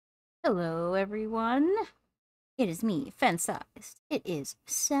Hello, everyone. It is me, Fence-Sized. It is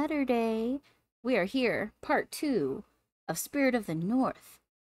Saturday. We are here, part 2 of Spirit of the North.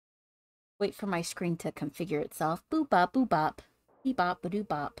 Wait for my screen to configure itself. Boop bop, boop bop. Beep bop, ba doo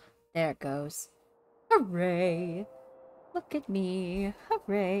bop. There it goes. Hooray! Look at me.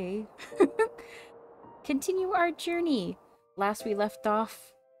 Hooray. Continue our journey. Last we left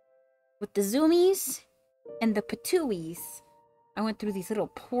off with the Zoomies and the Patooies. I went through these little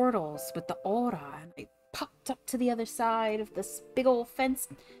portals with the aura, and I popped up to the other side of this big old fence.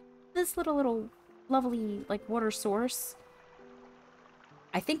 This little lovely, like, water source.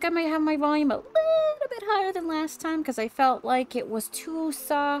 I think I might have my volume a little bit higher than last time, because I felt like it was too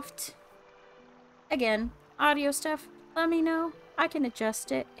soft. Again, audio stuff, let me know. I can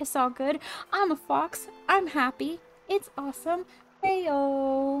adjust it. It's all good. I'm a fox. I'm happy. It's awesome.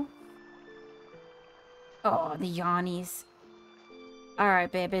 Heyo. Oh, the yawnies.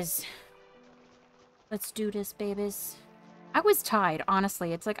 Alright, babies. Let's do this, babies. I was tired,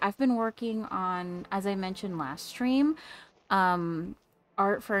 honestly. It's like I've been working on, as I mentioned last stream,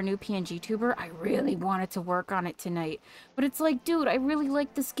 art for a new PNG tuber. I really wanted to work on it tonight. But it's like, dude, I really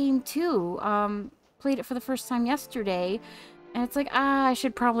like this game too. Played it for the first time yesterday. And it's like, I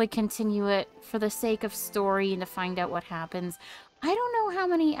should probably continue it for the sake of story and to find out what happens. I don't know how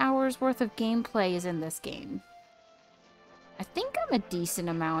many hours worth of gameplay is in this game. I think I'm a decent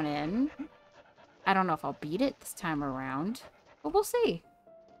amount in. I don't know if I'll beat it this time around, but we'll see.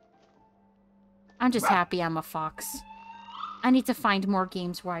 I'm just happy I'm a fox. I need to find more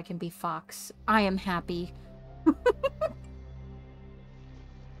games where I can be fox. I am happy.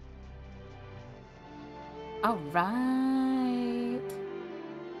 All right.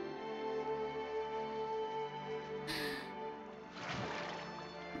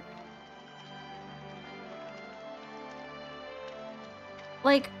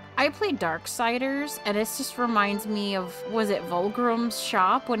 Like, I play Darksiders, and it just reminds me of, was it Vulgrim's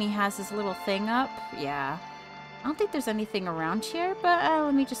shop when he has his little thing up? Yeah. I don't think there's anything around here, but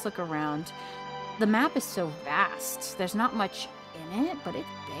let me just look around. The map is so vast. There's not much in it, but it's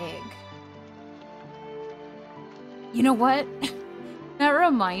big. You know what? That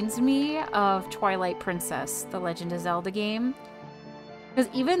reminds me of Twilight Princess, the Legend of Zelda game.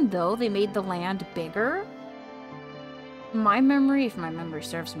 Because even though they made the land bigger, my memory, if my memory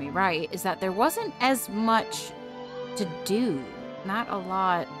serves me right, is that there wasn't as much to do. Not a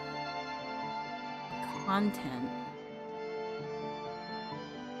lot of content.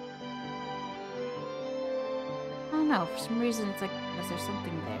 I don't know, for some reason it's like, was there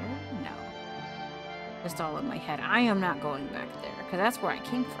something there? No. Just all in my head. I am not going back there, because that's where I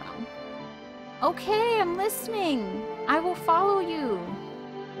came from. Okay, I'm listening. I will follow you.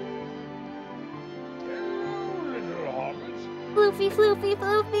 Floofy, Floofy,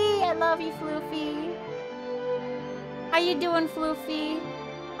 Floofy! I love you, Floofy. How you doing, Floofy?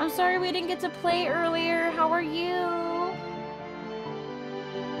 I'm sorry we didn't get to play earlier. How are you?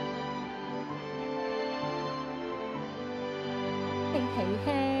 Hey, hey,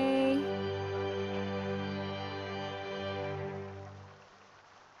 hey.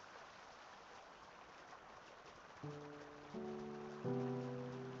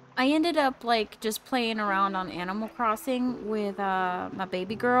 I ended up, like, just playing around on Animal Crossing with my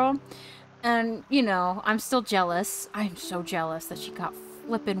baby girl. And, you know, I'm still jealous. I'm so jealous that she got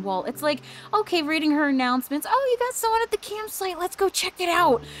flippin' Walt. It's like, okay, reading her announcements. Oh, you got someone at the campsite. Let's go check it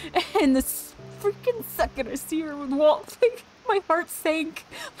out. And this freaking second I see her with Walt, like, my heart sank.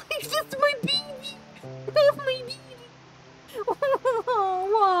 Like, that's my baby. That's my baby. Oh,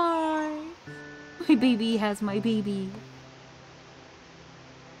 why? My baby has my baby.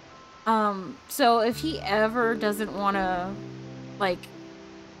 So if he ever doesn't want to, like,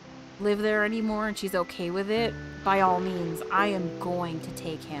 live there anymore and she's okay with it, by all means, I am going to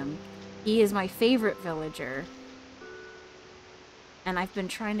take him. He is my favorite villager. And I've been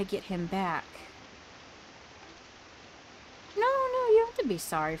trying to get him back. No, you don't have to be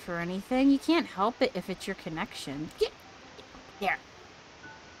sorry for anything. You can't help it if it's your connection. Get there.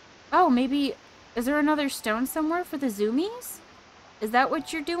 Oh, maybe... Is there another stone somewhere for the zoomies? Is that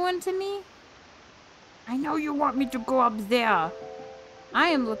what you're doing to me? I know you want me to go up there. I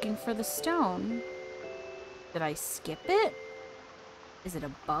am looking for the stone. Did I skip it? Is it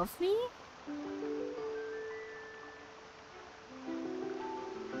above me?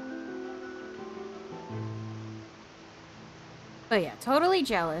 But yeah, totally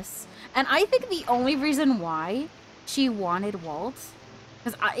jealous. And I think the only reason why she wanted Walt,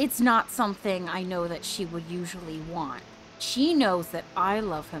 because it's not something I know that she would usually want. She knows that I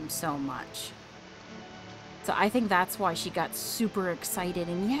love him so much. So I think that's why she got super excited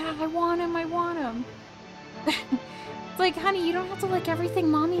and yeah, I want him, I want him. It's like, honey, you don't have to like everything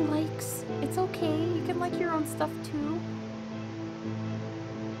mommy likes. It's okay, you can like your own stuff too.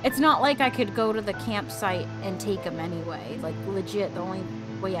 It's not like I could go to the campsite and take him anyway. Like, legit, the only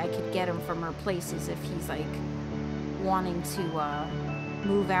way I could get him from her place is if he's like wanting to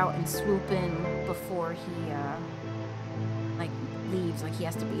move out and swoop in before he like leaves, like he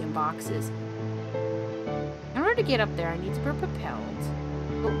has to be in boxes. In order to get up there, I need to be propelled.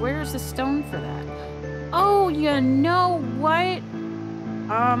 But where's the stone for that? Oh, you know what?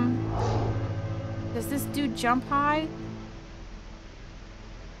 Does this dude jump high?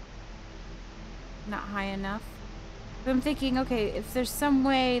 Not high enough. But I'm thinking, okay, if there's some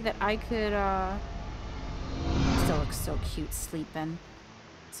way that I could, still looks so cute sleeping.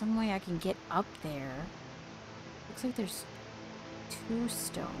 Some way I can get up there. Looks like there's 2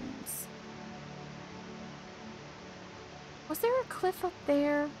 stones. Was there a cliff up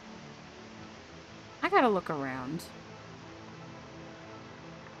there? I gotta look around.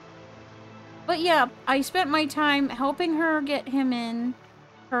 But yeah, I spent my time helping her get him in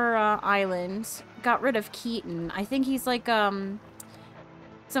her island. Got rid of Keaton. I think he's like some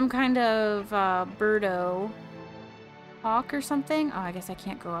kind of birdo hawk or something. Oh, I guess I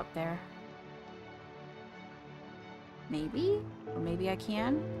can't go up there. Maybe? Or maybe I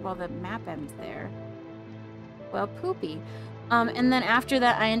can? Well, the map ends there. Well, poopy. And then after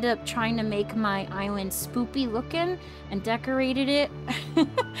that, I ended up trying to make my island spoopy looking and decorated it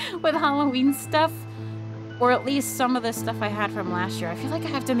with Halloween stuff. Or at least some of the stuff I had from last year. I feel like I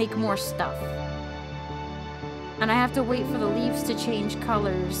have to make more stuff. And I have to wait for the leaves to change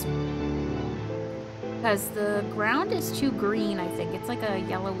colors. Because the ground is too green, I think. It's like a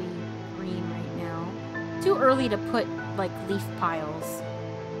yellowy green right now. Too early to put, like, leaf piles.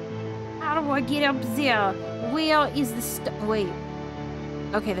 How do I get up there? Where is the wait.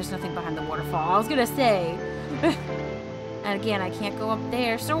 Okay, there's nothing behind the waterfall. I was gonna say. And again, I can't go up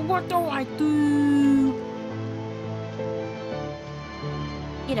there. So what do I do?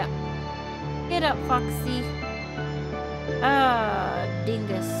 Get up. Get up, Foxy.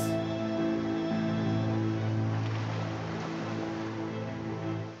 Dingus.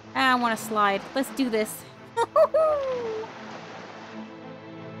 I want to slide. Let's do this.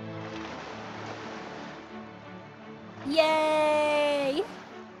 Yay!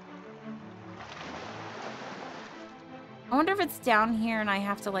 I wonder if it's down here and I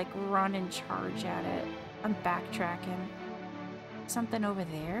have to like run and charge at it. I'm backtracking. Something over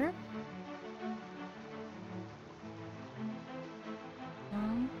there?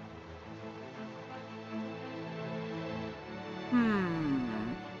 No?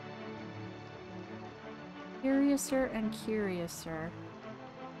 Curiouser and curiouser.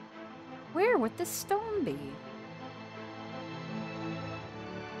 Where would this stone be?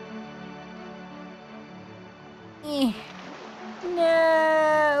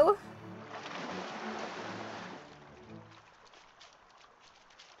 No!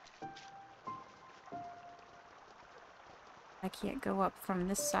 I can't go up from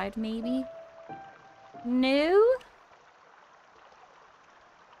this side, maybe? No?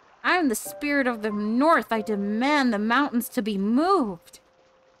 I am the spirit of the north. I demand the mountains to be moved.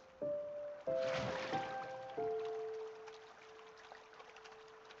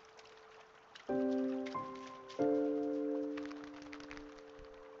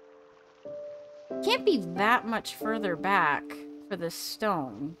 Can't be that much further back for the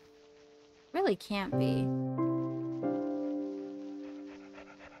stone. Really can't be.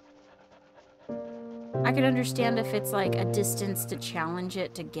 I could understand if it's like a distance to challenge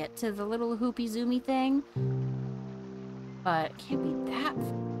it to get to the little hoopy zoomy thing. But it can't be that.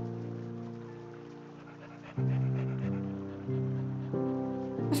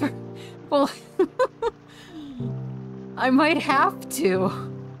 Well, I might have to.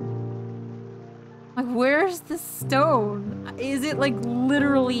 Like, where's the stone? Is it like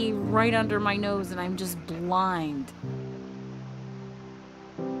literally right under my nose and I'm just blind?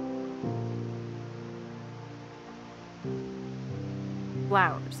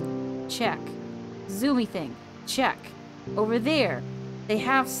 Flowers. Check. Zoomy thing. Check. Over there. They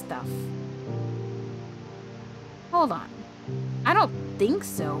have stuff. Hold on. I don't think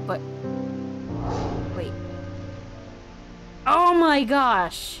so, but... Wait. Oh my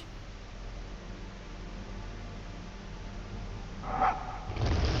gosh!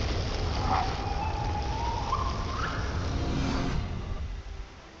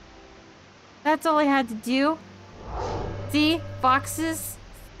 That's all I had to do. See? Foxes?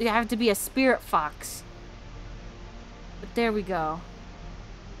 You have to be a spirit fox. But there we go.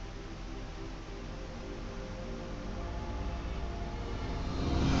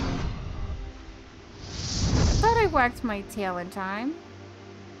 I whacked my tail in time.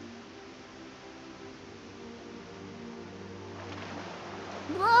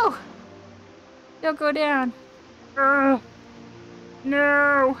 Whoa! Don't go down. Ugh.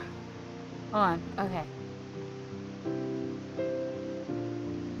 No! Hold on. Okay.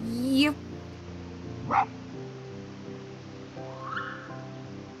 Yep.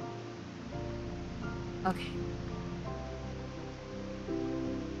 Okay.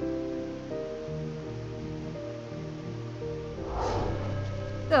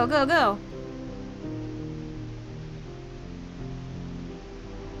 Go, go, go!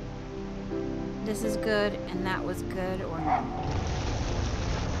 This is good, and that was good, or no?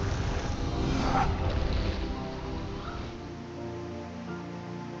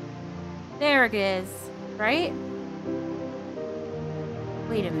 There it is, right?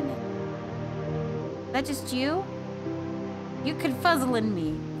 Wait a minute. Is that just you? You confuzzling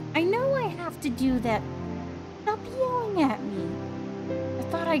me. I know I have to do that. Stop yelling at me. I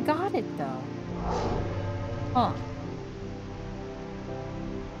thought I got it, though. Hold on.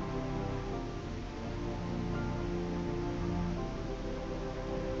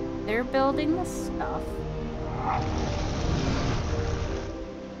 They're building the stuff.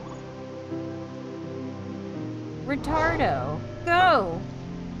 Retardo, go!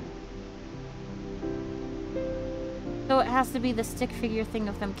 So it has to be the stick figure thing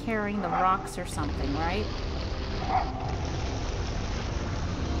of them carrying the rocks or something, right?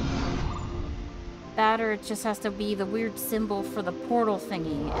 That, or it just has to be the weird symbol for the portal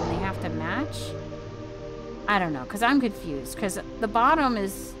thingy and they have to match? I don't know, because I'm confused. Because the bottom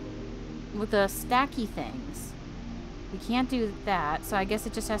is with the stacky things. We can't do that, so I guess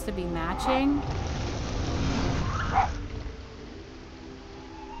it just has to be matching.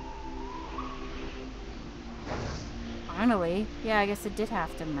 Finally. Yeah, I guess it did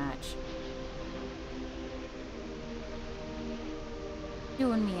have to match.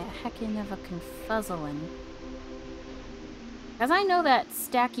 Doing me a heckin' of a confuzzling. Because I know that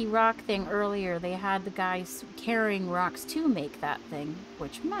stacky rock thing earlier, they had the guys carrying rocks to make that thing,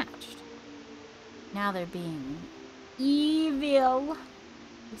 which matched. Now they're being evil.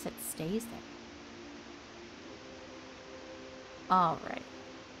 At least it stays there. Alright.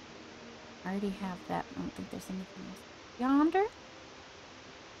 I already have that. I don't think there's anything else. Yonder?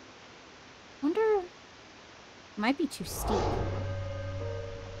 Wonder... It might be too steep.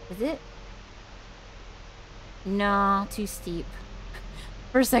 Is it? No, too steep.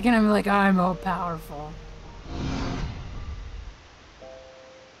 For a second I'm like, I'm all powerful.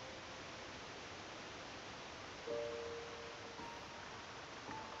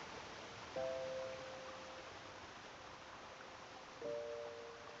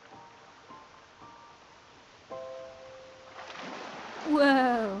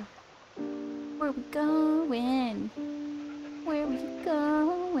 Whoa! Where we going? Where we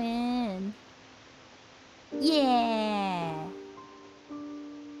going? Yeah!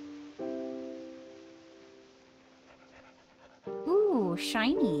 Ooh,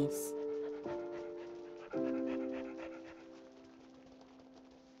 shinies.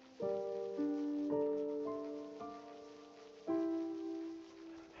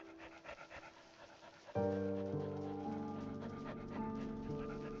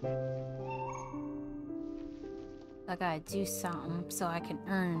 I gotta do something so I can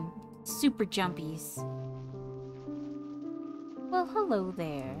earn super jumpies. Well, hello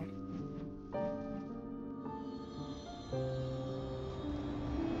there.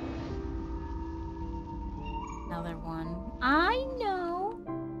 Another one. I know.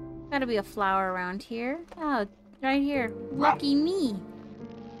 Gotta be a flower around here. Oh, right here. Lucky me.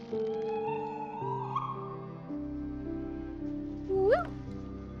 Woo!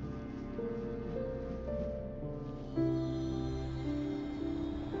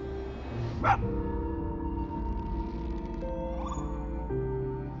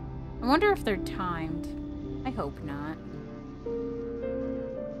 I wonder if they're timed. I hope not.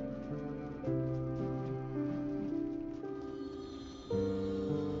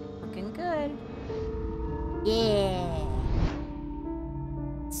 Looking good. Yeah.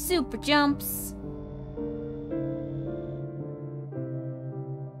 Super jumps.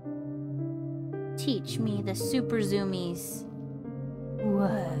 Teach me the super zoomies.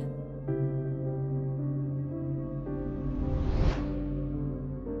 What?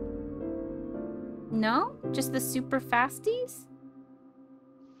 No? Just the super fasties?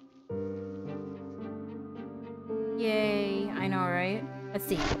 Yay. I know, right? Let's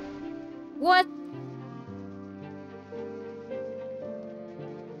see. What?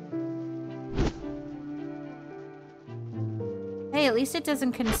 Hey, at least it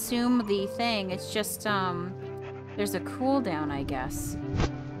doesn't consume the thing. It's just, There's a cooldown, I guess.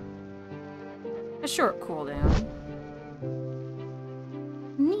 A short cooldown.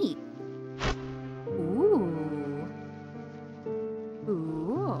 Neat. Ooh.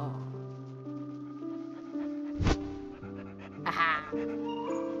 Ooh. Aha.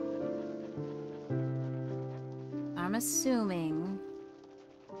 I'm assuming.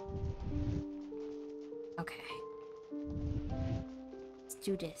 Okay. Let's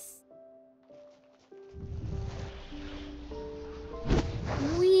do this.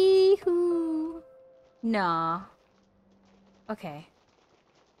 Wee-hoo. Nah. Okay.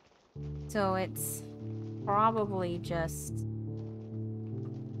 So it's probably just...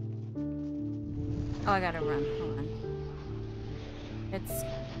 Oh, I gotta run. Hold on. It's...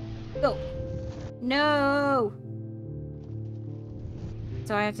 Go! No!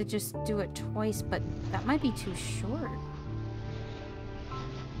 So I have to just do it twice, but that might be too short.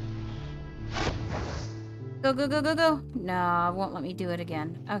 Go, go, go, go, go! No, it won't let me do it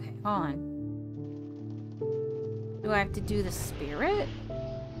again. Okay, hold on. Do I have to do the spirit?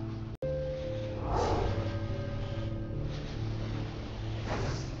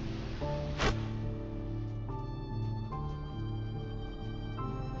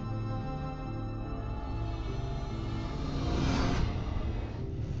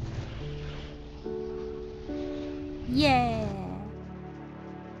 Yeah!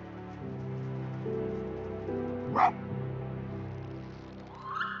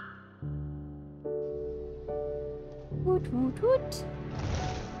 Woot woot woot!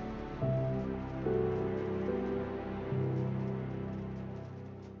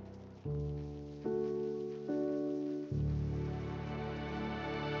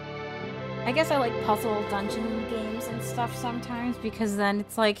 I guess I like puzzle dungeon games and stuff sometimes because then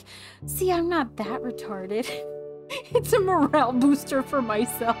it's like, see, I'm not that retarded. It's a morale booster for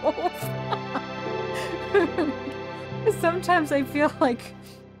myself. Sometimes I feel like,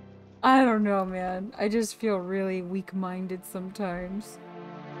 I don't know, man. I just feel really weak-minded sometimes.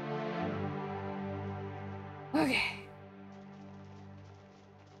 Okay.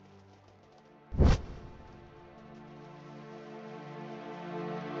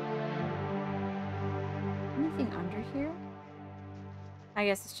 Anything under here? I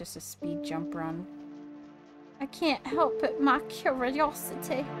guess it's just a speed jump run. I can't help it, my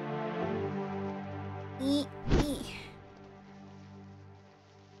curiosity.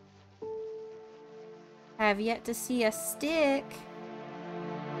 Have yet to see a stick.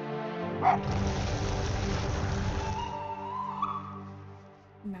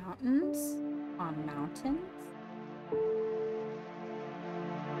 Mountains on mountains.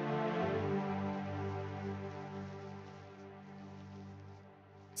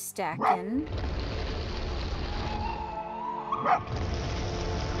 Stacking.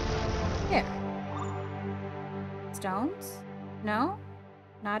 Here. Stones? No?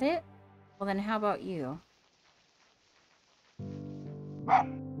 Not it? Well then how about you?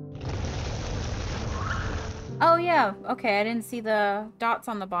 Oh yeah, okay, I didn't see the dots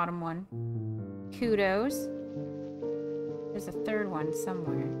on the bottom one. Kudos. There's a third one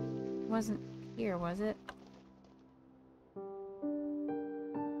somewhere. It wasn't here, was it?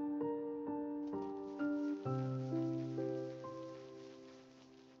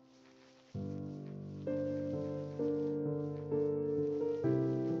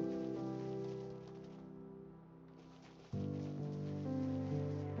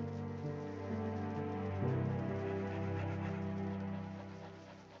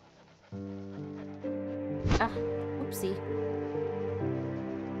 Ah, oopsie.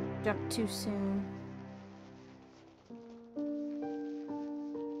 Jumped too soon.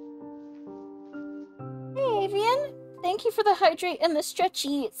 Hey, Avian! Thank you for the hydrate and the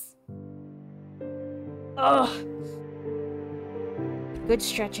stretchies. Ugh. Good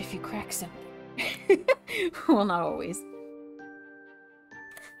stretch if you crack something. Well, not always.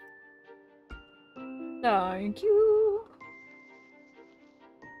 Thank you.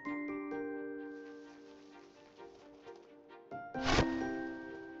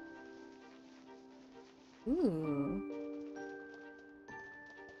 Ooh.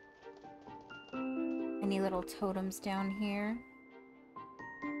 Any little totems down here?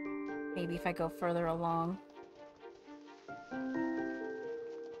 Maybe if I go further along.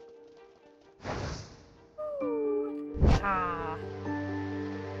 Ooh. Ah.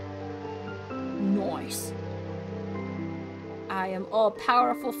 Nice. I am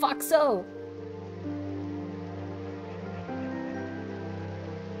all-powerful Foxo.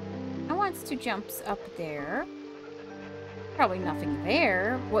 I want to jumps up there. Probably nothing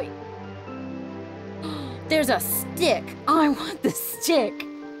there. Wait. There's a stick. I want the stick.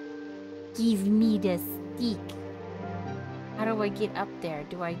 Give me the stick. How do I get up there?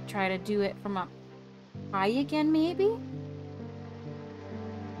 Do I try to do it from up high again, maybe?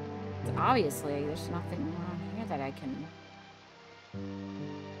 Obviously, there's nothing around here that I can...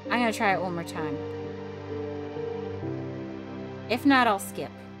 I'm gonna try it one more time. If not, I'll skip.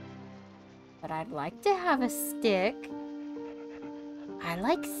 But I'd like to have a stick. I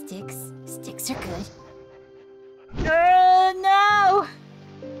like sticks. Sticks are good. No!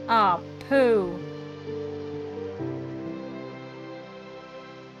 Oh, poo.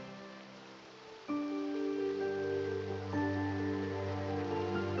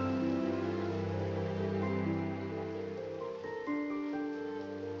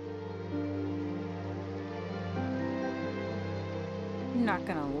 You're not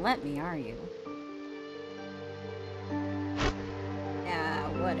gonna let me, are you? Ah,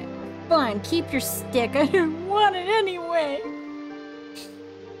 whatever. Fine, keep your stick. I didn't want it anyway.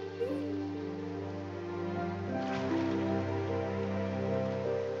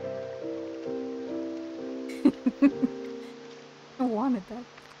 I wanted that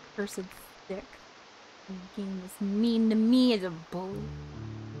person's stick. The game was mean to me as a bully.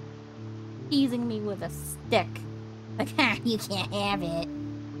 Teasing me with a stick. Like, ha, you can't have it.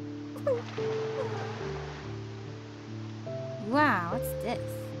 Wow, what's this?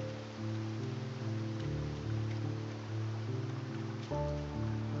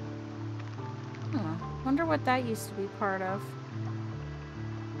 Huh. Wonder what that used to be part of.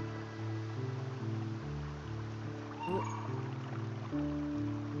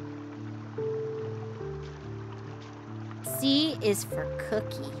 C is for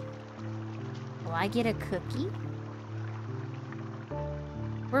cookie. Will I get a cookie?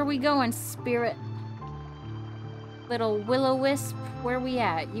 Where are we going, spirit? Little will-o-wisp, where are we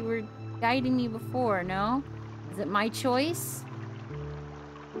at? You were guiding me before, no? Is it my choice?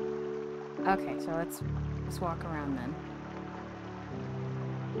 Okay, so let's walk around then.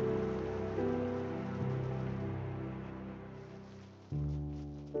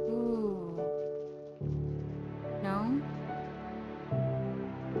 Ooh. No?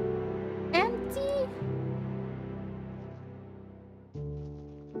 Empty?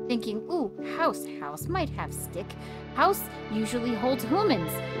 Thinking, ooh, house might have stick. House usually holds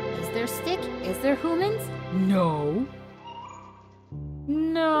humans. Is there stick? Is there humans? No.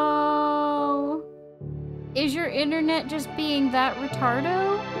 No. Is your internet just being that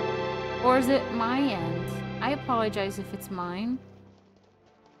retardo? Or is it my end? I apologize if it's mine.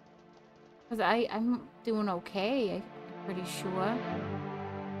 Because I'm doing okay, I'm pretty sure.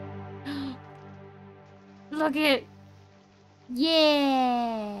 Look at...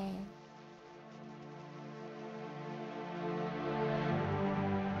 Yeah!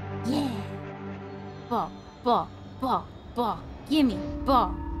 Yeah! Ball, ball, ball, ball. Gimme,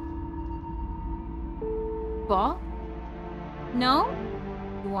 ball. Ball? No?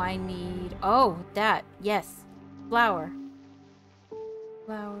 Do I need... Oh, that. Yes. Flower.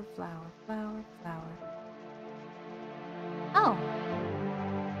 Flower, flower, flower, flower. Oh.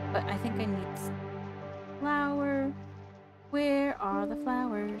 But I think I need... Flower. Where are the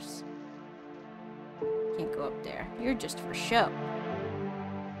flowers? Can't go up there. You're just for show.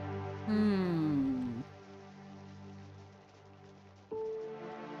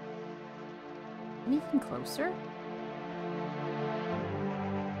 Anything closer?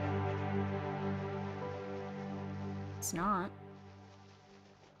 It's not.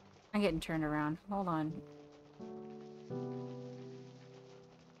 I'm getting turned around. Hold on.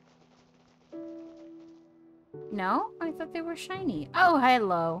 No? I thought they were shiny. Oh,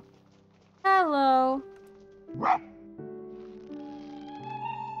 hello. Hello.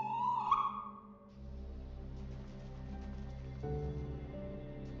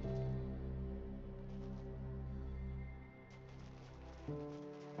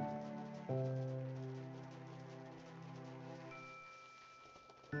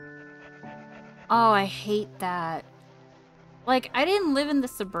 Oh, I hate that. Like, I didn't live in the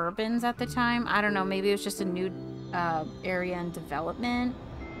suburbans at the time. I don't know, maybe it was just a new area in development.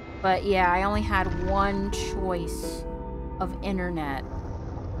 But yeah, I only had one choice of internet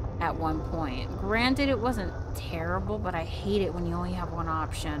at one point. Granted, it wasn't terrible, but I hate it when you only have one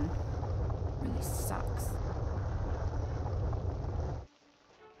option. It really sucks.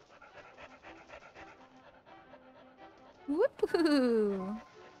 Whoopoo!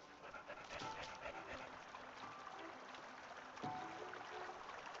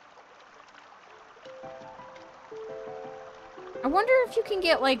 I wonder if you can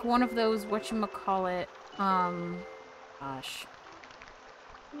get, like, one of those, whatchamacallit, gosh.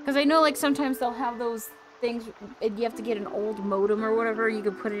 Because I know, like, sometimes they'll have those things, and you have to get an old modem or whatever, you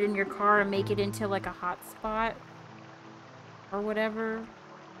can put it in your car and make it into, like, a hotspot.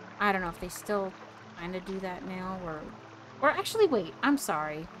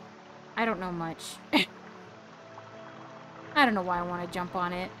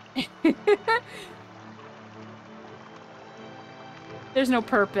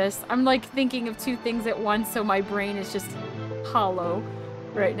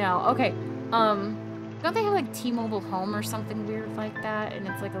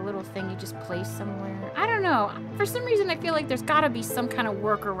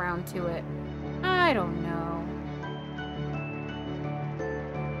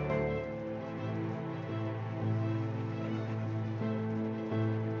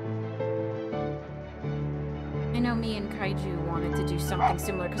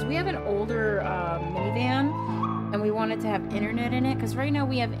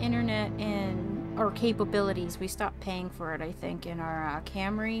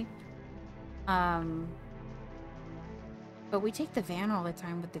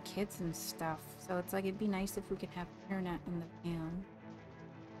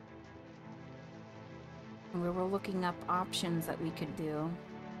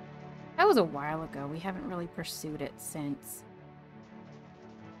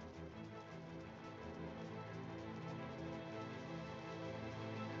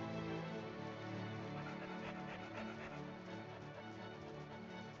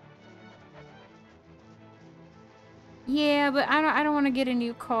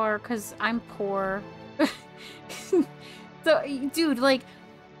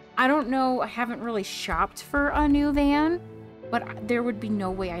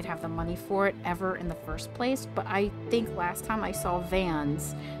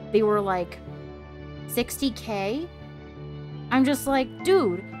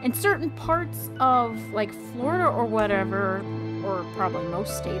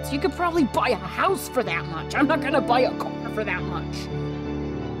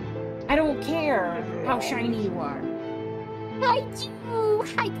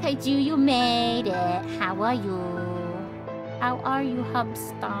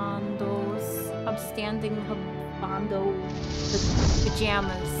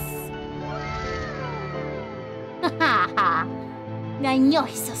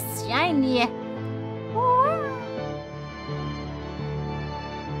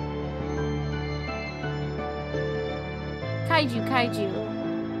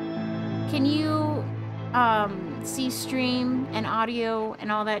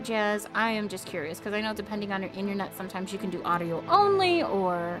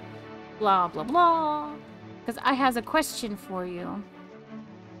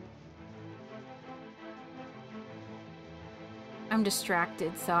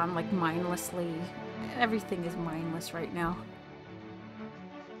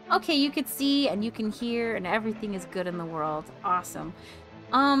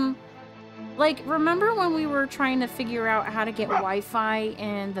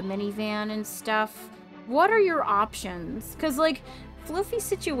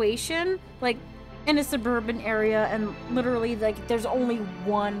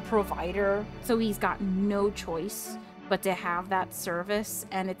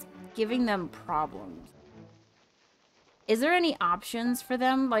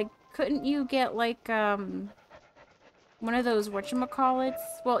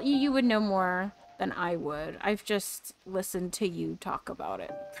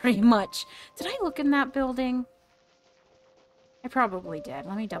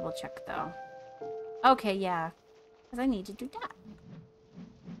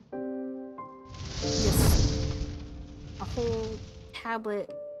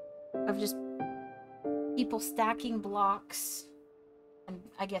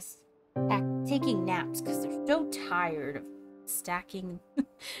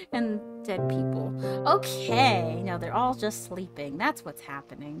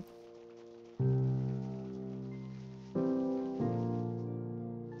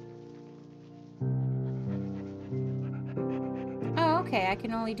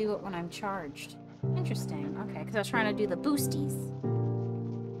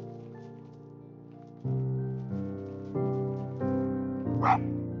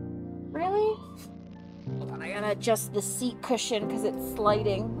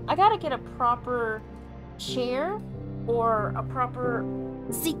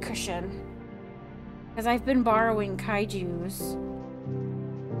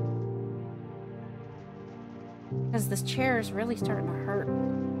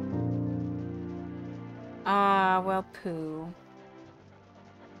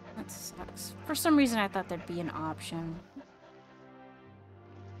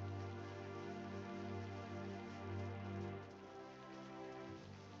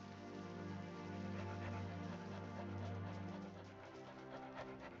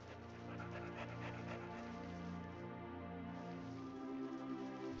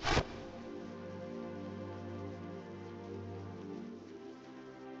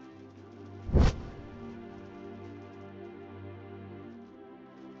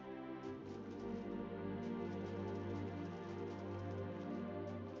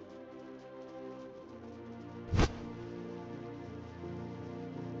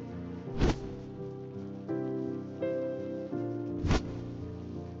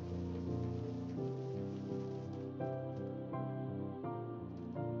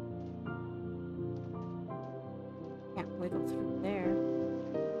 Can't wiggle through there.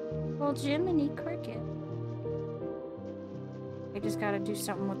 Well, Jiminy Cricket. I just gotta do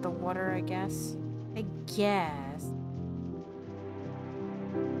something with the water, I guess. I guess.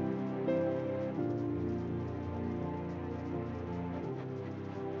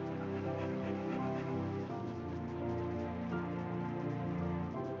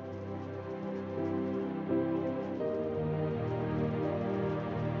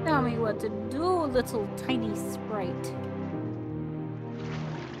 Tell me what to do, little tiny sprite.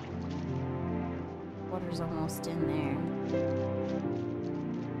 Water's almost in there.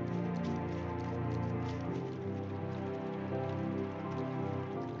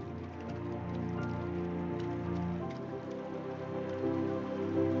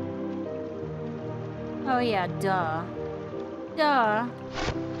 Oh yeah, duh. Duh.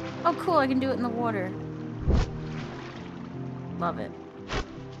 Oh cool, I can do it in the water. Love it.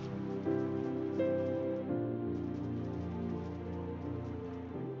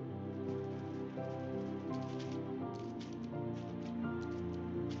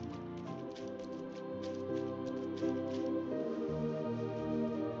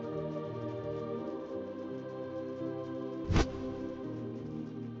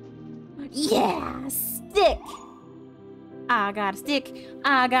 Yeah, stick! I got a stick.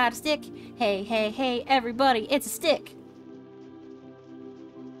 I got a stick. Hey, hey, hey, everybody, it's a stick.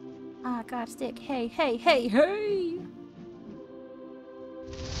 I got a stick. Hey, hey, hey, hey!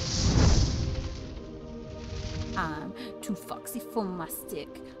 I'm too foxy for my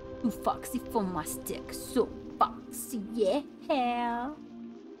stick. Too foxy for my stick. So foxy, yeah.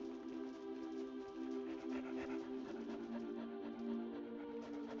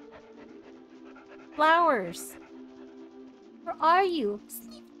 Flowers. Where are you?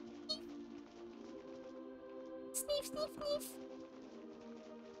 Sneef, sneef. Sneef, sneef, sneef.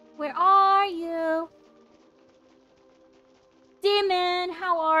 Where are you? Damon,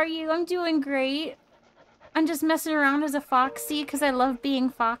 how are you? I'm doing great. I'm just messing around as a foxy because I love being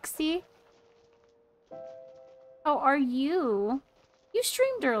foxy. How are you? You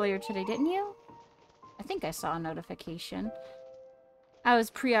streamed earlier today, didn't you? I think I saw a notification. I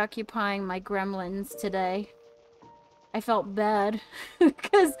was preoccupying my gremlins today. I felt bad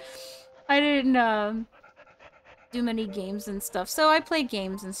because I didn't do many games and stuff. So I play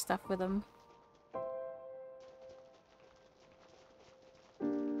games and stuff with them.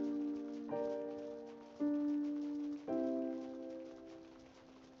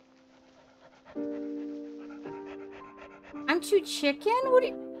 I'm too chicken? What do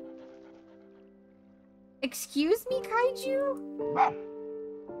you... Excuse me, Kaiju?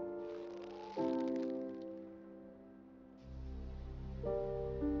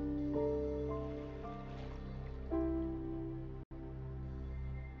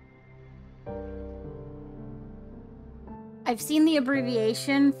 I've seen the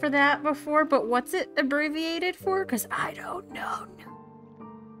abbreviation for that before, but what's it abbreviated for? Because I don't know.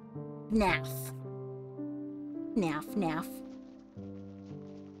 NAF. NAF, NAF.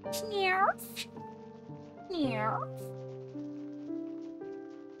 Nerf. Nerf.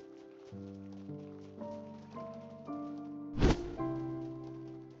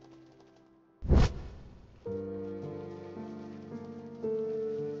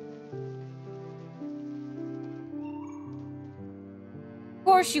 Of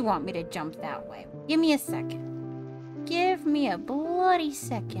course you want me to jump that way. Give me a second. Give me a bloody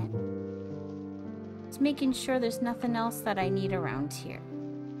second. Just making sure there's nothing else that I need around here.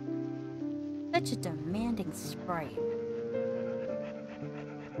 Such a demanding sprite.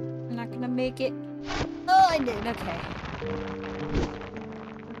 I'm not gonna make it. Oh, I did. Okay.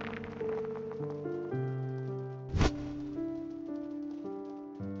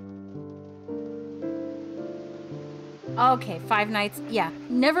 Okay, Five Nights. Yeah,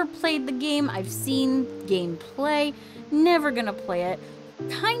 never played the game. I've seen gameplay. Never gonna play it.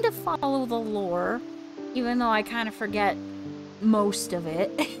 Kind of follow the lore, even though I kind of forget most of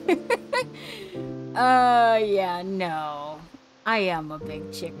it. Yeah, no. I am a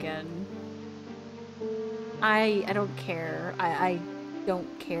big chicken. I don't care. I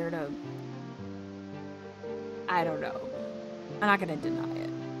don't care to... I don't know. I'm not gonna deny it.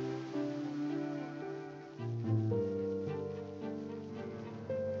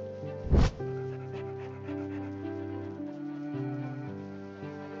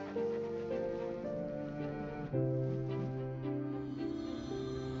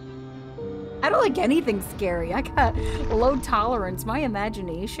 I don't like anything scary. I got low tolerance. My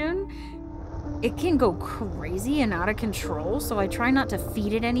imagination, it can go crazy and out of control, so I try not to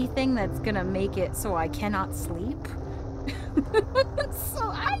feed it anything that's gonna make it so I cannot sleep. So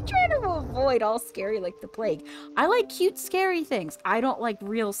I try to avoid avoid all scary like the plague. I like cute, scary things. I don't like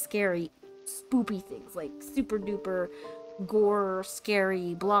real scary, spoopy things like super duper gore,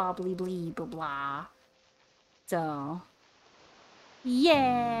 scary, blah, blee, blee, blah, blah. So,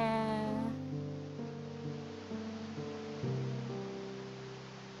 yeah.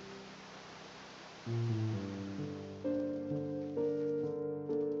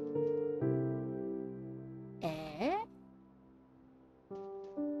 Eh?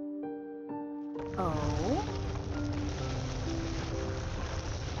 Oh.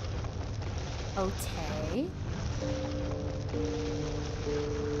 Okay.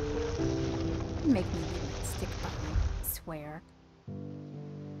 Make me stick behind, I swear.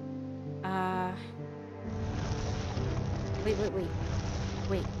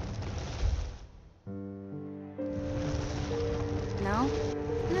 Wait. No?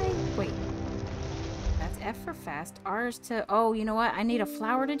 Wait. That's F for fast. R is to... Oh, you know what? I need a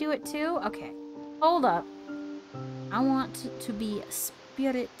flower to do it too? Okay. Hold up. I want to be a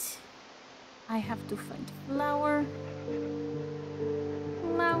spirit. I have to find flower.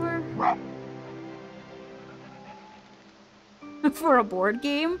 Flower. For a board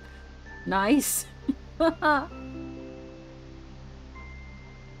game? Nice.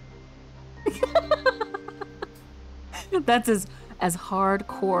 That's as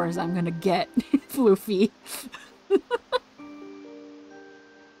hardcore as I'm gonna get, Floofy.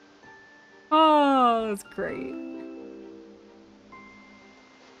 Oh, that's great.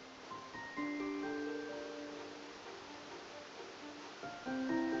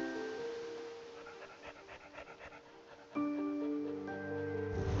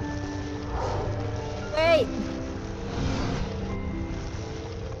 Wait!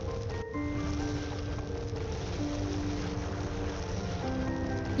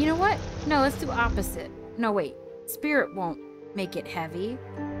 You know what? No, let's do opposite. No, wait. Spirit won't make it heavy.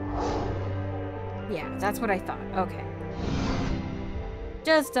 Yeah, that's what I thought. Okay.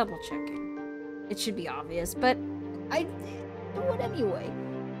 Just double checking. It should be obvious, but I do it anyway.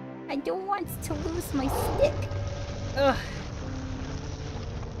 I don't want to lose my stick. Ugh.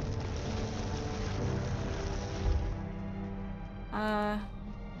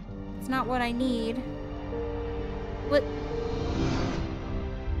 It's not what I need. What?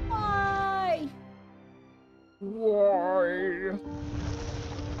 Why? Why?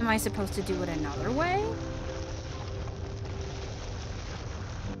 Am I supposed to do it another way?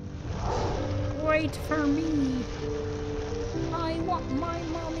 Wait for me. I want my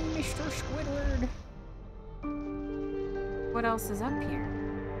mommy, Mr. Squidward. What else is up here?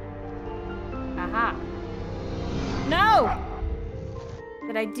 Aha. No!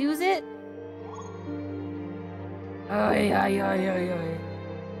 Did I do's it? Ay.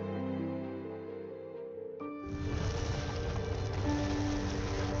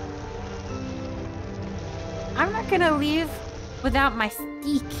 I'm not gonna leave without my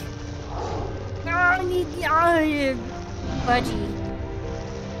steak. I need budgie.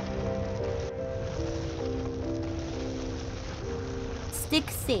 Stick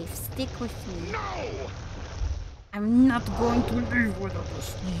safe. Stick with me. No! I'm not going to leave without a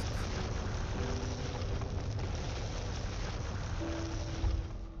steak.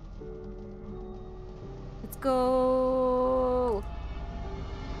 Let's go.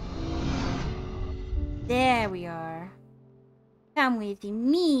 There we are. Come with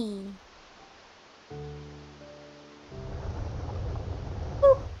me.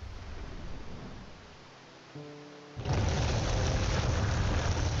 Woo.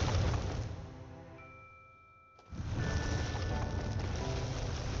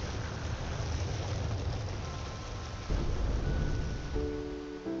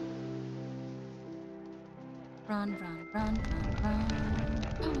 Run.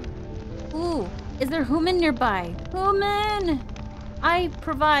 Ooh, is there human nearby? Human! I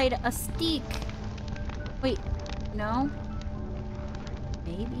provide a steak. Wait, no?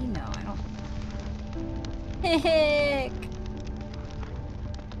 Maybe? No, I don't. Heck!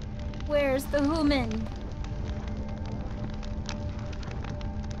 Where's the human?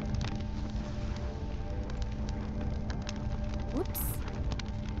 Whoops.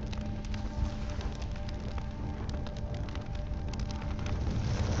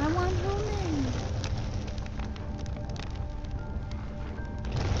 I want human.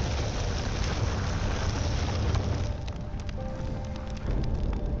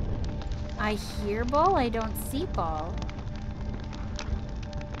 I hear ball, I don't see ball.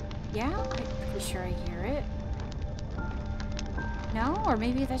 Yeah, I'm pretty sure I hear it. No? Or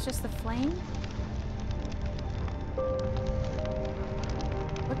maybe that's just the flame?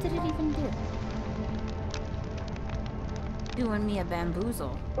 What did it even do? Doing me a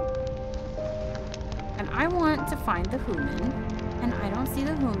bamboozle. And I want to find the human. And I don't see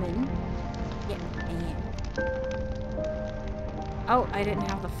the human. Yeah, man. Oh, I didn't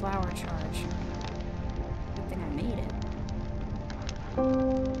have the flower charge. Good thing I made it.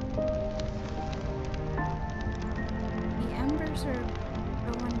 The embers are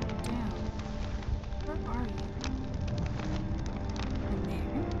going down. Where are you? In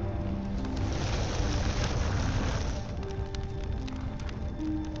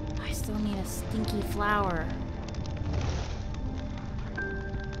there? I still need a stinky flower.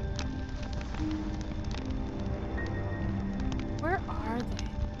 Where are they?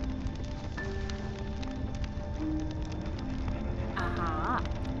 Aha.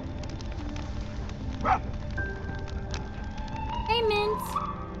 Hey, Mint.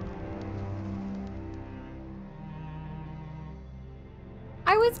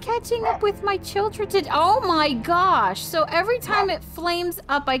 I was catching up with my children today. Oh my gosh. So every time it flames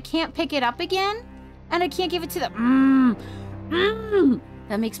up, I can't pick it up again? And I can't give it to them.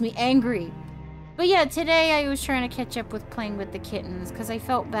 That makes me angry. But yeah, today I was trying to catch up with playing with the kittens because I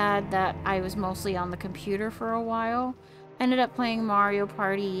felt bad that I was mostly on the computer for a while. I ended up playing Mario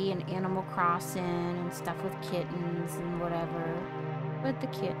Party and Animal Crossing and stuff with kittens and whatever. But the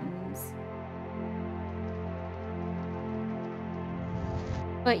kittens.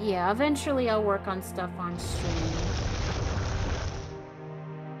 But yeah, eventually I'll work on stuff on stream.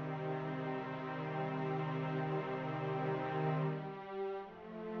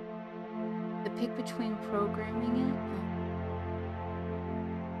 The pick between programming it?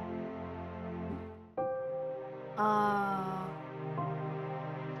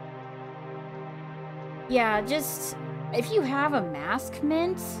 Yeah, just if you have a mask,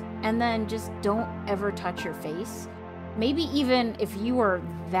 Mint, and then just don't ever touch your face. Maybe even if you are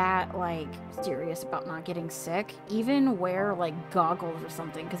that, like, serious about not getting sick, even wear, like, goggles or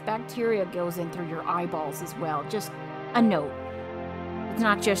something, because bacteria goes in through your eyeballs as well. Just a note. It's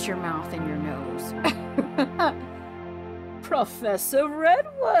not just your mouth and your nose. Professor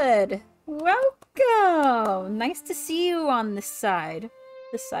Redwood! Welcome! Nice to see you on this side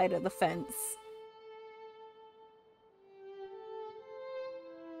of the fence.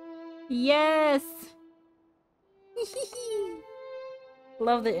 Yes!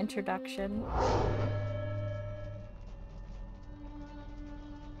 Love the introduction.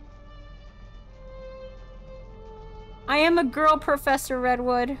 I am a girl, Professor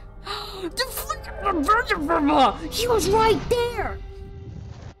Redwood. The freaking he was right there!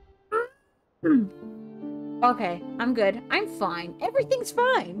 Okay, I'm good. I'm fine. Everything's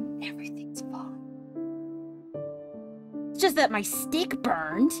fine. Everything's fine. It's just that my stick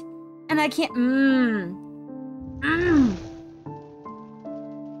burned, and I can't...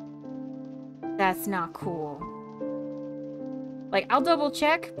 That's not cool. Like, I'll double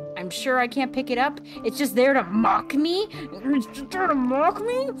check. I'm sure I can't pick it up. It's just there to mock me? It's just there to mock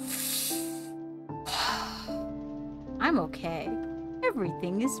me? I'm okay.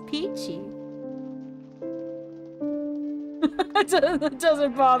 Everything is peachy. It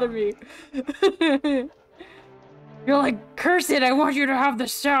doesn't bother me. You're like, curse it, I want you to have the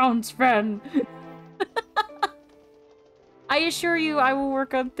sounds, friend. I assure you, I will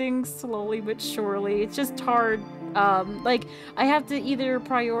work on things slowly but surely. It's just hard. Like, I have to either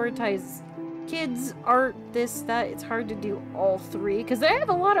prioritize kids, art, this, that. It's hard to do all three, because I have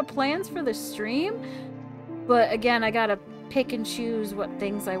a lot of plans for the stream. But again, I gotta pick and choose what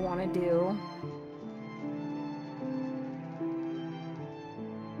things I want to do.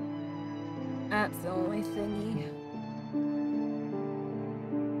 That's the only thingy.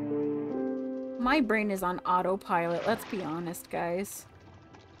 My brain is on autopilot, let's be honest, guys.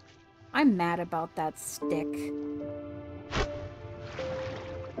 I'm mad about that stick.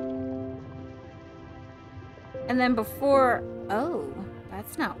 And then before... Oh,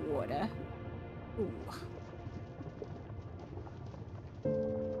 that's not water. Ooh.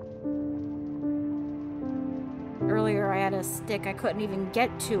 Earlier I had a stick I couldn't even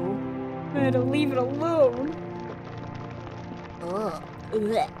get to. I had to leave it alone. Ugh.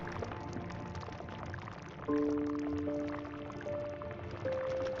 Ugh.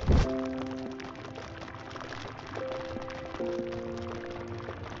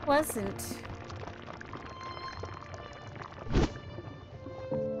 Wasn't.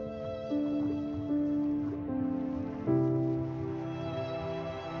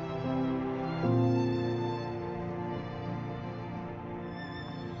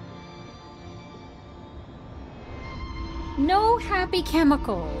 No happy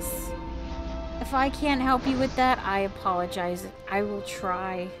chemicals. If I can't help you with that, I apologize. I will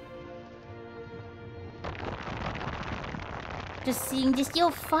try. Just seeing this. Yo,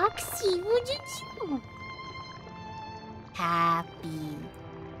 Foxy, what did you? Happy.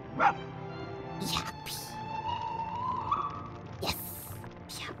 Be happy. Yes.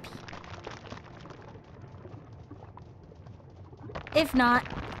 Be happy. If not,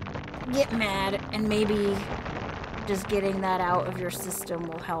 get mad, and maybe just getting that out of your system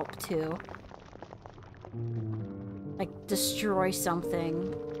will help too. Like, destroy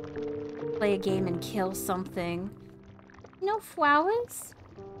something. Play a game and kill something. No flowers?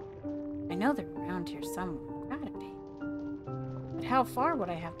 I know they're around here somewhere. Gotta be. But how far would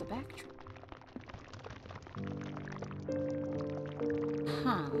I have to backtrack?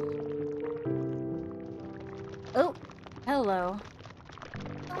 Huh. Oh, hello.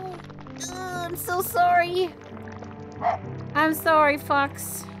 Oh, I'm so sorry. I'm sorry,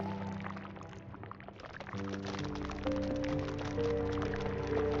 Fox.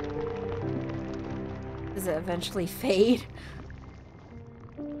 Does it eventually fade?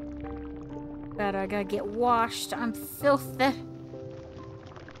 God, I gotta get washed. I'm filthy.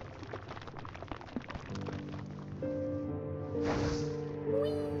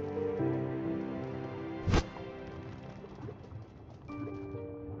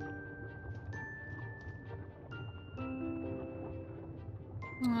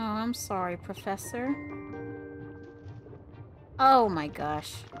 Oh, I'm sorry, Professor. Oh my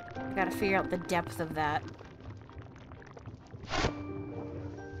gosh. I gotta figure out the depth of that.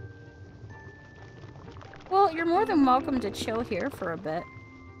 Well, you're more than welcome to chill here for a bit.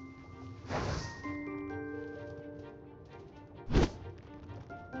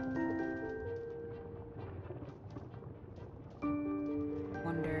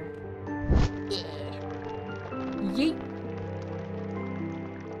 Wonder. Yeah. Yeet.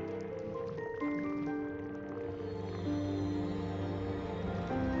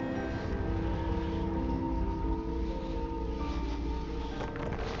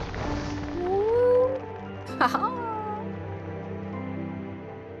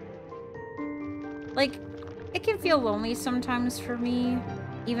 Like, it can feel lonely sometimes for me,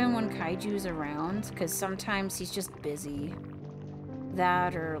 even when Kaiju's around, because sometimes he's just busy.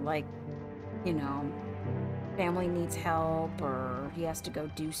 That, or like, you know, family needs help, or he has to go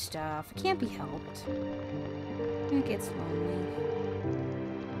do stuff. It can't be helped. It gets lonely.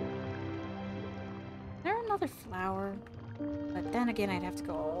 Is there another flower? But then again, I'd have to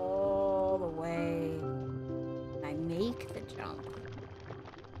go all the way. I make the jump.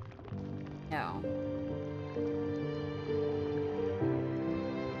 No.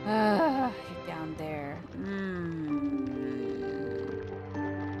 You're down there.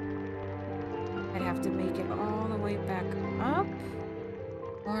 I'd have to make it all the way back up.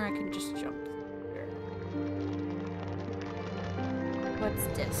 Or I can just jump there. What's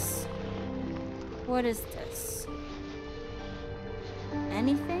this? What is this?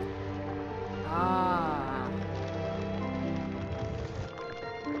 Anything? Ah.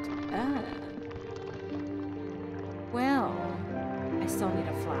 Well, I still need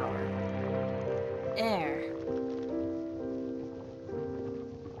a flower. There.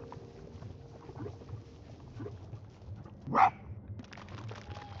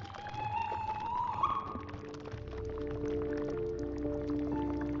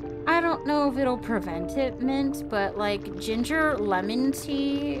 I don't know if it'll prevent it, Mint, but like ginger lemon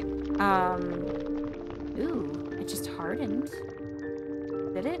tea, ooh, it just hardened.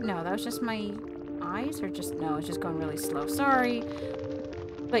 Did it? No, that was just my eyes, or just, no, it's just going really slow. Sorry.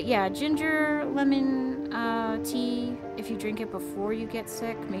 But yeah, ginger lemon tea, if you drink it before you get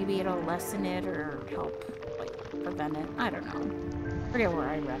sick, maybe it'll lessen it or help, like, prevent it. I don't know. Forget where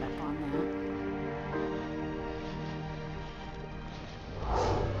I read up on that.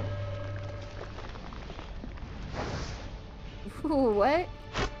 Ooh, what?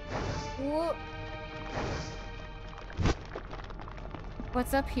 Whoa.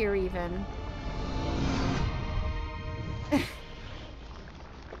 What's up here, even?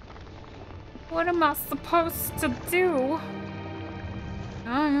 What am I supposed to do?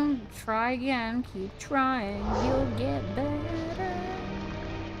 I don't know. Try again. Keep trying. You'll get better.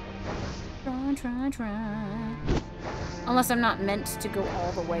 Try. Unless I'm not meant to go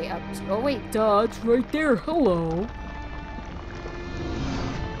all the way up to... Oh, wait. Duh, it's right there. Hello.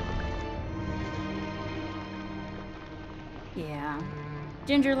 Yeah.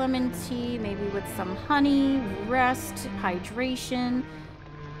 Ginger lemon tea, maybe with some honey, rest, hydration.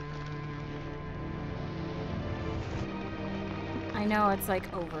 I know it's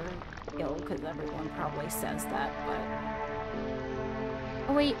like overkill because everyone probably says that, but...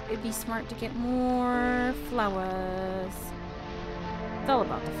 Oh wait, it'd be smart to get more flowers. It's all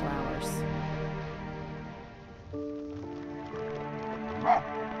about the flowers.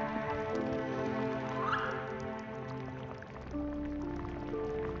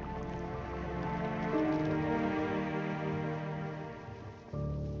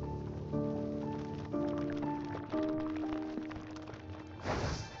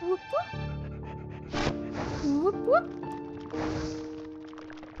 Whoop, whoop. Whoop, whoop.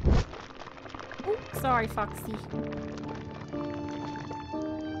 Oh, sorry, Foxy.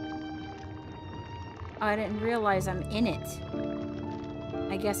 I didn't realize I'm in it.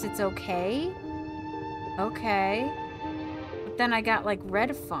 I guess it's okay? Okay. But then I got, like,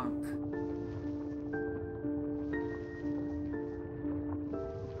 red funk.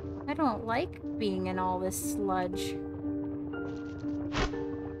 I don't like being in all this sludge.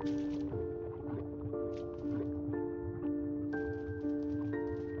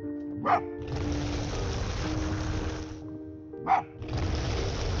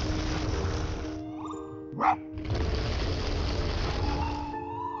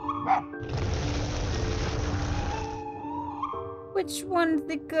 Which one's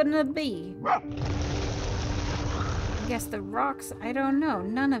it gonna be? I guess the rocks, I don't know.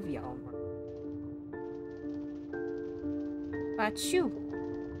 None of y'all. About you?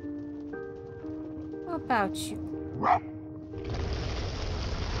 What about you?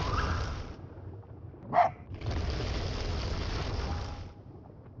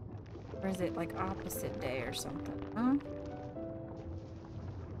 Or is it like opposite day or something, huh?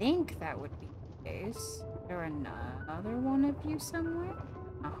 I think that would be the case. Is there another one of you somewhere?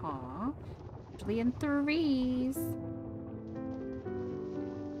 Uh-huh. Usually in threes.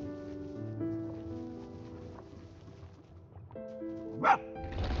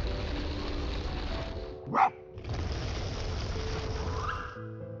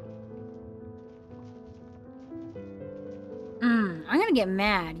 I'm gonna get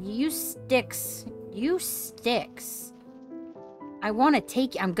mad. You sticks. You sticks. I want to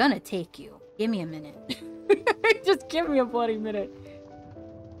take you. I'm gonna take you. Give me a minute. Just give me a bloody minute.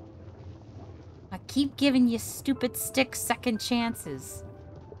 I keep giving you stupid sticks second chances.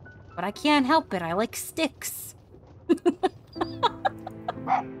 But I can't help it. I like sticks. I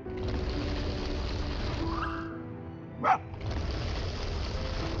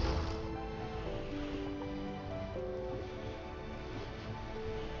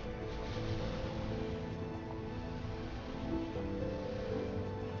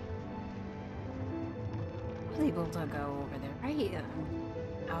was able to go over there. I am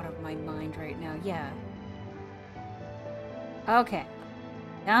out of my mind right now. Yeah. Okay.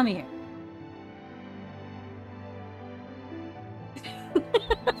 Come here.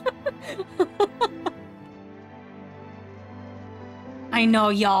 I know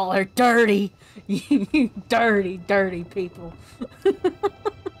y'all are dirty. You dirty, dirty people.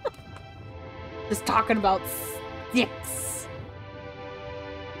 Just talking about sticks.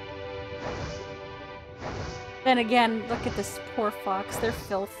 Then again, look at this poor fox. They're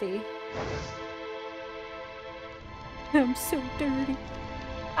filthy. I'm so dirty.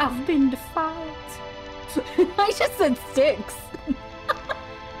 I've been defiled. I just said sticks.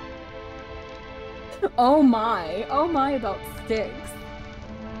 Oh my about sticks.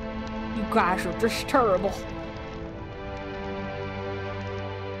 You guys are just terrible.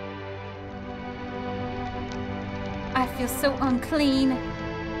 I feel so unclean.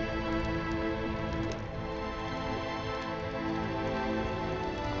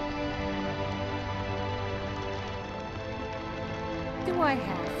 Do I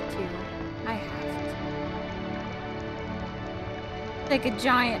have to? I have to. Like a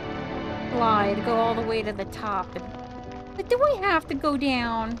giant slide, go all the way to the top. But do I have to go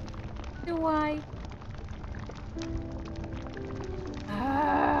down? Do I?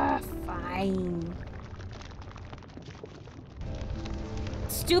 Fine.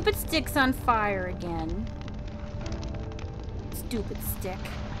 Stupid stick's on fire again. Stupid stick.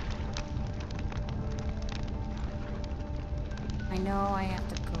 I know I have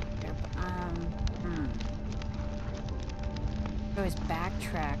to go there, but always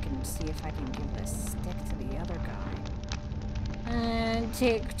backtrack and see if I can give this stick to the other guy. And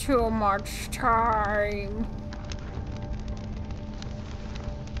take too much time.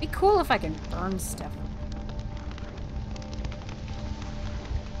 Be cool if I can burn stuff.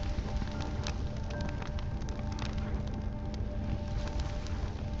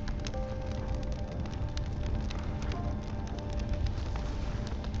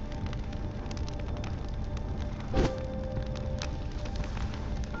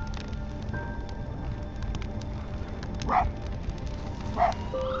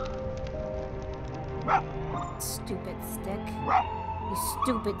 Stupid stick. You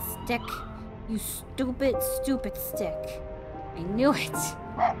stupid stick. You stupid, stupid stick. I knew it.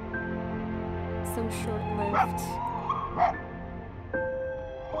 So short-lived.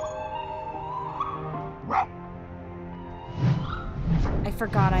 I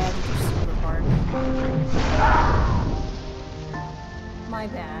forgot I had to do super hard. My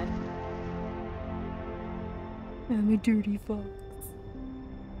bad. I'm a dirty fox.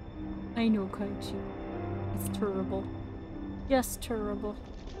 I know, Kaiju. It's terrible. Just terrible.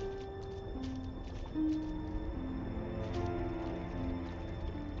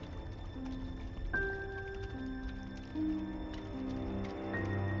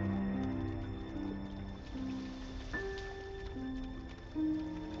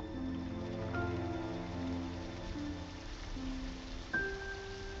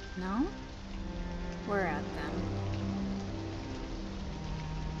 No? We're at them.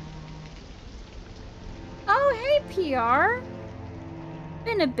 Oh, hey, PR.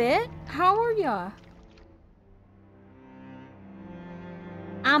 Been a bit. How are ya?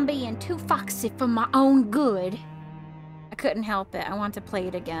 I'm being too foxy for my own good. I couldn't help it. I want to play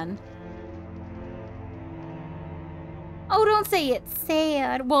it again. Oh, don't say it's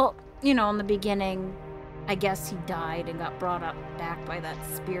sad. Well, you know, in the beginning, I guess he died and got brought up back by that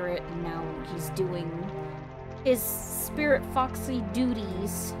spirit, and now he's doing his spirit foxy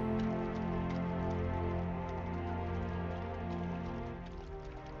duties.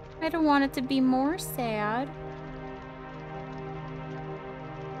 I don't want it to be more sad.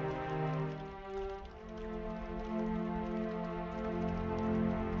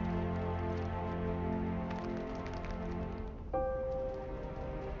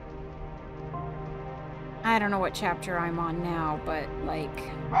 I don't know what chapter I'm on now, but like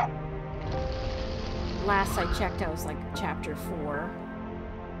last I checked I was like chapter 4.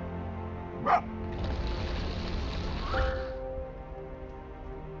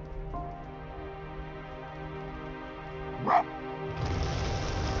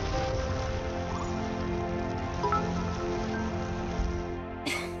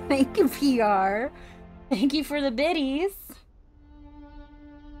 Thank you, PR. Thank you for the biddies.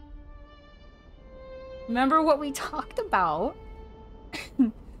 Remember what we talked about?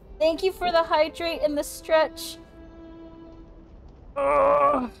 Thank you for the hydrate and the stretch.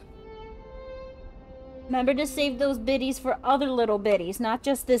 Ugh. Remember to save those biddies for other little biddies, not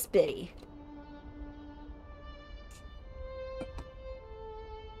just this biddy.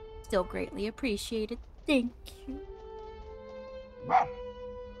 Still greatly appreciated. Thank you.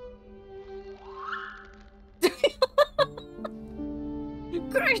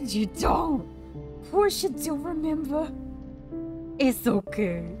 Good, you don't. Of course you do, remember? It's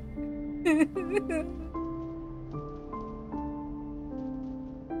okay.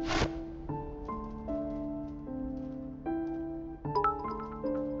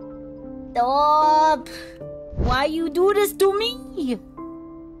 Stop! Why you do this to me?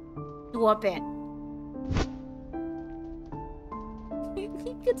 Stop it.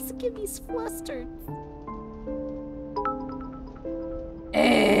 He gets Skibby's flustered.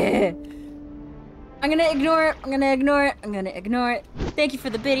 I'm gonna ignore it. I'm gonna ignore it. I'm gonna ignore it. Thank you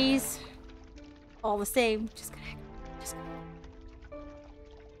for the biddies. All the same. Just gonna.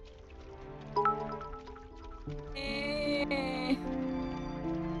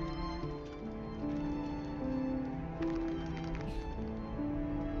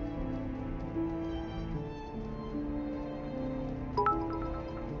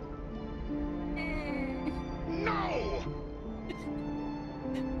 No!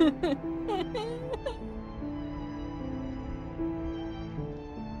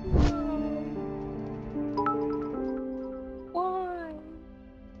 Why?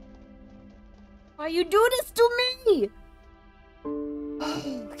 Why you do this to me?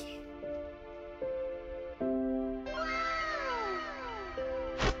 Okay.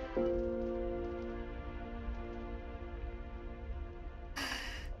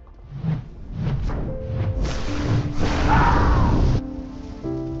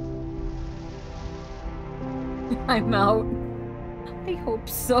 I'm out. I hope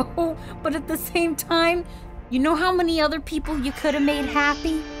so. But at the same time, you know how many other people you could have made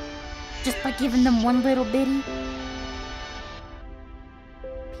happy? Just by giving them one little bitty?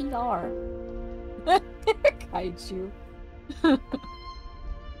 PR. Kaiju.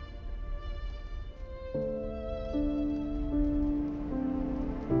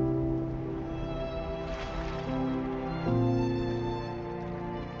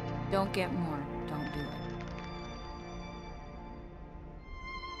 Don't get more. Don't do it.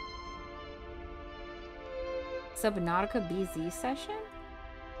 Subnautica BZ session?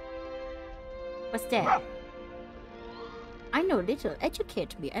 What's that? I know little.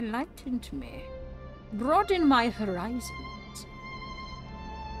 Educate me, enlighten me. Broaden my horizons.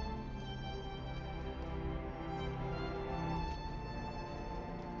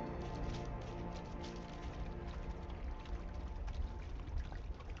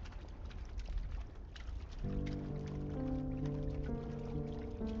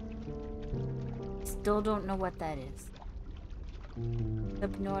 still don't know what that is.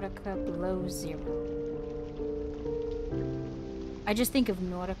 Subnautica below 0. I just think of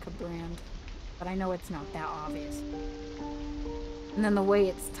Nautica brand, but I know it's not that obvious. And then the way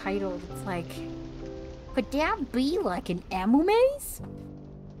it's titled, it's like, could that be like an ammo maze?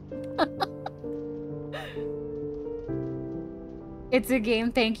 It's a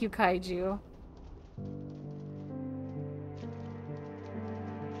game, thank you, Kaiju.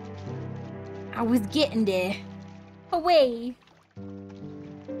 I was getting there. Away.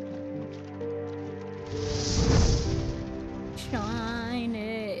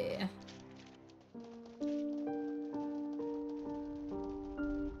 Shiny.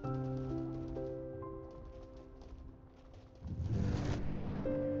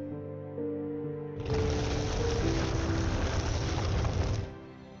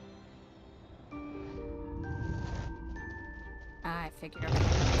 I figured I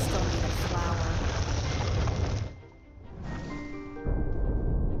still need a flower.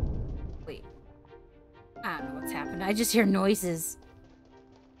 Wait. I don't know what's happened. I just hear noises.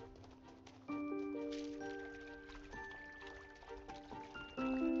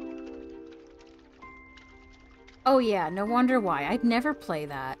 Oh yeah, no wonder why. I'd never play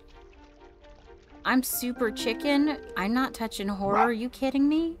that. I'm super chicken. I'm not touching horror. Are you kidding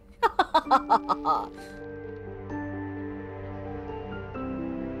me?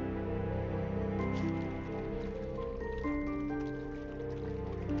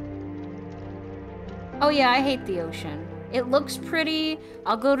 Oh yeah, I hate the ocean. It looks pretty.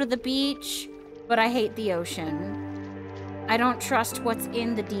 I'll go to the beach, but I hate the ocean. I don't trust what's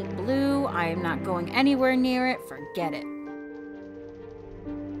in the deep blue. I am not going anywhere near it. Forget it.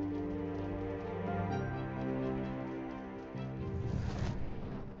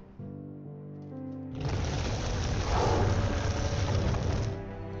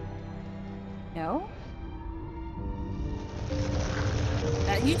 No?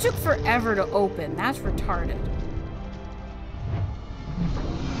 You took forever to open. That's retarded.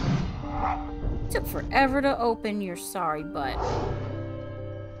 Took forever to open your sorry butt.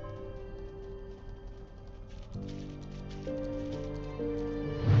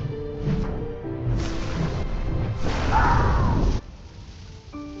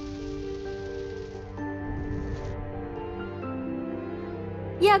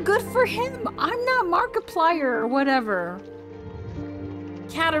 Yeah, good for him. I'm not Markiplier or whatever.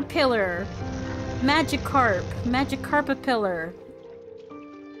 Caterpillar. Magikarp. Magikarpapillar.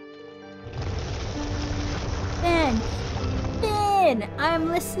 Ben! I'm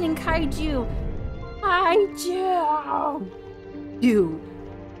listening, Kaiju! Kaiju!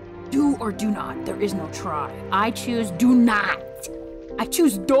 Do or do not. There is no try. I choose do not. I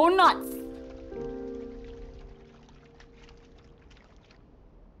choose donuts!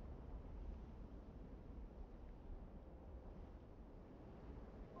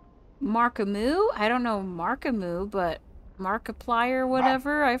 Markamoo? I don't know Markamoo, but Markiplier,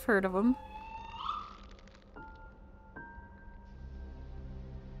 whatever. I've heard of him.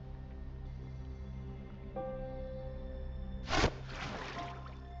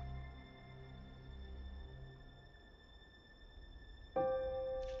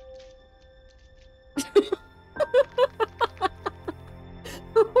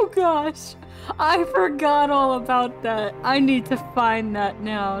 Oh gosh, I forgot all about that. I need to find that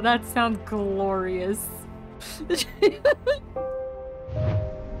now. That sounds glorious.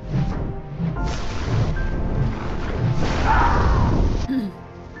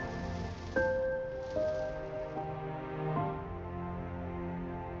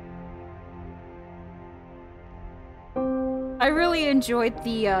 I really enjoyed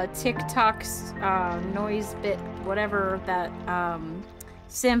the TikTok's noise bit, whatever that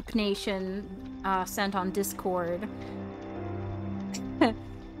Simp Nation sent on Discord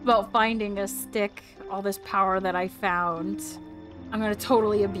about finding a stick, all this power that I found. I'm gonna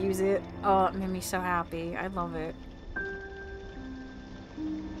totally abuse it. Oh, it made me so happy. I love it.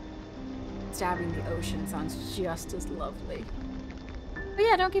 Stabbing the ocean sounds just as lovely. But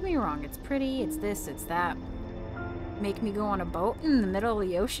yeah, don't get me wrong. It's pretty, it's this, it's that. Make me go on a boat in the middle of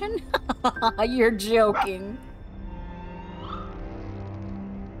the ocean? You're joking.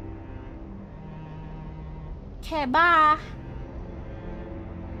 Okay, bye.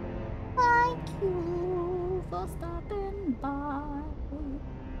 Thank you for stopping by.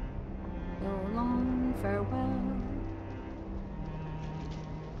 So long, farewell.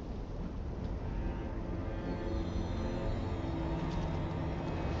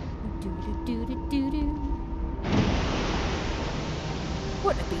 Do-do-do-do-do-do.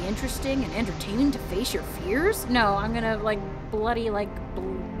 Wouldn't it be interesting and entertaining to face your fears? No, I'm gonna, like, bloody, like,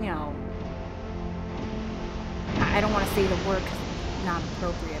 you know, I don't want to say the word because it's not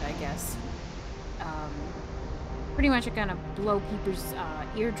appropriate, I guess. Pretty much are gonna blow people's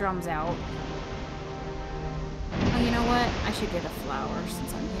eardrums out. Oh, you know what? I should get a flower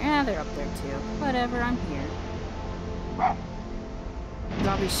since I'm here. Yeah, they're up there too. Whatever, I'm here.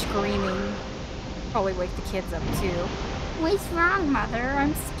 I'll be screaming. Probably wake the kids up too. What's wrong, Mother?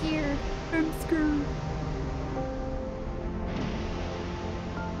 I'm scared. I'm scared.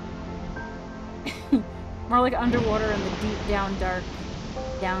 More like underwater in the deep down dark.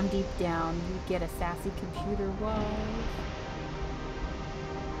 Down, deep down. You get a sassy computer wife.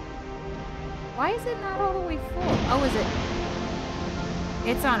 Why is it not all the way full? Oh, is it?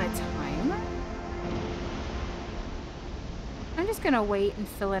 It's on a timer? I'm just gonna wait and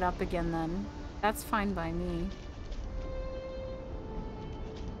fill it up again then. That's fine by me.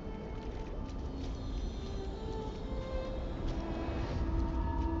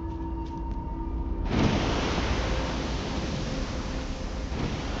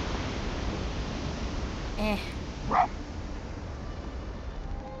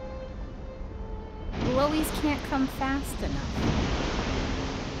 Blowies can't come fast enough.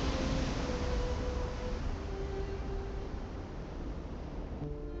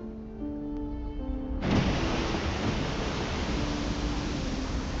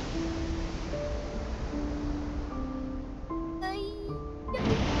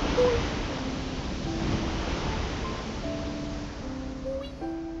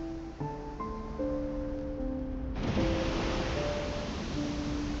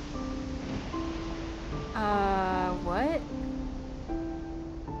 What?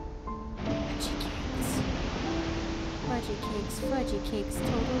 Fudgy cakes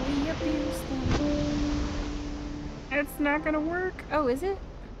totally abuse them. It's not gonna work. Oh, is it?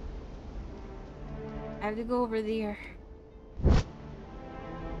 I have to go over there.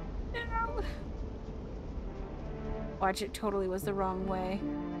 No. Watch, it totally was the wrong way.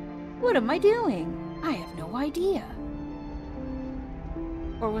 What am I doing? I have no idea.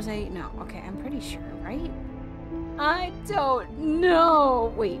 Or was I? No. Okay, I'm pretty sure, right? I don't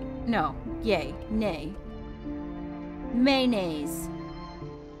know. Wait, no. Yay. Nay. Mayonnaise.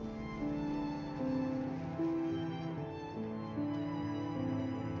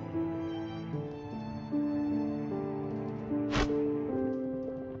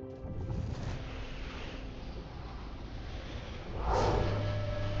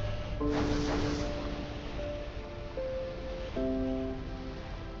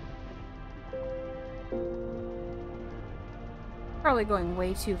 Probably going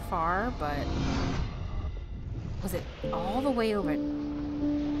way too far, but was it all the way over?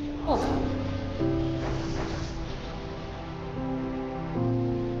 Hold on.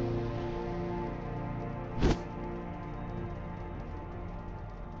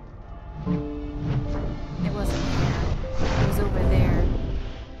 It wasn't there. It was over there.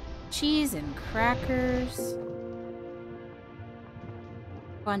 Cheese and crackers.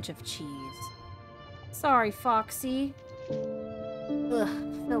 Bunch of cheese. Sorry, Foxy. Ugh,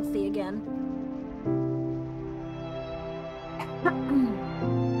 filthy again.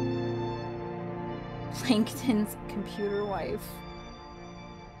 Plankton's computer wife.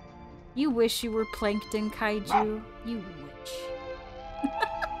 You wish you were Plankton, Kaiju. You wish.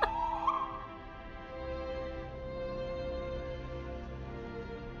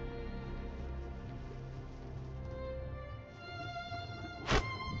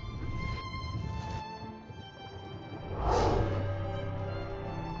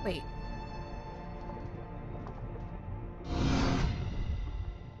 Wait.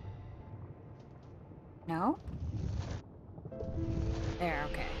 No? There,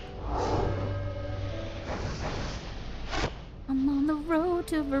 okay. I'm on the road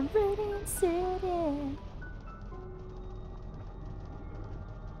to Viridian City.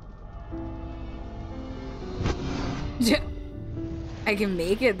 I can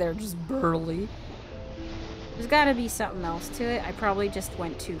make it, they're just burly. There's gotta be something else to it. I probably just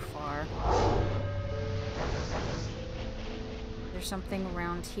went too far. There's something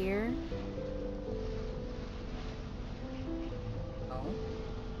around here.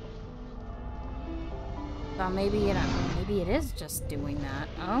 So maybe maybe it is just doing that.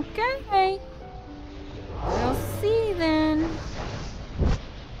 Okay. We'll see then.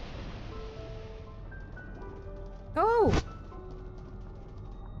 Go.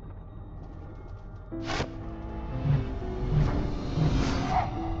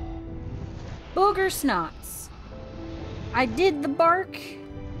 Booger snots. I did the bark,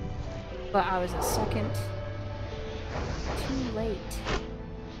 but I was a second too late.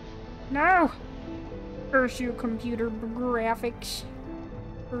 No! Curse you, computer graphics.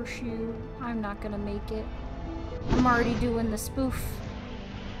 Curse you. I'm not gonna make it. I'm already doing the spoof.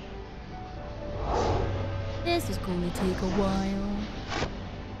 This is going to take a while.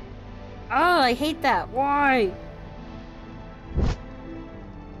 Oh, I hate that. Why?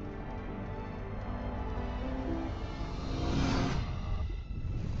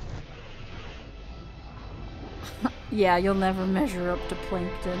 Yeah, you'll never measure up to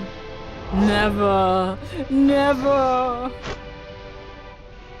plankton. Never! Never!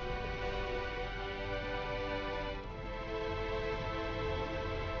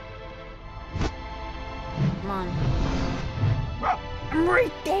 Come on. I'm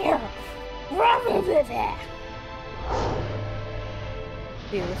right there!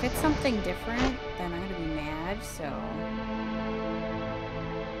 Dude, if it's something different, then I'm gonna be mad, so...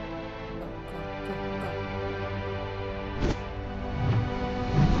 Go, go, go, go.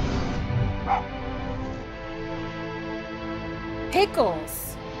 Pickles!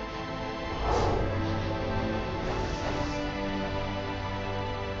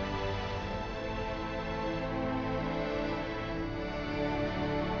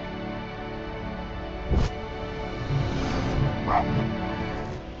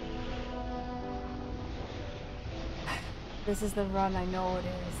 This is the run, I know it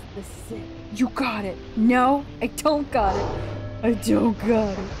is. This is it. You got it! No, I don't got it! I don't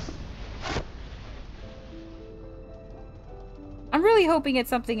got it. I'm really hoping it's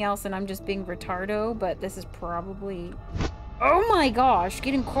something else and I'm just being retardo, but this is probably... Oh my gosh!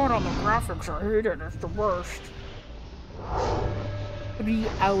 Getting caught on the graphics, I hate it. It's the worst. 3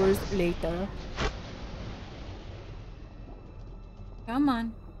 hours later. Come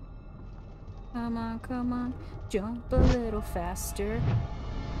on. Come on, come on. Jump a little faster.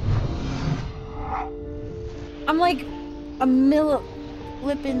 I'm like a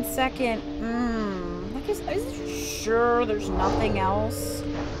milliflippin' second. Like, is sure there's nothing else?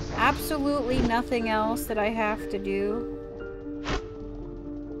 Absolutely nothing else that I have to do?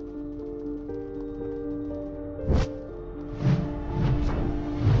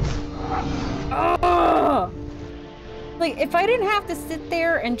 Oh! Like, if I didn't have to sit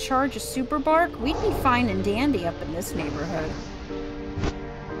there and charge a super bark, we'd be fine and dandy up in this neighborhood.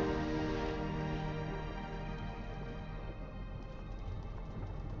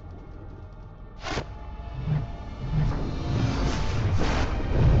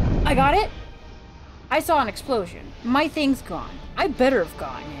 I got it? I saw an explosion. My thing's gone. I better have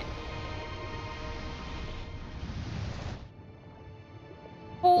gotten it.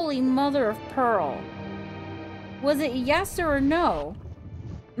 Holy mother of pearl. Was it yes or no?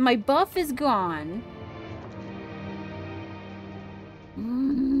 My buff is gone.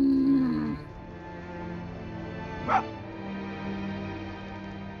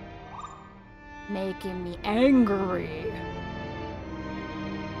 Making me angry.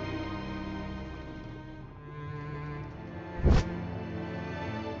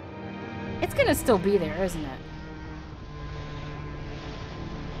 It's gonna still be there, isn't it?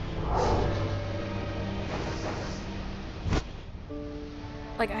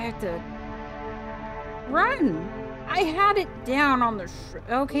 Like, I have to run. I had it down on the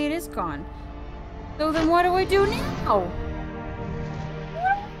okay, it is gone. So then what do I do now?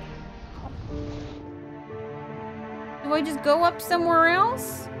 Do I just go up somewhere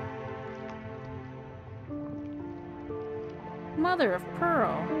else? Mother of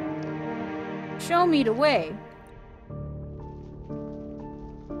pearl. Show me the way.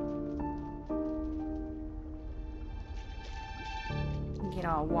 Get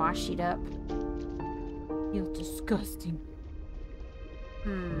all washed up. Feel disgusting.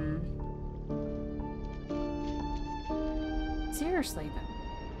 Seriously though.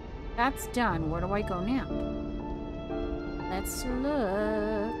 That's done. Where do I go now? Let's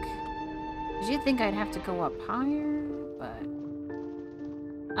look. Did you think I'd have to go up higher? But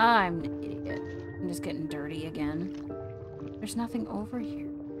I'm an idiot. I'm just getting dirty again. There's nothing over here.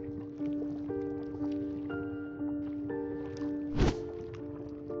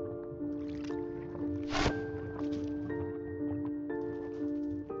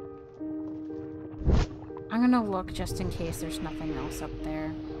 I'm gonna look just in case there's nothing else up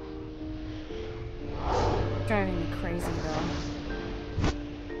there. Driving me crazy though.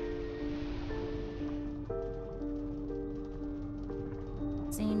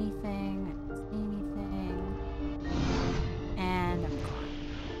 See anything? I don't see anything. And I'm gone.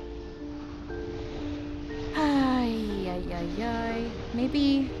 Ay, ay, ay, ay.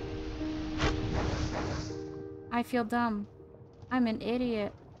 Maybe I feel dumb. I'm an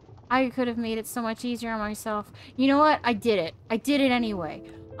idiot. I could have made it so much easier on myself. You know what? I did it. I did it anyway.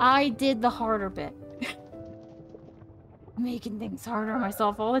 I did the harder bit. Making things harder on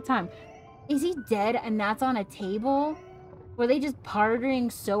myself all the time. Is he dead and that's on a table? Were they just partying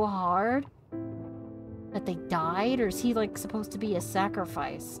so hard that they died? Or is he, like, supposed to be a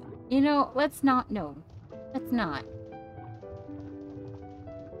sacrifice? You know, let's not. No. Let's not.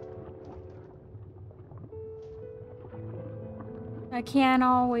 I can't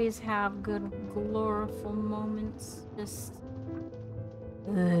always have good, gloriful moments. Just...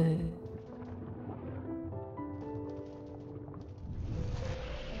 Ugh.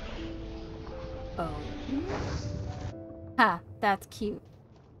 Oh. Ha, that's cute.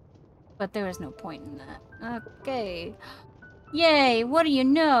 But there was no point in that. Okay. Yay, what do you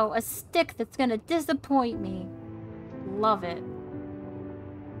know? A stick that's gonna disappoint me. Love it.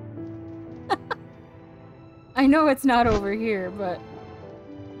 I know it's not over here, but...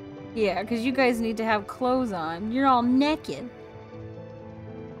 Yeah, because you guys need to have clothes on. You're all naked.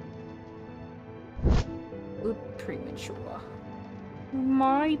 Oop, premature.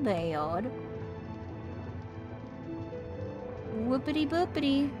 My bad. Whoopity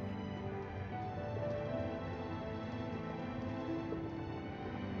boopity.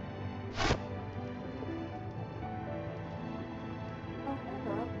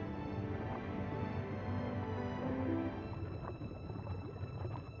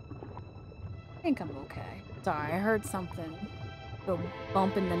 I think I'm okay. Sorry, I heard something go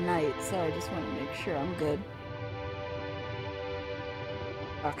bump in the night, so I just want to make sure I'm good.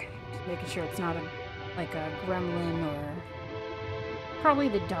 Okay, just making sure it's not like a gremlin or... Probably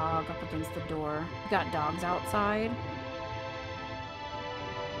the dog up against the door. We got dogs outside.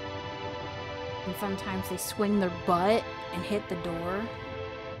 And sometimes they swing their butt and hit the door.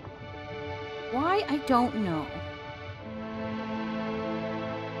 Why? I don't know.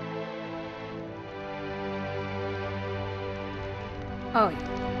 Oh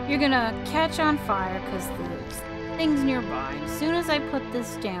yeah. You're gonna catch on fire because there's things nearby. As soon as I put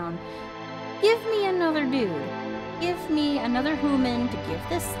this down, give me another dude. Give me another human to give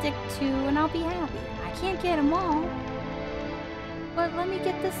this stick to, and I'll be happy. I can't get them all. But let me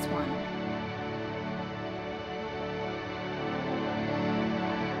get this one.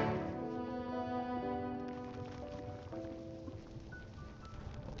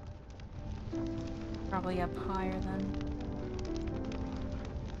 Probably up higher then.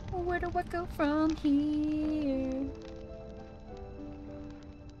 Where do I go from here?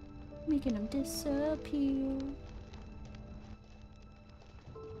 Making them disappear.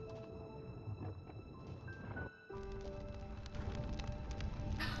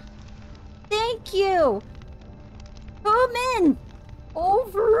 Thank you! Come in!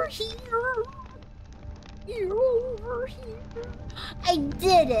 Over here! You're over here! I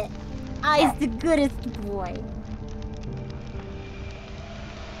did it! I's the goodest boy.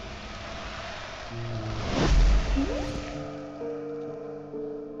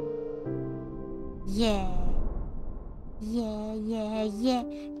 Yeah. Yeah, yeah, yeah,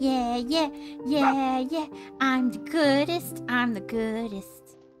 yeah, yeah, yeah, yeah. I'm the goodest, I'm the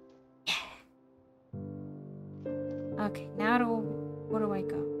goodest. Yeah. Okay, now where do I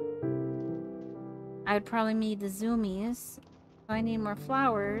go? I would probably need the zoomies. I need more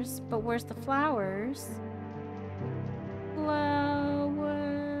flowers, but where's the flowers? Flower.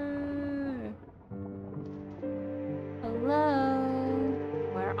 Hello.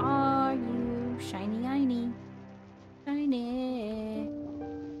 Where are you? Shiny Shiny. Shiny.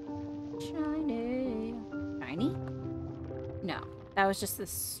 Shiny. Shiny? No, that was just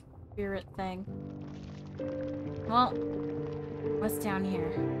this spirit thing. Well, what's down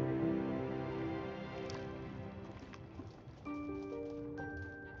here?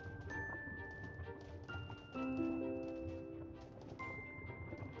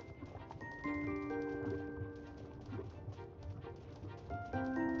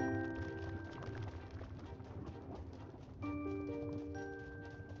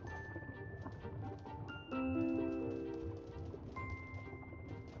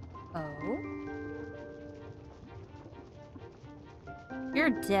 Oh? You're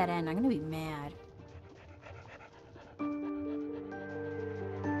a dead end. I'm gonna be mad.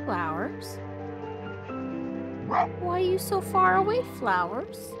 Flowers? Why are you so far away,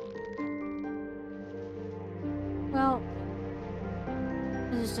 flowers? Well,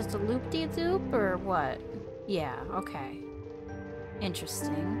 is this just a loop-de-doop or what? Yeah, okay.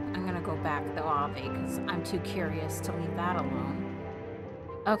 Interesting. I'm gonna go back to the Ave because I'm too curious to leave that alone.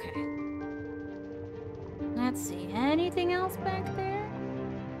 Okay. Let's see. Anything else back there?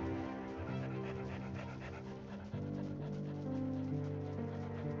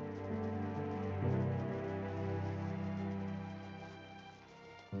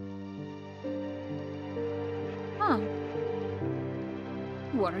 Huh.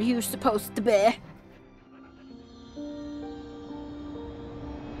 What are you supposed to be?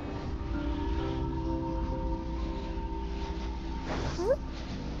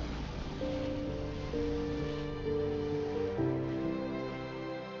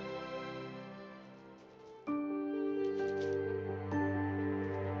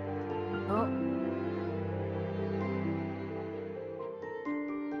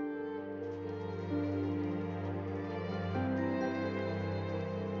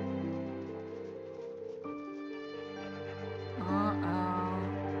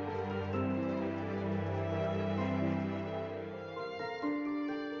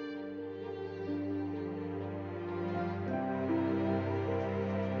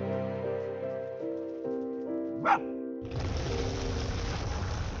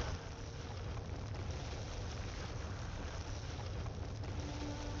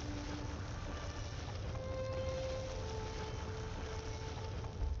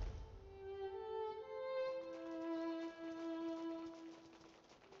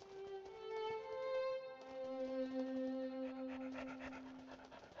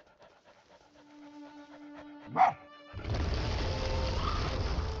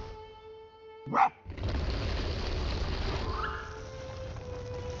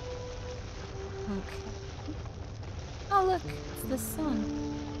 Oh look, it's the sun.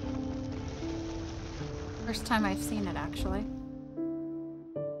 First time I've seen it, actually.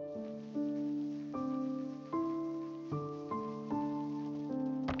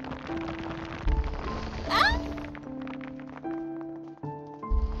 Ah!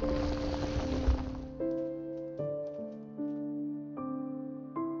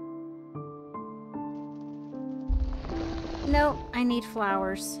 No, I need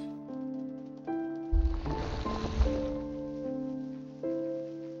flowers.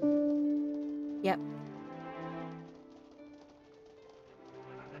 Yep.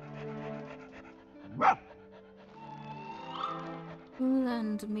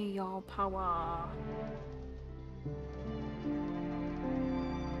 Lend me your power.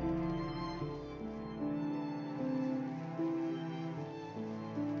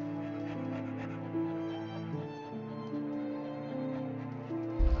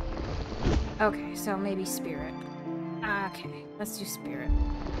 Okay, so maybe spirit. Okay, let's do spirit.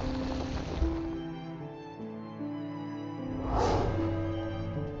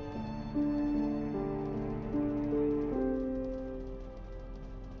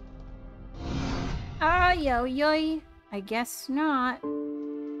 Ah, yo, yoy. I guess not.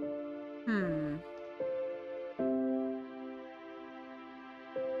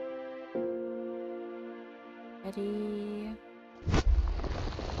 Ready?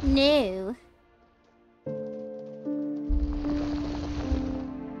 No.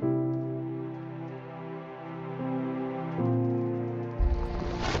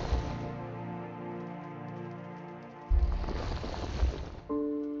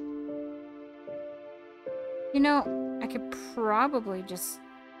 You know, I could probably just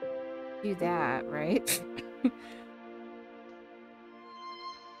do that, right?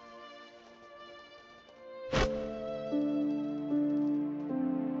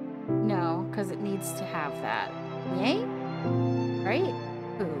 No, because it needs to have that. Yay? Right?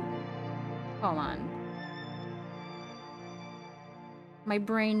 Ooh. Hold on. My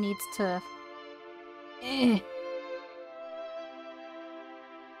brain needs to...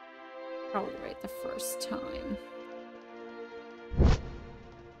 Probably right the first time.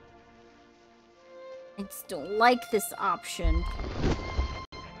 I just don't like this option.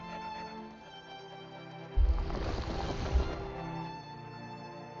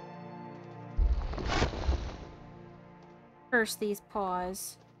 Curse these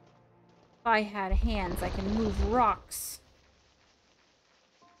paws. If I had hands, I can move rocks.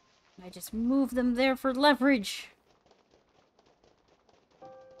 I just move them there for leverage.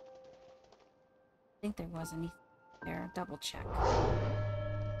 I think there was anything there. Double check.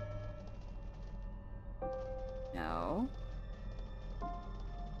 No.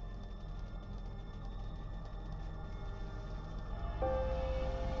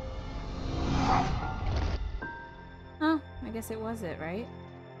 Huh, I guess it was it, right?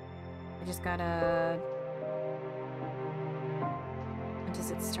 I just gotta... When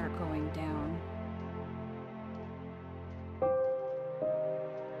does it start going down?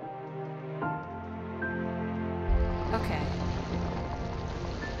 Okay.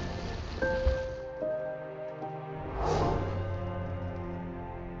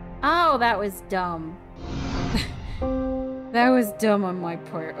 Oh, that was dumb. That was dumb on my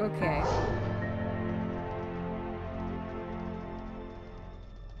part. Okay.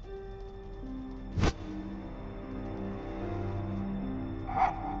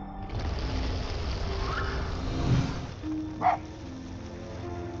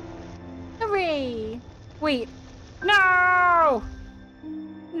 Wait. No!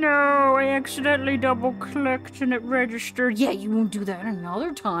 No, I accidentally double-clicked and it registered. Yeah, you won't do that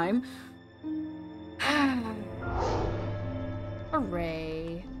another time.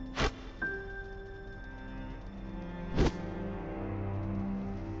 Hooray.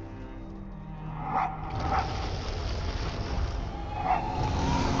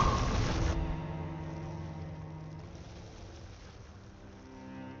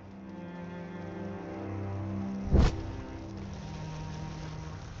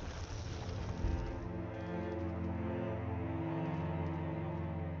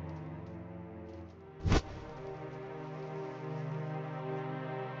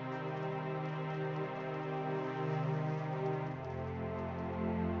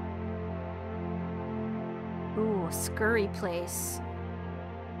 Ooh, a scurry place.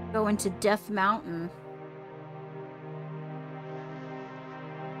 Go into Death Mountain.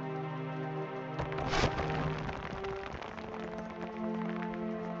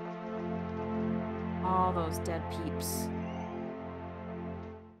 All those dead peeps.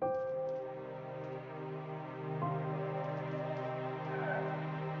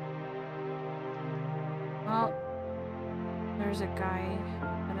 Well, there's a guy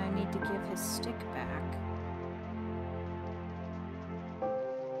that I need to give his stick back.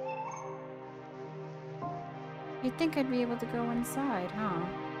 You'd think I'd be able to go inside, huh?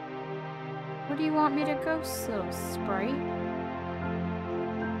 Where do you want me to go, so Sprite?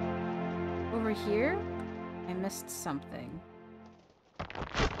 Over here? I missed something.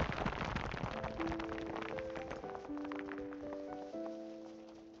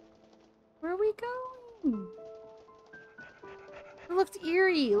 Where are we going? It looked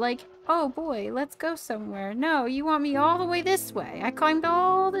eerie, like, oh boy, let's go somewhere. No, you want me all the way this way. I climbed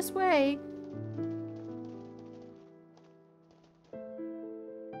all this way.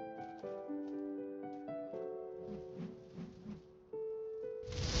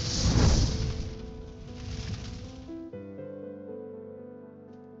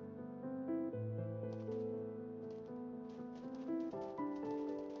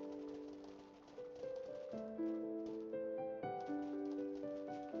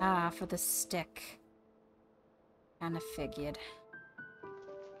 Ah, for the stick. Kinda figured.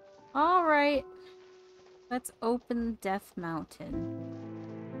 Alright. Let's open Death Mountain.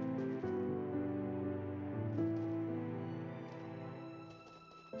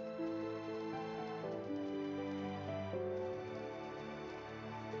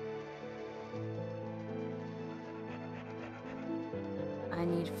 I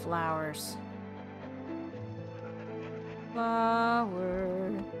need flowers. Flower.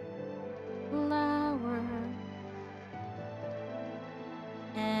 Flower.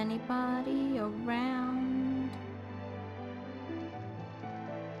 Anybody around?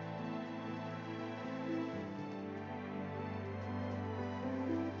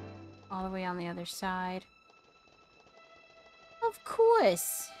 All the way on the other side. Of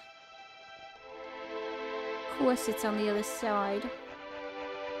course. Of course it's on the other side.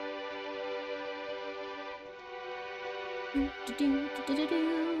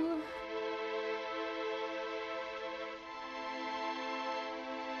 Do-do-do-do-do-do.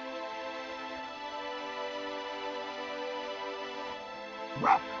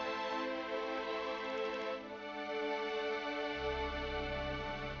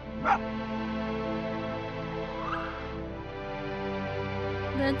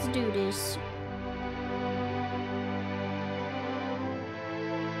 Let's do this.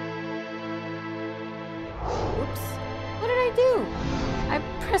 Whoops. What did I do? I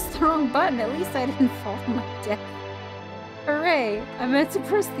pressed the wrong button. At least I didn't fall to my death. Hooray. I meant to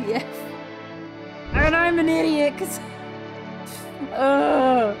press the F. And I'm an idiot, because...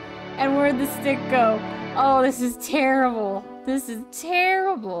 And where'd the stick go? Oh, this is terrible. This is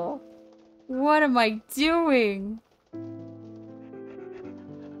terrible. What am I doing?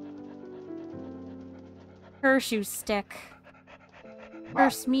 Curse you, stick.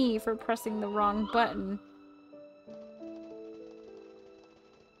 Curse me for pressing the wrong button.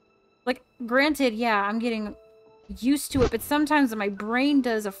 Like, granted, yeah, I'm getting used to it, but sometimes my brain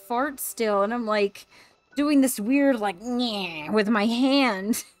does a fart still, and I'm like doing this weird, like, nyeh, with my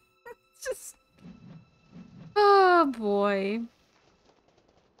hand. It's just... Oh, boy.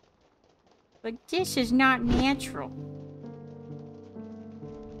 Like, this is not natural.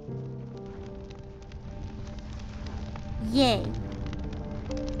 Yay.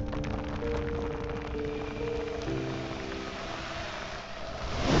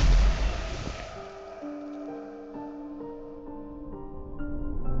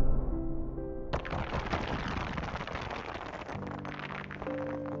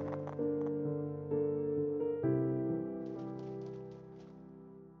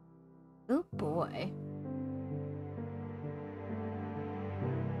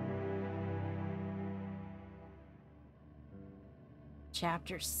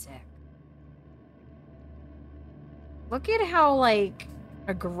 Chapter 6. Look at how, like,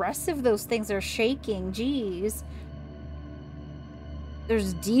 aggressive those things are shaking. Jeez.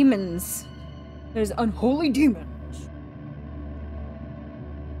 There's demons. There's unholy demons.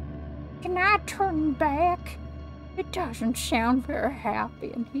 Can I turn back? It doesn't sound very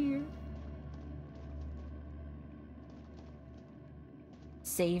happy in here.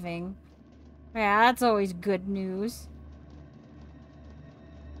 Saving. Yeah, that's always good news.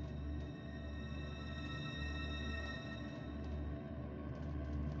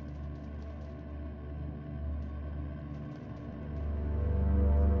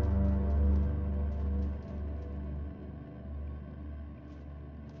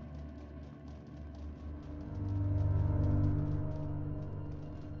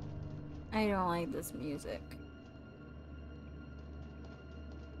 I don't like this music.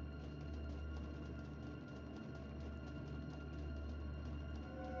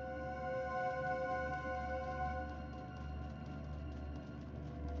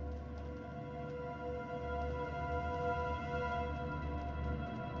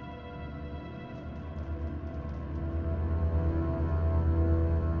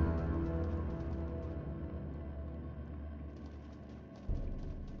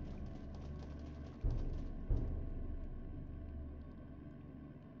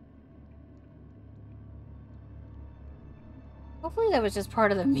 Hopefully that was just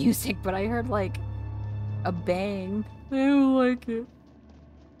part of the music, but I heard, like, a bang. I don't like it.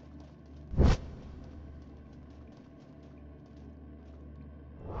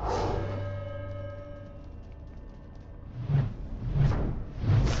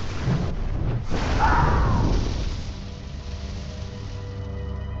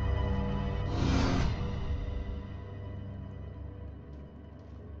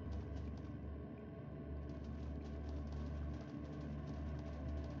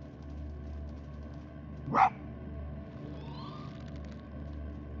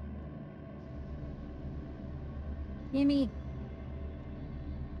 Gimme.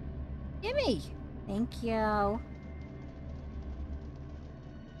 Gimme. Thank you.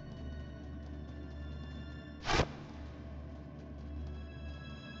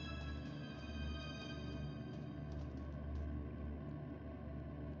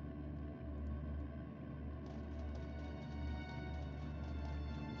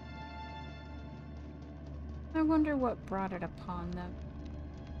 I wonder what brought it upon them.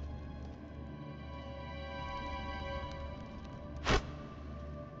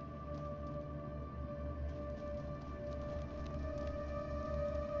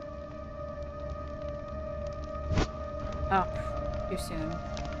 Oh, too soon.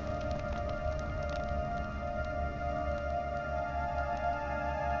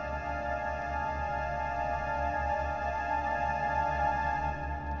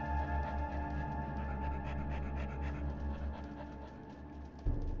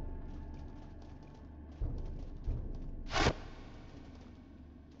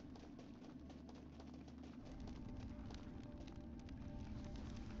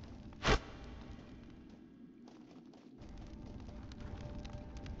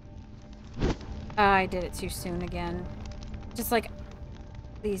 I did it too soon again. Just like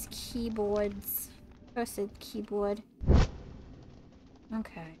these keyboards. Posted keyboard.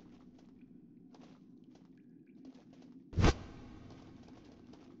 Okay.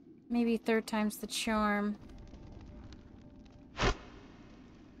 Maybe third time's the charm.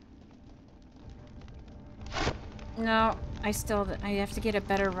 No, I have to get a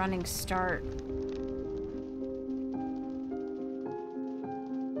better running start.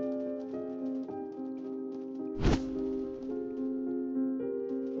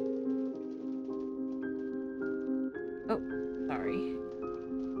 Oh, sorry.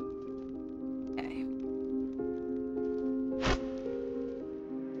 Okay.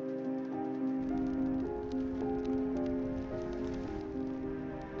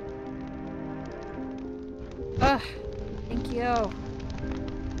 Ugh, thank you. Oh,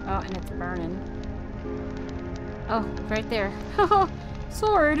 and it's burning. Oh, right there.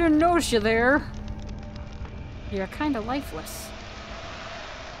 Sorry, I didn't notice you there. You're kind of lifeless.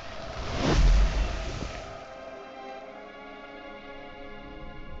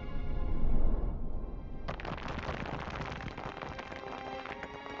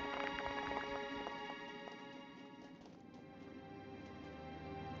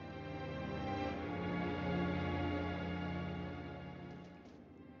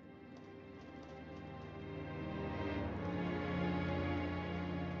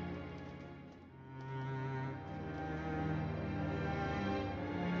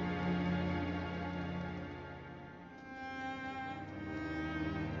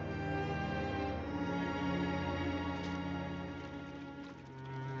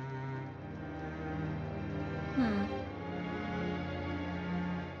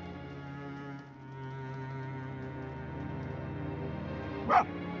 Oh.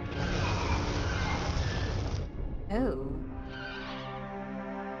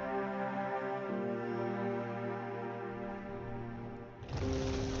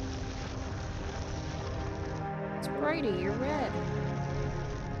 Spritey, you're red.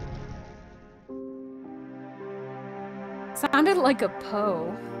 Sounded like a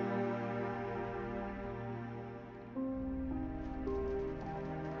Poe.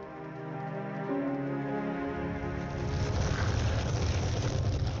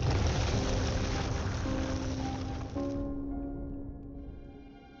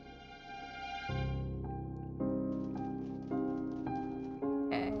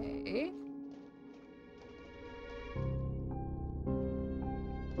 Okay.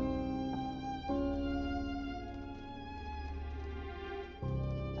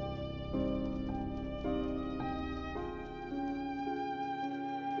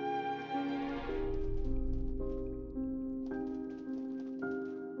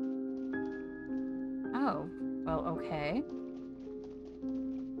 Oh, well, okay.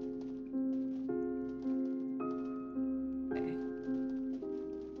 Okay.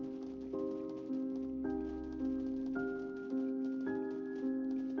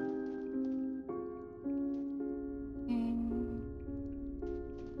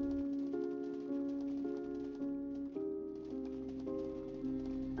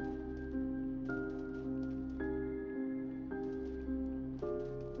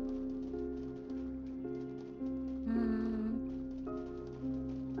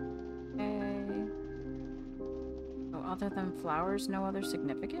 Okay. Oh, other than flowers, no other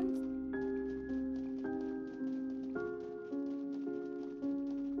significance?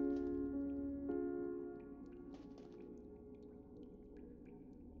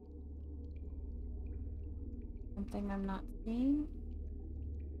 Something I'm not seeing?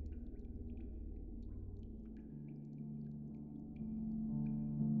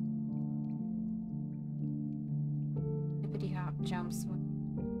 Hippity hop jumps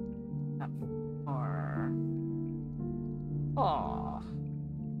up for. Oh.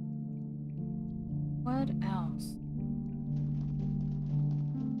 What else?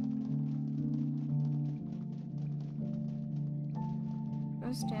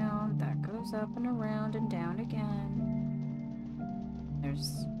 Goes down, that goes up and around and down again.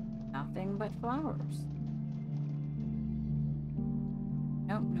 There's nothing but flowers.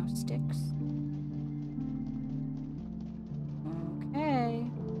 Nope, no sticks. Okay.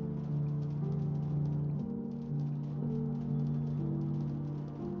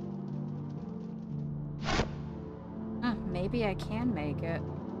 Maybe I can make it.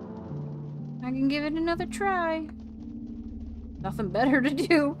 I can give it another try. Nothing better to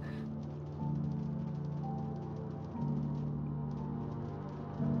do.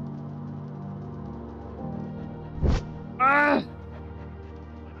 Ugh.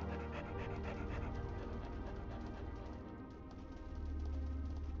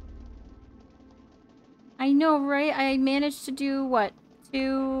 I know, right? I managed to do, what,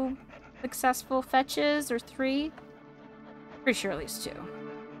 2 successful fetches, or 3? Pretty sure at least 2.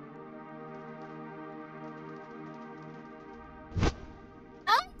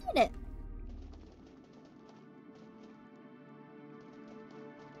 I did it!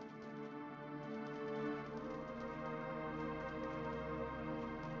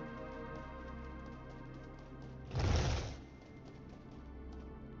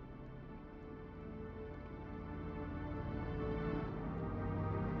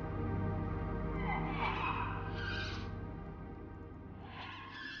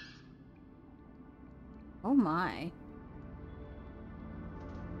 Oh my.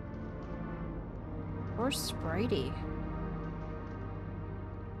 Poor Spritey.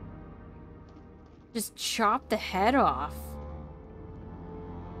 Just chop the head off.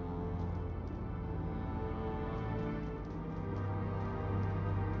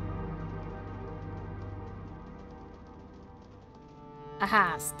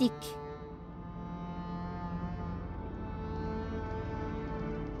 Aha, stick.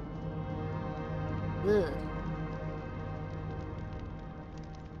 Ugh.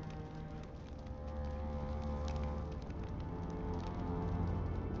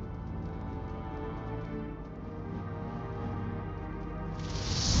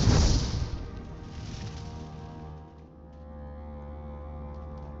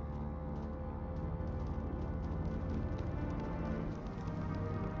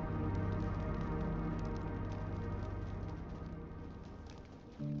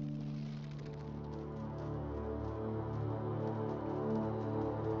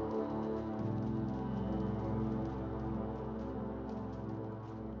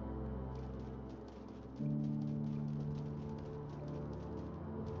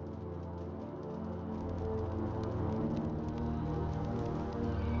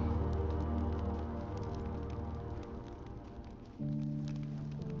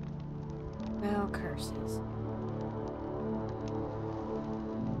 Well, curses.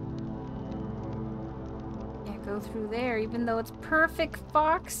 Can't go through there, even though it's perfect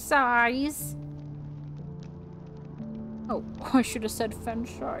fox size. Oh, I should have said fence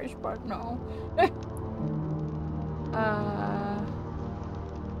size, but no.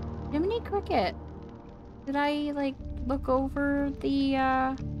 Jiminy Cricket. Did I, like, look over the,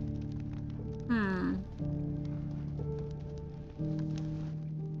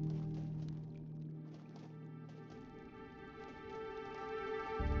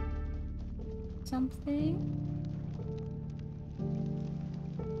 something?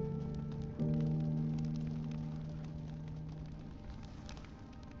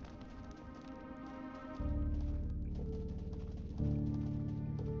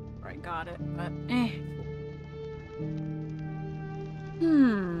 I got it, but eh.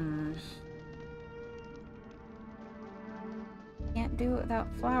 Can't do it without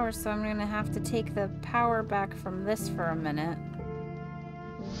flowers, so I'm gonna have to take the power back from this for a minute.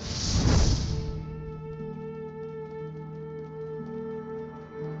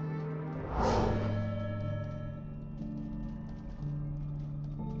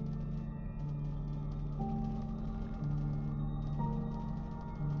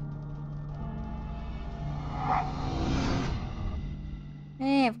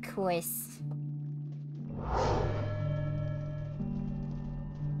 Of course.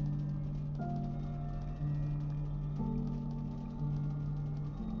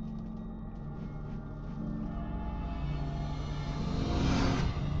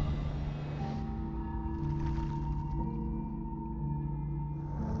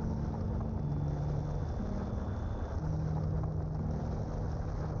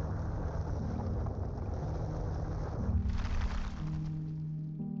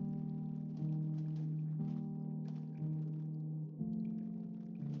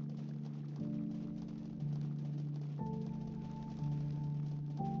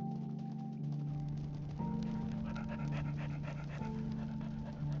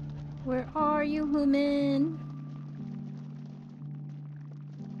 Where are you, human?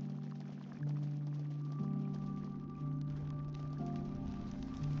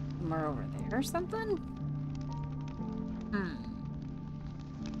 Somewhere over there or something?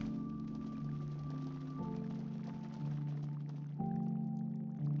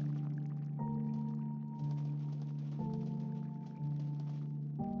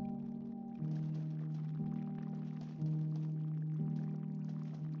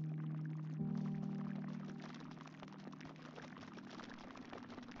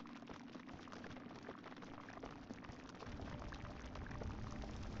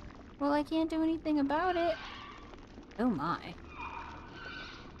 Well, I can't do anything about it. Oh my.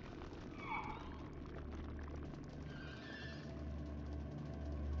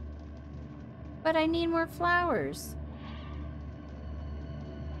 But I need more flowers.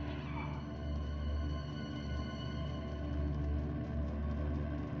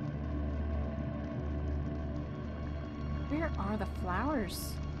 Where are the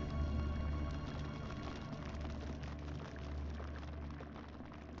flowers?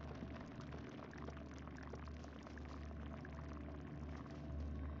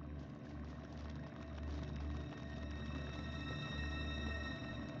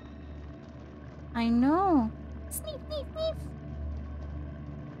 I know. Sneef, sneef, sneef.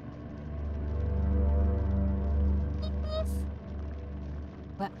 Sneef, sneef.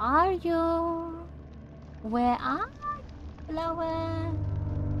 Where are you? Where are you, flower?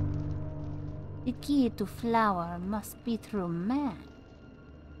 The key to flower must be through man.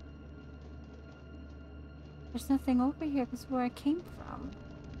 There's nothing over here. This is where I came from.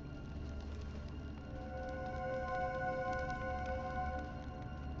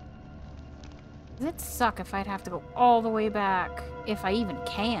 It'd suck if I'd have to go all the way back, if I even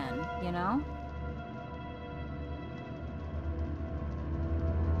can, you know?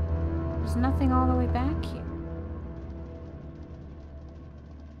 There's nothing all the way back here.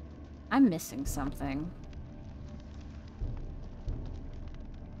 I'm missing something.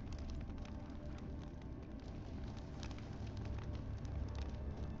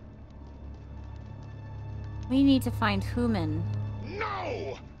 We need to find Human.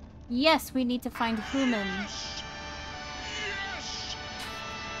 No! Yes, we need to find Human. Yes! Yes!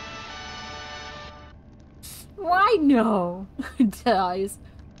 Why no? Dies.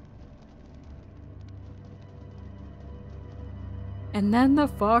 And then the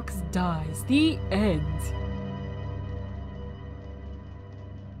fox dies. The end.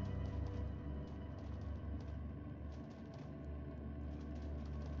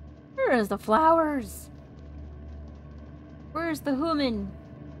 Where's the flowers? Where's the human?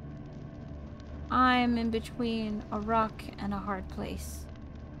 I'm in between a rock and a hard place.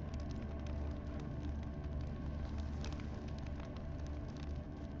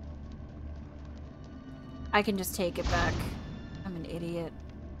 I can just take it back. I'm an idiot.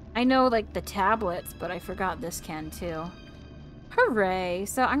 I know, like, the tablets, but I forgot this can, too. Hooray!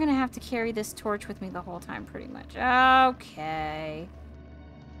 So I'm gonna have to carry this torch with me the whole time, pretty much. Okay.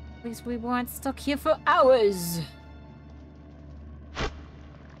 At least we weren't stuck here for hours.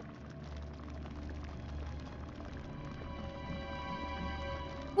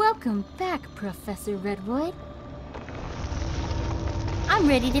 Welcome back, Professor Redwood. I'm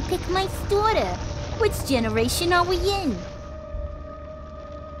ready to pick my starter. Which generation are we in?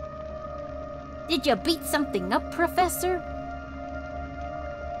 Did you beat something up, Professor?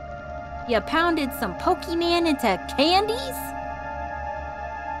 You pounded some Pokemon into candies?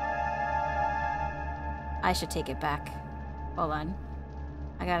 I should take it back. Hold on.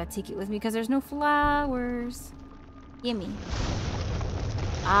 I gotta take it with me because there's no flowers. Gimme.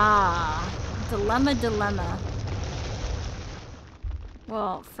 Ah. Dilemma.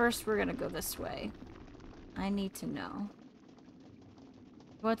 Well, first we're gonna go this way. I need to know.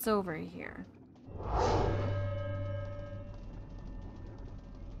 What's over here?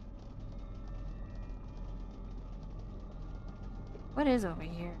 What is over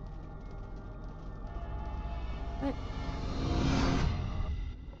here? What?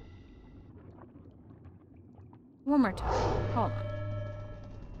 One more time. Hold on.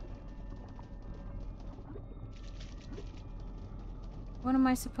 What am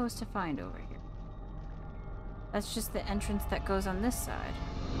I supposed to find over here? That's just the entrance that goes on this side.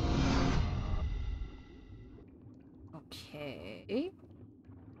 Okay.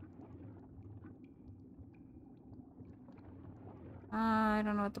 I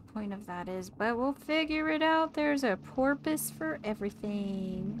don't know what the point of that is, but we'll figure it out. There's a purpose for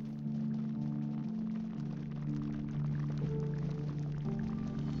everything.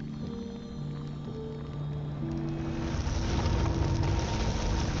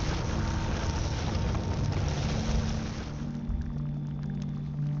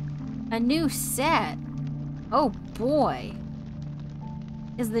 A new set? Oh boy.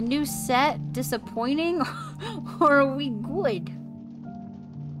 Is the new set disappointing or are we good?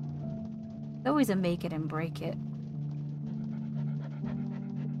 It's always a make it and break it.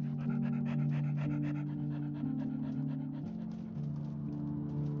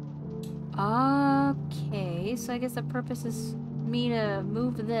 Okay, so I guess the purpose is me to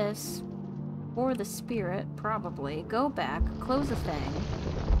move this or the spirit, probably. Go back, close the thing.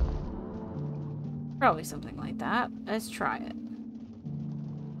 Probably something like that. Let's try it.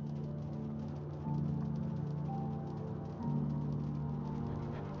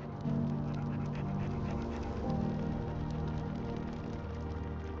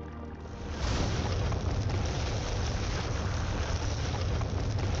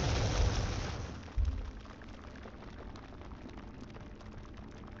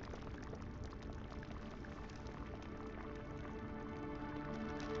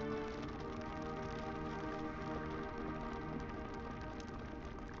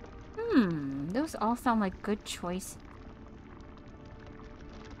 Those all sound like good choices.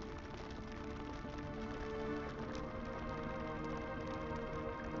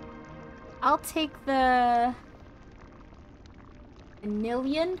 I'll take the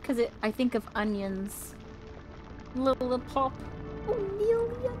vanillion because I think of onions. Little pop.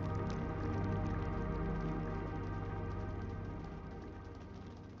 Vanillion.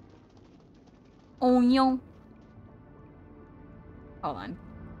 Onion. Hold on.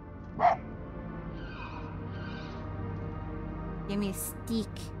 Give me a steak.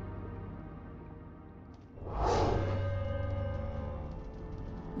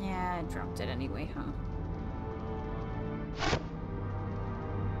 Yeah, I dropped it anyway, huh?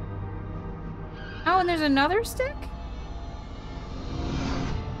 Oh, and there's another stick?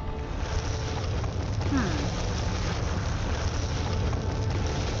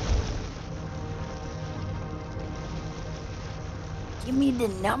 Give me the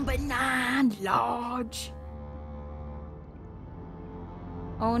number 9, large.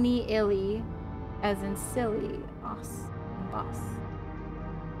 Oni illy, as in silly, os, and boss.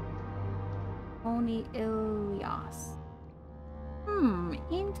 Oni Ilias.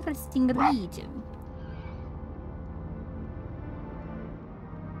 Interesting region.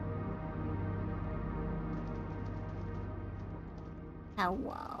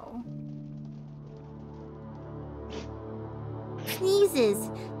 Hello. Sneezes.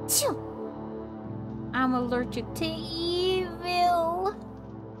 Choo. I'm allergic to evil.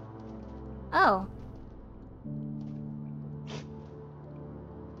 Oh.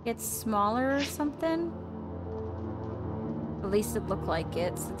 gets smaller or something? At least it looked like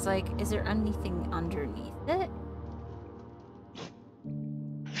it. So it's like, is there anything underneath it?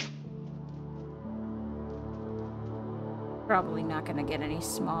 Probably not gonna get any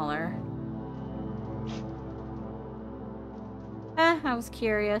smaller. I was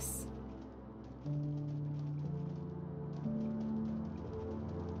curious.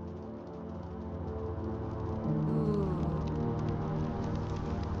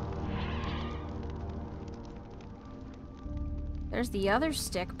 There's the other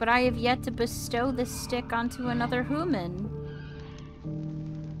stick, but I have yet to bestow this stick onto another human.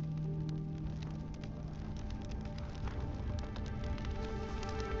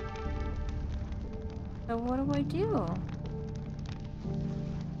 So what do I do?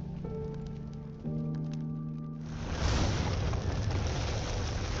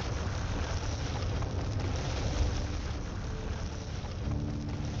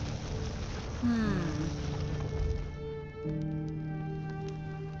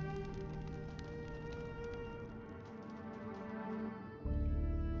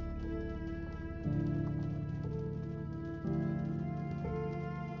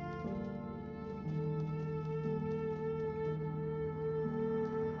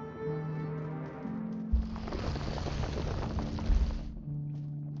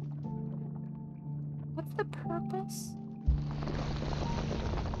 What's the purpose?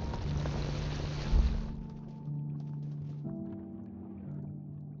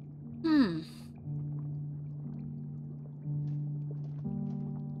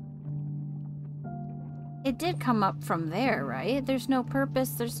 It did come up from there, right? There's no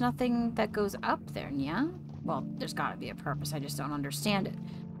purpose. There's nothing that goes up there, yeah? Well, there's gotta be a purpose. I just don't understand it.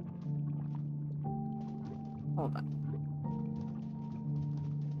 Hold on.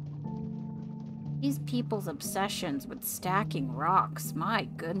 These people's obsessions with stacking rocks, my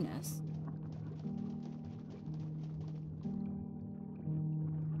goodness.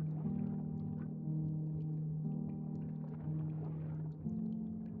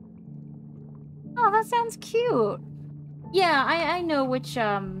 Oh, that sounds cute. Yeah, I know which,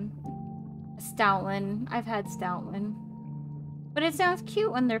 Stoutland. I've had Stoutland. But it sounds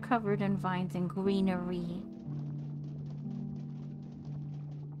cute when they're covered in vines and greenery.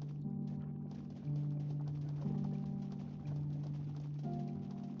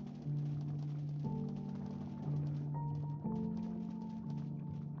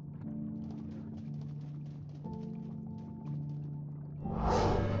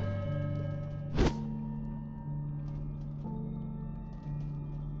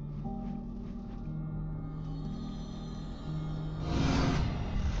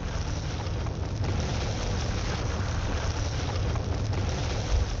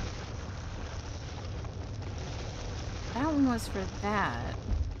 That one was for that,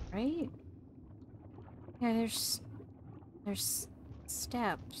 right? Yeah, there's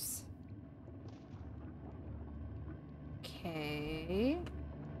steps. Okay.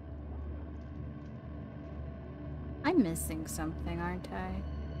 I'm missing something, aren't I?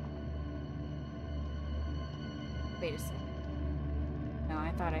 Wait a second. No,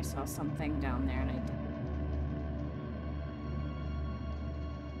 I thought I saw something down there and I didn't.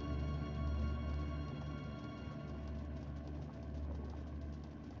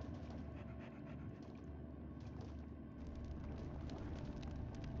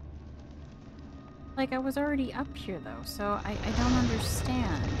 Like, I was already up here, though, so I don't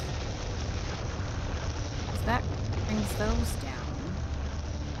understand. 'Cause that brings those down.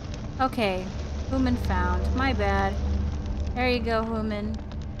 Okay, human found. My bad. There you go, human.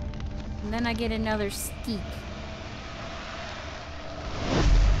 And then I get another steak.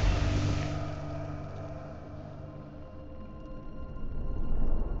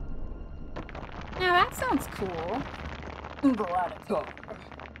 Now that sounds cool. Go out of go.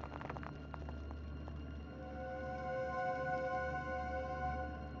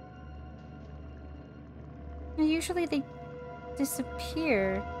 Usually they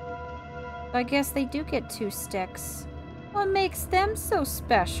disappear. But I guess they do get 2 sticks. What makes them so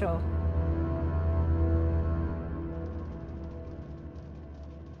special?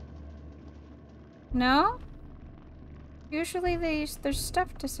 No? Usually their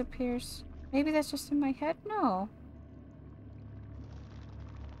stuff disappears. Maybe that's just in my head? No.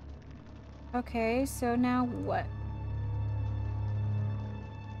 Okay, so now what?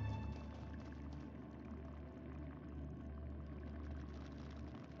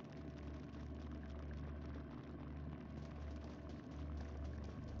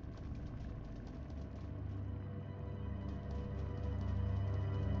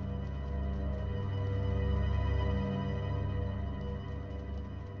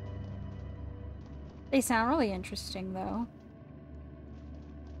 They sound really interesting, though.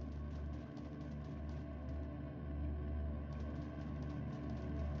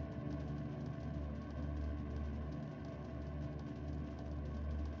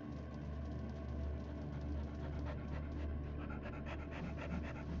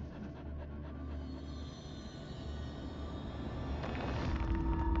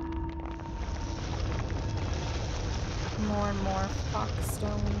 More and more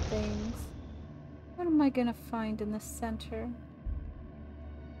foxstone things. What am I gonna find in the center?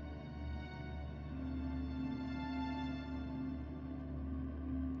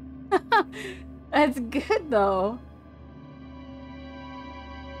 That's good, though.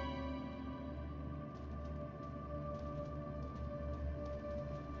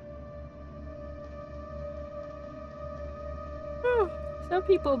 Some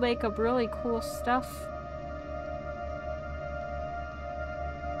people make up really cool stuff.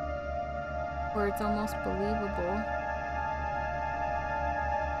 Where it's almost believable.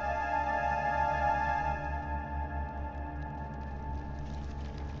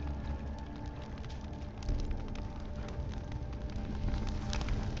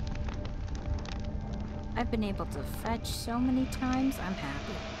 I've been able to fetch so many times, I'm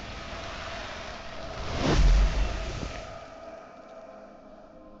happy.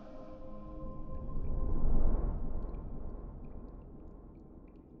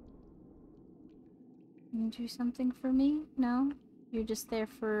 Can you do something for me? No? You're just there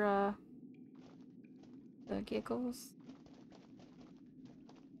for, the giggles?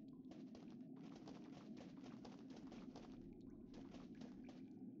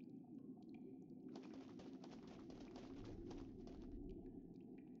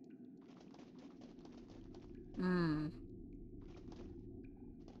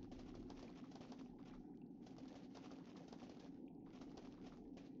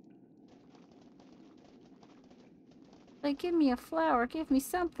 Like, give me a flower, give me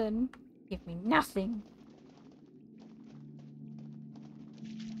something. Give me nothing.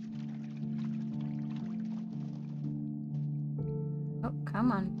 Oh,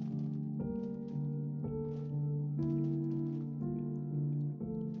 come on.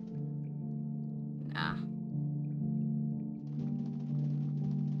 Nah.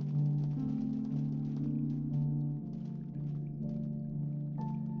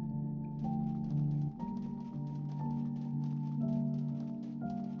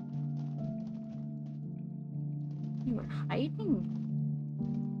 You were hiding?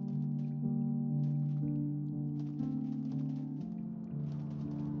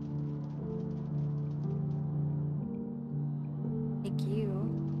 Thank you.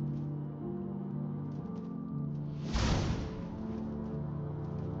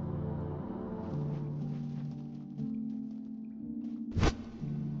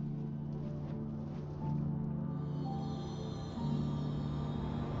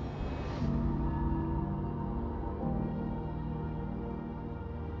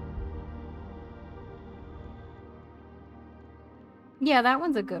 Yeah, that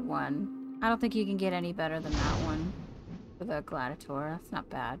one's a good one. I don't think you can get any better than that one for the Gladiator. That's not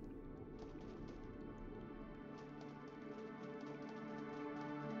bad.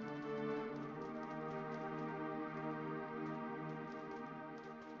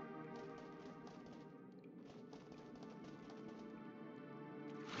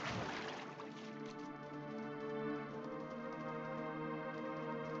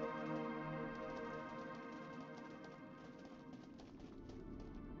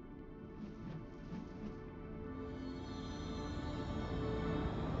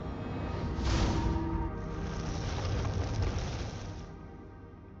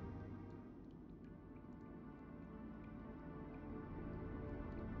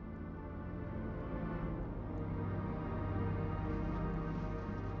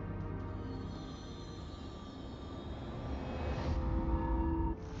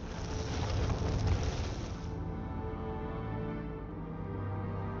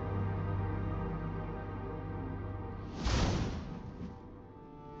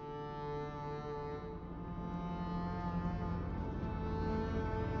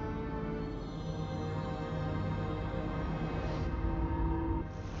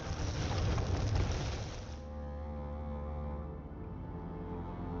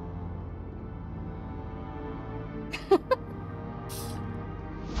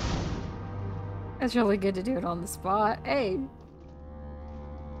 It's really good to do it on the spot. Hey.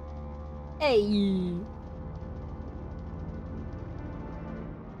 Hey.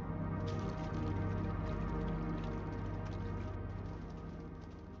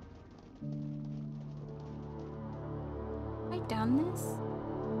 Have I done this?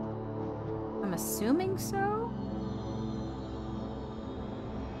 I'm assuming so?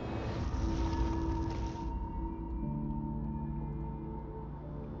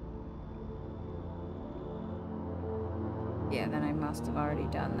 Yeah, then I must have already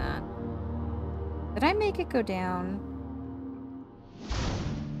done that. Did I make it go down?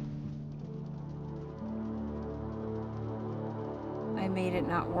 I made it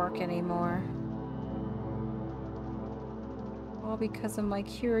not work anymore. All because of my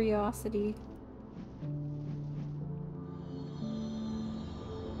curiosity.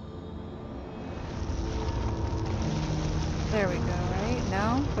 There we go, right?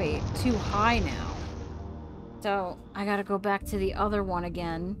 No? Wait, too high now. So, I gotta go back to the other one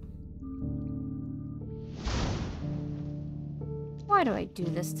again. Why do I do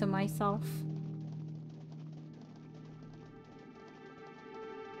this to myself?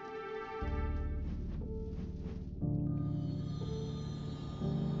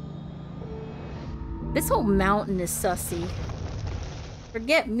 This whole mountain is sussy.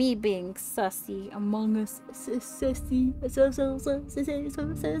 Forget me being sussy. Among Us sussy.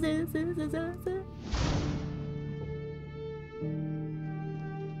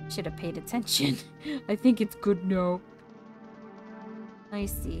 Should have paid attention. I think it's good now. I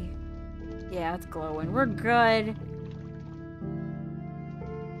see. Yeah, it's glowing. We're good.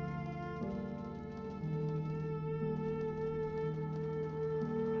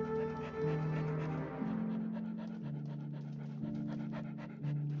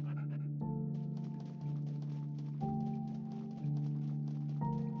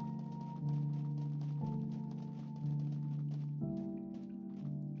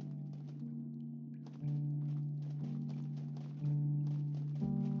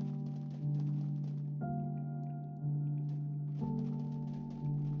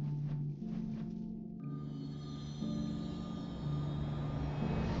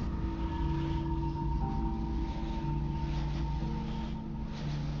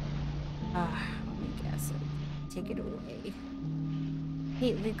 Let me guess it. Take it away.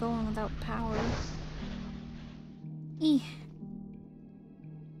 Hate the going without power. Eeh.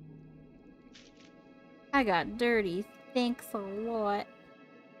 I got dirty. Thanks a lot.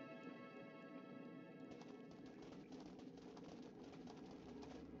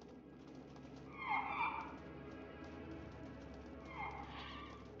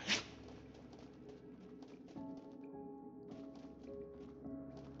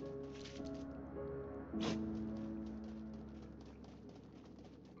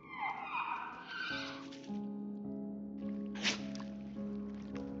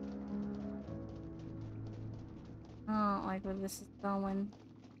 I don't like where this is going.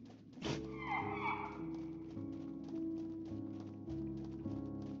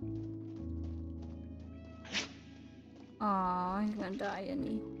 Aw, he's gonna die, isn't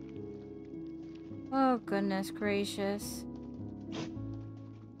he? Oh, goodness gracious.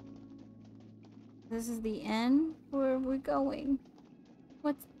 This is the end? Where are we going?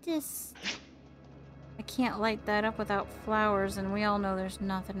 What's this? I can't light that up without flowers, and we all know there's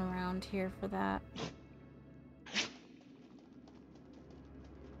nothing around here for that.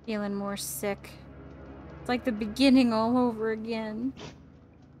 Feeling more sick. It's like the beginning all over again.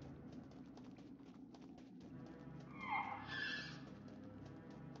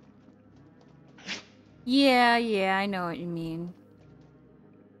 Yeah, I know what you mean.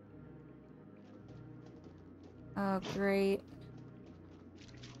 Oh, great.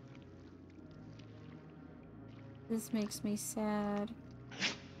 This makes me sad.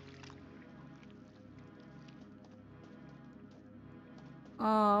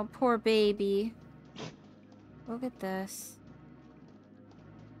 Oh, poor baby. Look at this.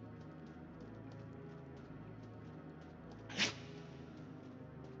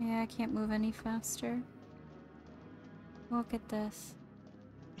 Yeah, I can't move any faster. Look at this.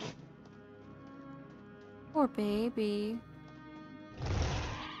 Poor baby.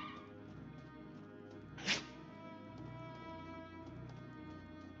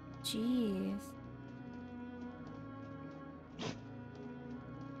 Jeez.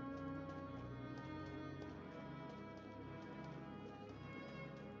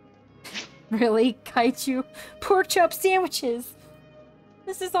 Really? Kaiju? Pork chop sandwiches!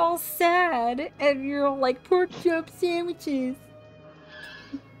 This is all sad, and you're all like, pork chop sandwiches!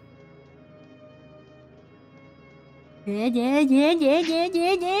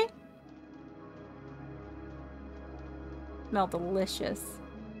 Yeah. Smell delicious.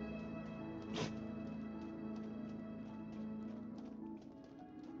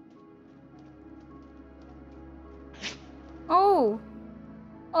 Oh!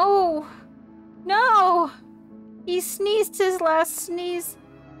 Oh! No! He sneezed his last sneeze.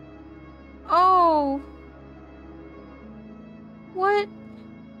 Oh! What?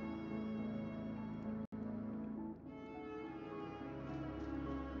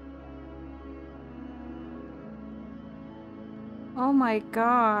 Oh my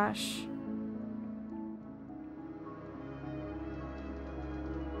gosh.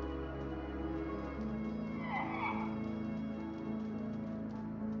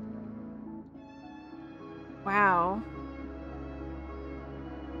 Wow.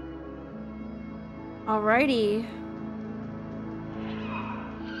 Alrighty.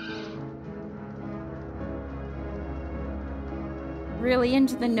 Really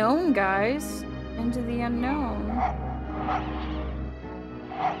into the known, guys. Into the unknown.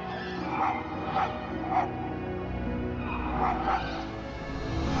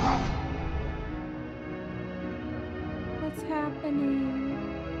 What's happening?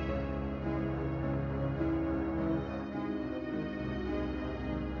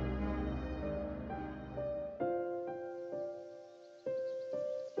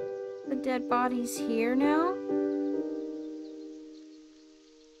 The dead body's here now?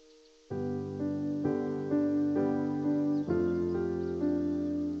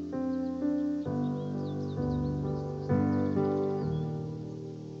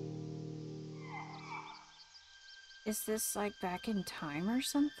 Is this like back in time or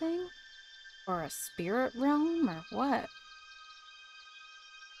something? Or a spirit realm or what?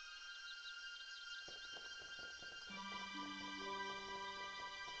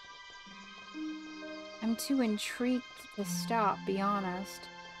 I'm too intrigued to stop, be honest.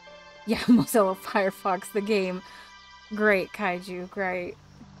 Yeah, Mozilla Firefox, the game. Great, Kaiju, great.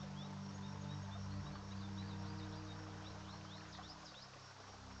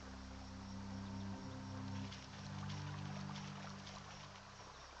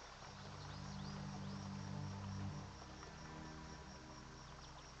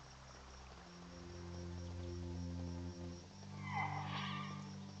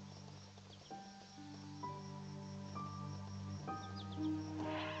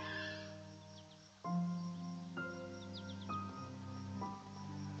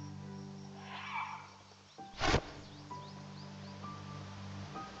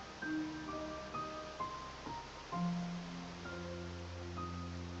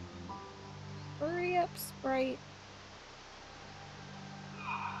 Hurry up, Sprite.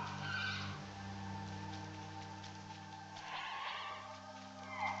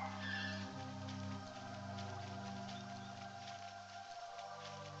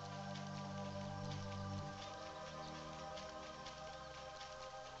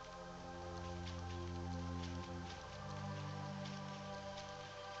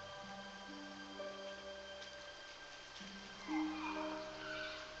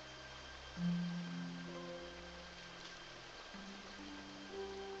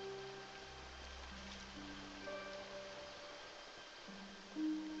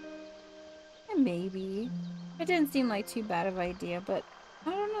 Maybe. It didn't seem like too bad of an idea, but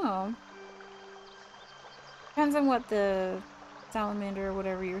I don't know. Depends on what the salamander or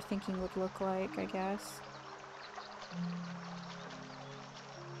whatever you're thinking would look like, I guess.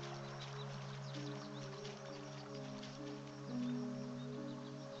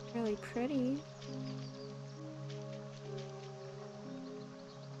 Really pretty.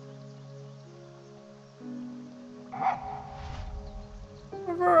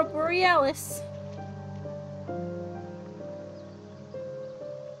 Aurora Borealis.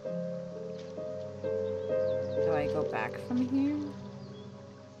 Do I go back from here?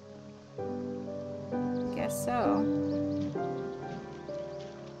 I guess so.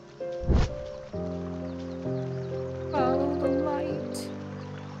 Follow the light.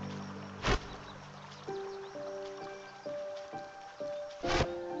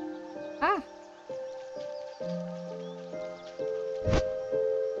 Ah!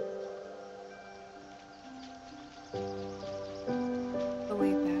 Go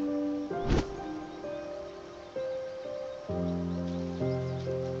way back.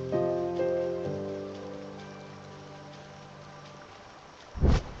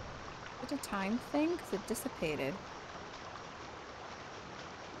 Is it a time thing? Because it dissipated.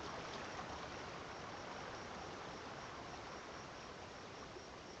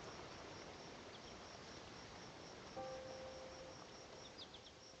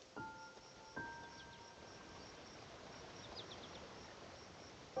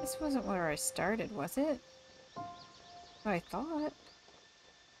 This wasn't where I started, was it? What I thought.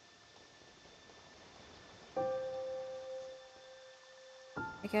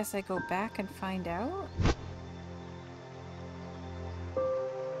 I guess I go back and find out?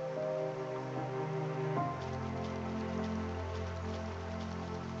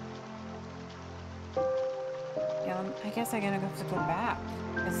 I guess I'm gonna have to go back,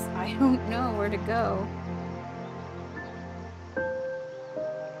 because I don't know where to go.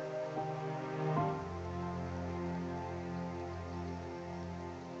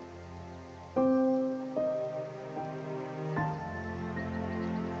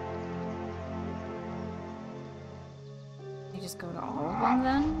 I just go to all of them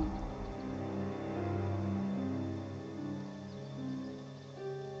then?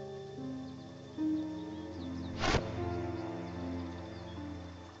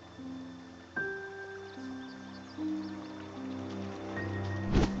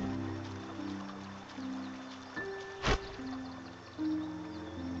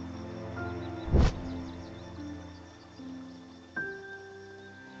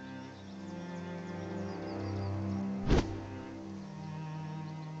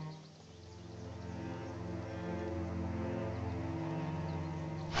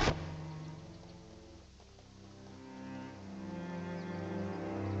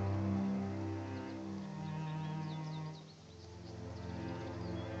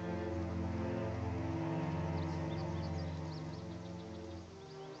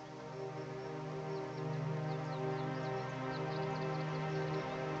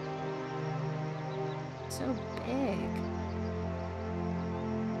 So big.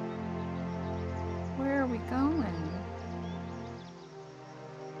 Where are we going?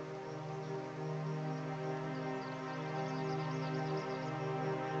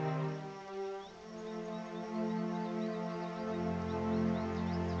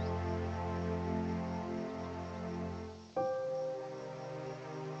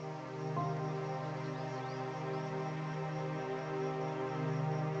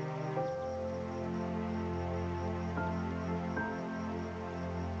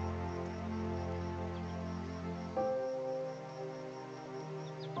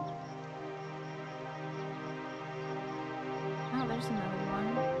 Oh, there's another one.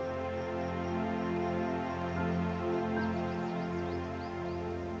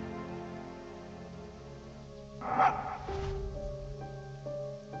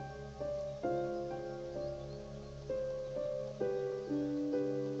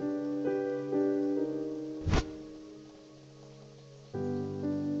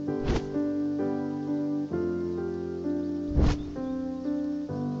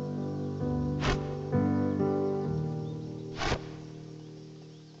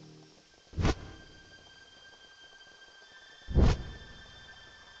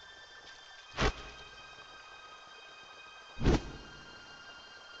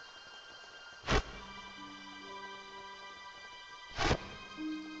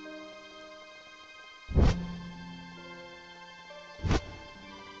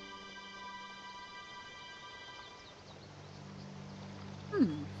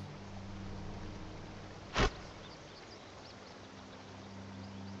 Hmm.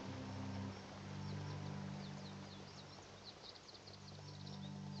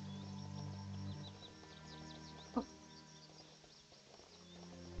 Oh.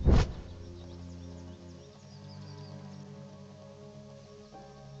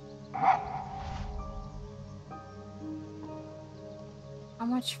 How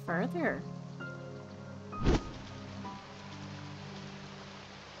much further?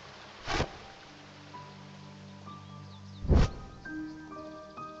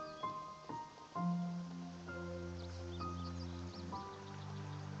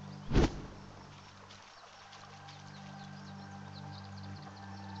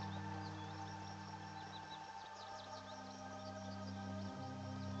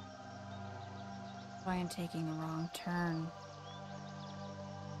 Why I'm taking a wrong turn.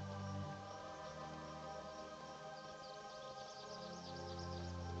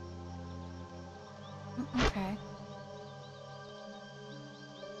 Okay.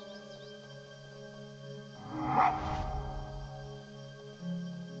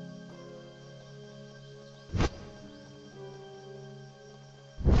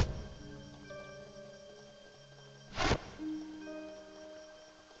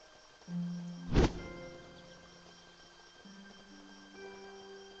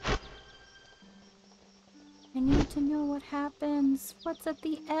 I need to know what happens. What's at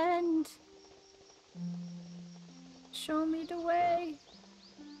the end? Show me the way.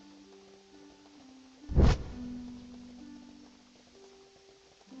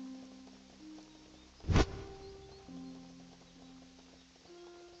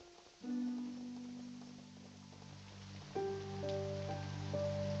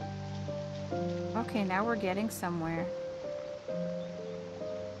 Okay, now we're getting somewhere.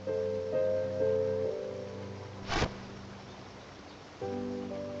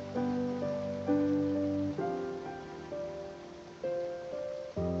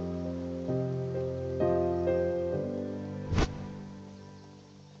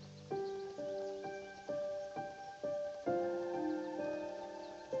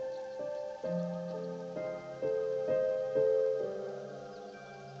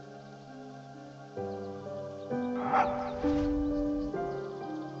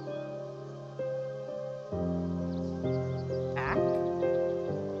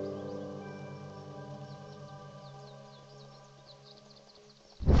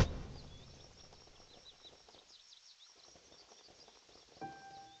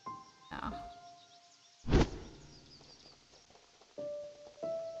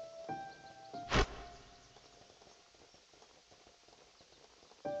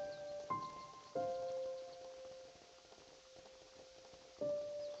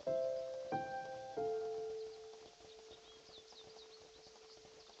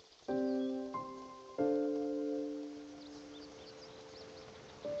 I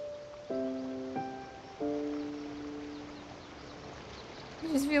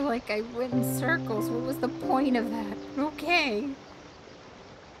just feel like I went in circles. What was the point of that? Okay.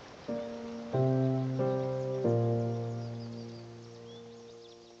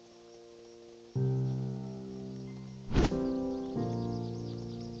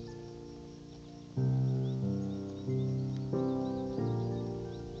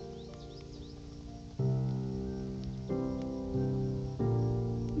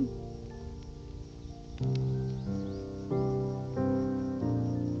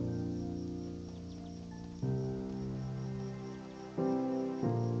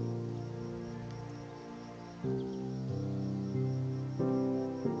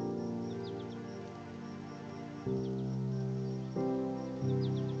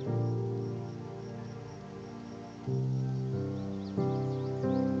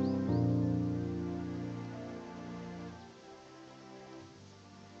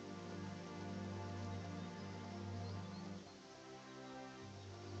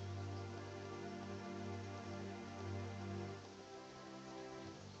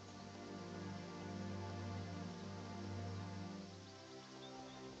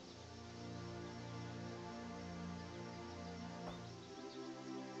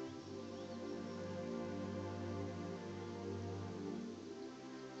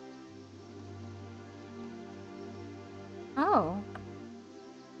 Oh.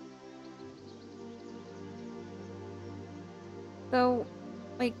 So,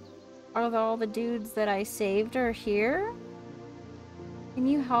 like, are all the dudes that I saved are here? Can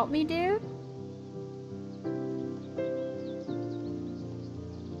you help me, dude?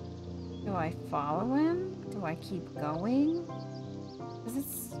 Do I follow him? Do I keep going?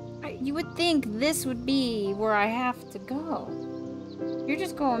 'Cause you would think this would be where I have to go. You're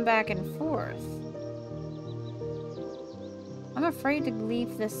just going back and forth. I'm afraid to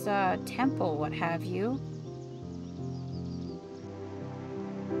leave this, temple, what have you.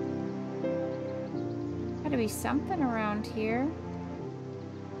 Gotta be something around here.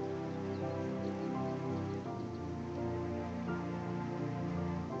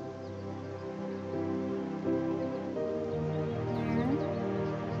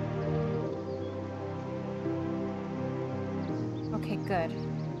 Okay, good.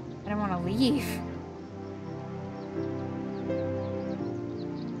 I don't want to leave.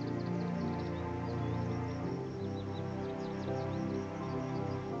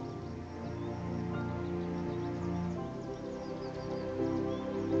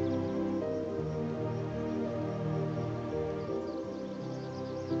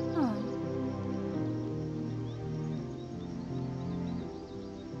 Huh.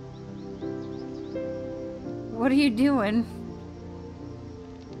 What are you doing?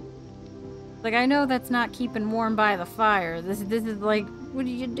 Like, I know that's not keeping warm by the fire. This is like, what are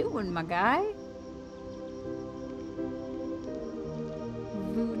you doing, my guy?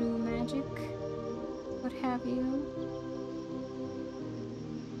 Voodoo magic? What have you?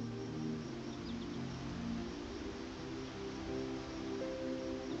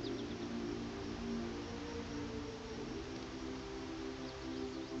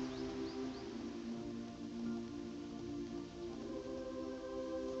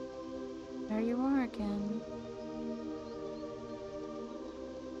 There you are again.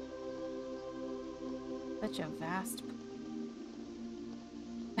 Such a vast...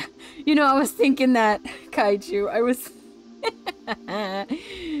 You know, I was thinking that, Kaiju. I was...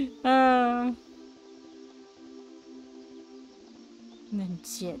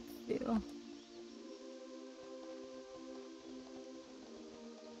 Ninjutsu.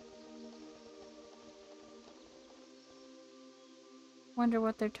 Wonder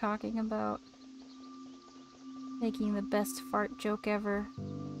what they're talking about. Making the best fart joke ever.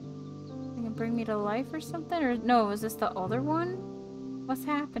 They can bring me to life or something? Or no, was this the other one? What's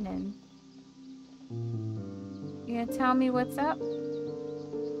happening? You gonna tell me what's up?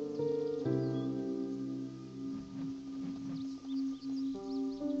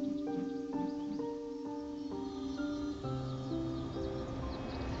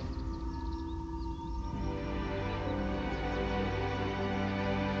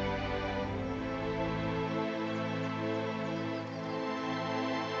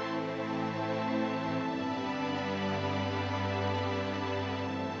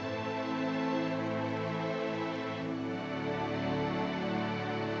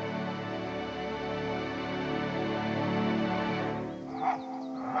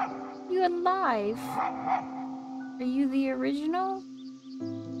 You alive? Are you the original?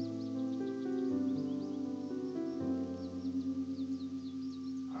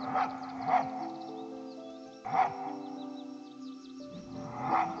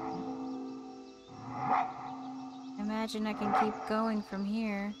 imagine I can keep going from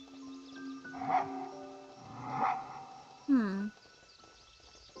here.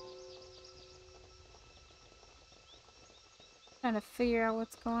 Trying to figure out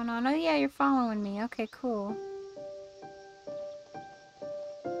what's going on. Oh yeah, you're following me. Okay, cool.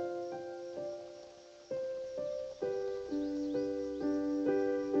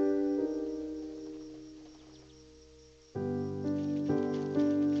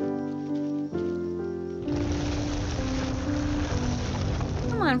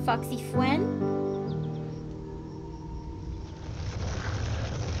 Come on, Foxy Fwen.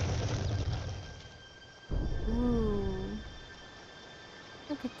 Ooh.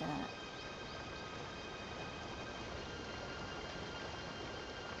 Look at that.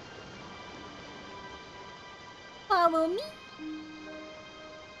 Follow me.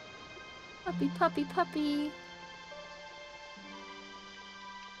 Puppy, puppy, puppy.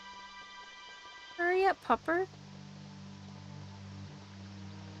 Hurry up, pupper.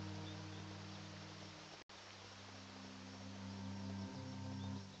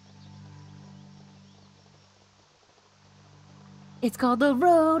 It's called the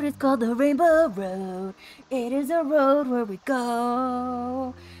road, it's called the Rainbow Road. It is a road where we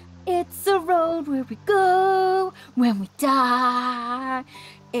go. It's a road where we go when we die.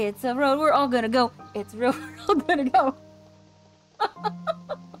 It's a road we're all gonna go. It's a road we're all gonna go.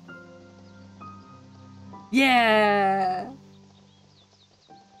 Yeah!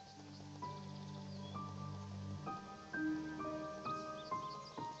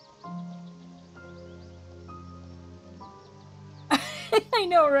 I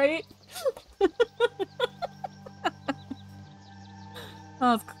know, right?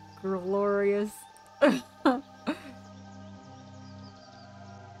 That's glorious.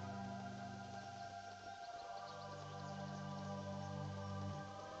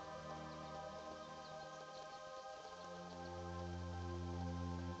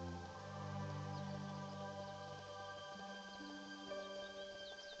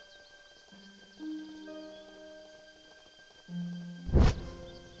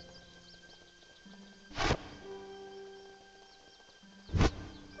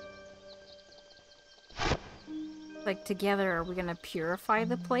 Like, together, are we gonna purify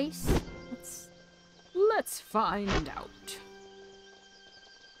the place? Let's find out.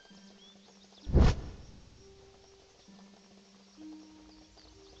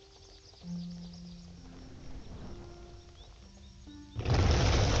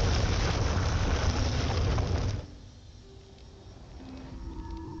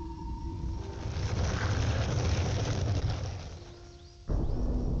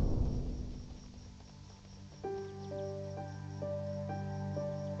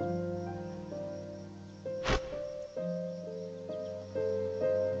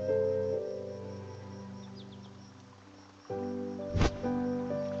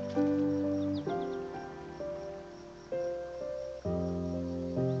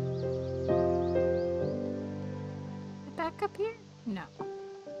 Back up here? No.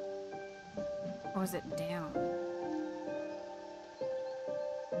 Or was it down?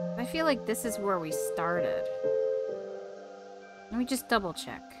 I feel like this is where we started. Let me just double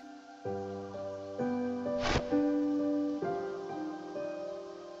check.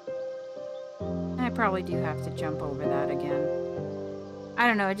 I probably do have to jump over that again. I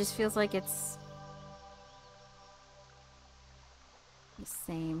don't know, it just feels like it's the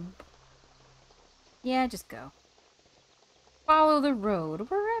same. Yeah, just go. Follow the road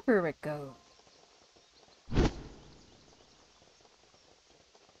wherever it goes.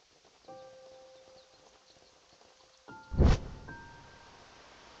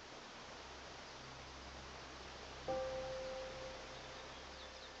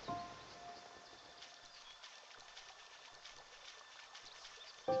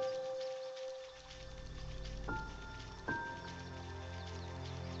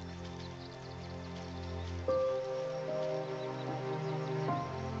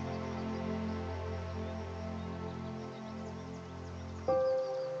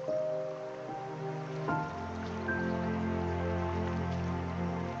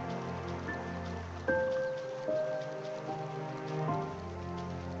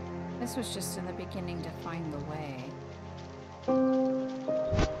 This was just in the beginning to find the way.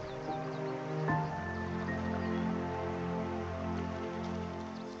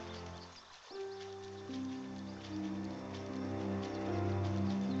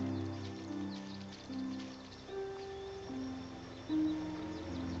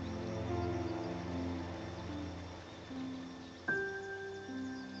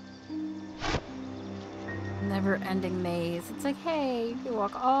 Never-ending maze. It's like, hey, you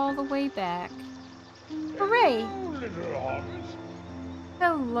walk all the way back. Hooray! little hobbit.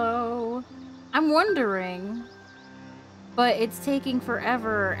 Hello. I'm wondering, but it's taking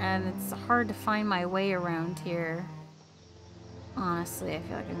forever and it's hard to find my way around here. Honestly, I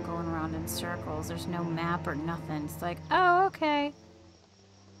feel like I'm going around in circles. There's no map or nothing. It's like, oh, okay.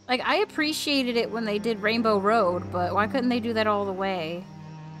 Like, I appreciated it when they did Rainbow Road, but why couldn't they do that all the way?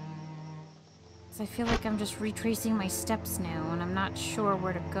 'Cause I feel like I'm just retracing my steps now, and I'm not sure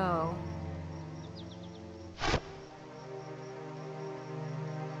where to go.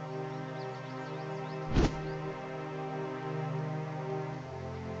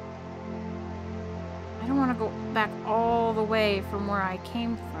 I don't want to go back all the way from where I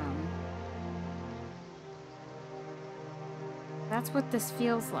came from. That's what this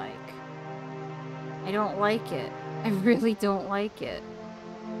feels like. I don't like it. I really don't like it.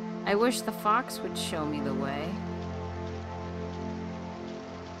 I wish the fox would show me the way.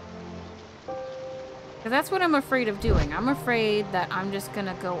 Because that's what I'm afraid of doing. I'm afraid that I'm just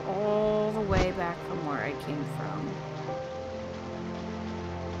gonna go all the way back from where I came from.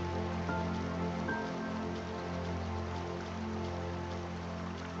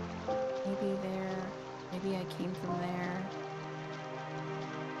 Maybe there. Maybe I came from there.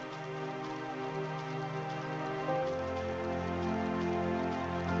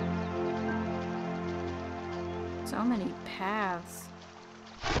 So many paths.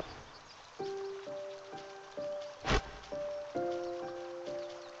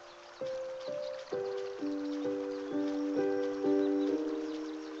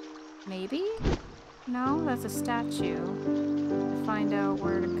 Maybe? No, that's a statue. To find out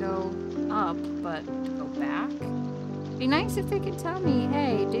where to go up, but to go back? Be nice if they could tell me,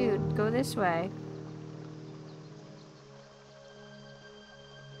 hey, dude, go this way.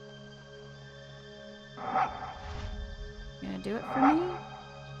 You gonna do it for me?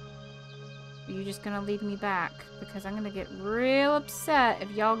 Or are you just gonna lead me back? Because I'm gonna get real upset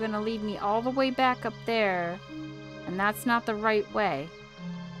if y'all gonna lead me all the way back up there. And that's not the right way.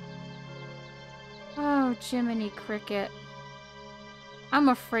 Oh, Jiminy Cricket. I'm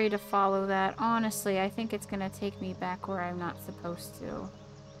afraid to follow that. Honestly, I think it's gonna take me back where I'm not supposed to.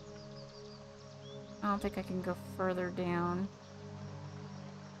 I don't think I can go further down.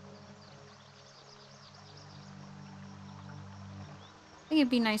 I think it'd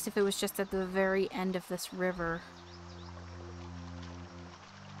be nice if it was just at the very end of this river.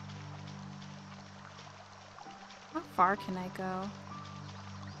 How far can I go?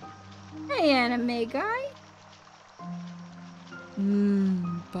 Hey, anime guy!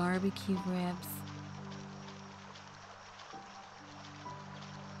 Mmm, barbecue ribs.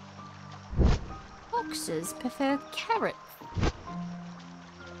 Foxes prefer carrots.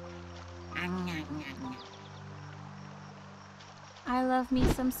 I love me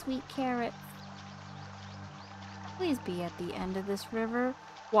some sweet carrots. Please be at the end of this river.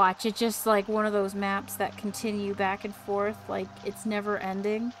 Watch, it's just like one of those maps that continue back and forth, like it's never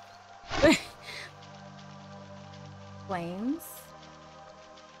ending. Flames.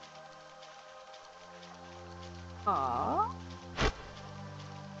 Aww.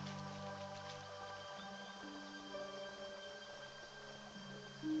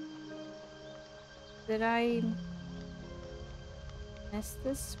 Did I miss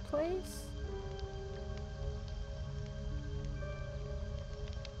this place?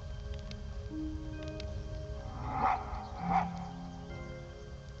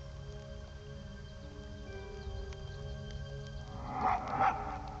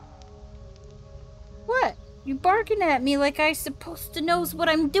 What? You barking at me like I supposed to knows what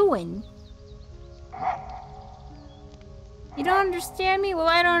I'm doing? You don't understand me? Well,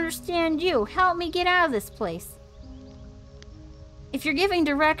 I don't understand you. Help me get out of this place. If you're giving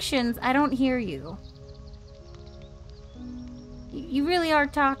directions, I don't hear you. You really are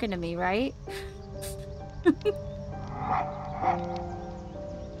talking to me, right?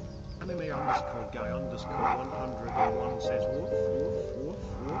 Anime underscore guy underscore 101 says woof woof woof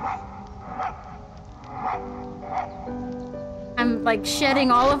woof. I'm like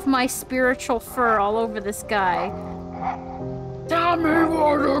shedding all of my spiritual fur all over this guy. Tell me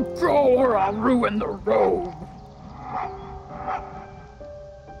where to go or I'll ruin the road.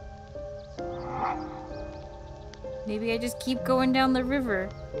 Maybe I just keep going down the river.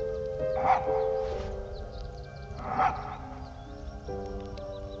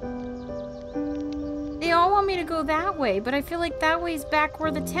 They all want me to go that way, but I feel like that way's back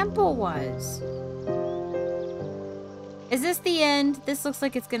where the temple was. Is this the end? This looks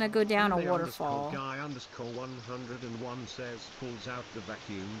like it's gonna go down a waterfall. Guy underscore 101 says pulls out the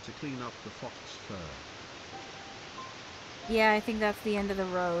vacuum to clean up the fox fur. Yeah, I think that's the end of the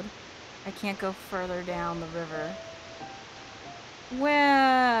road. I can't go further down the river.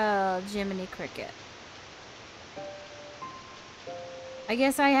 Well, Jiminy Cricket. I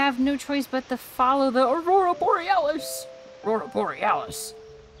guess I have no choice but to follow the Aurora Borealis. Aurora Borealis.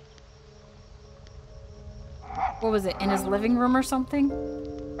 What was it? In his living room or something?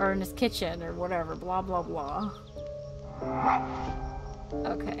 Or in his kitchen or whatever. Blah, blah, blah.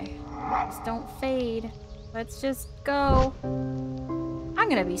 Okay. Just don't fade. Let's just go. I'm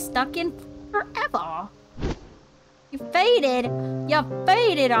gonna be stuck in forever. You faded. You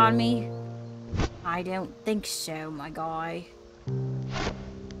faded on me. I don't think so, my guy.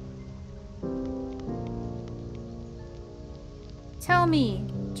 Tell me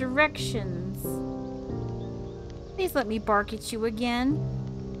directions. Please let me bark at you again.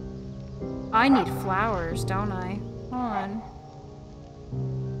 I need flowers, don't I? Hold on.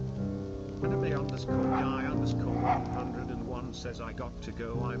 Anime_guy_101 says I got to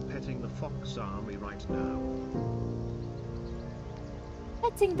go. I'm petting the fox army right now.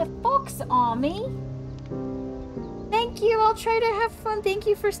 Petting the fox army? Thank you, I'll try to have fun. Thank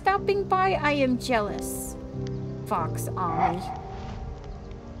you for stopping by. I am jealous. Fox army.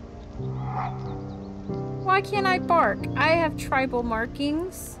 Why can't I bark? I have tribal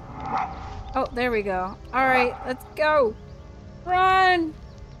markings. Oh, there we go. Alright, let's go. Run!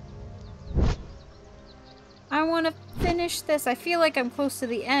 I want to finish this. I feel like I'm close to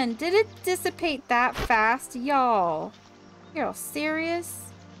the end. Did it dissipate that fast? Y'all. You're all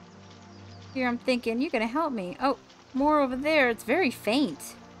serious? Here I'm thinking, you're gonna help me. Oh, more over there. It's very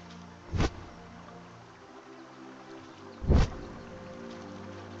faint.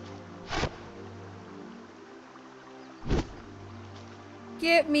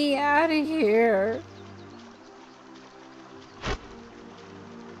 Get me out of here.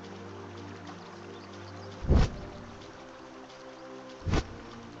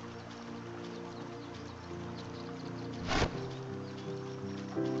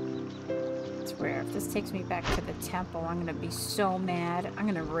 I swear, if this takes me back to the temple, I'm gonna be so mad. I'm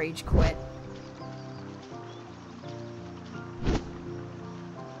gonna rage quit.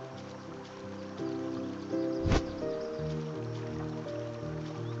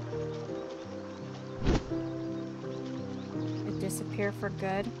 Disappear for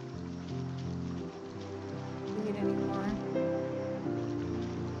good. See it anymore.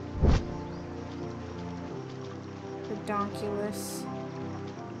 Redonkulous.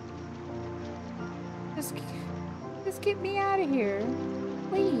 Just get me out of here.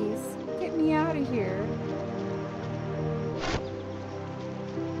 Please, get me out of here.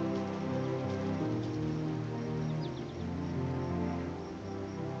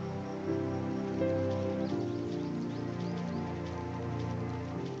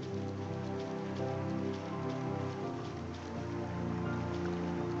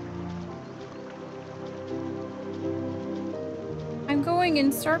 I'm going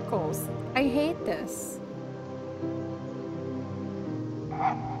in circles. I hate this.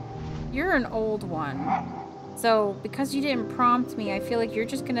 You're an old one. So, because you didn't prompt me, I feel like you're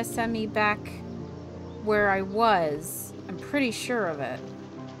just gonna send me back where I was. I'm pretty sure of it.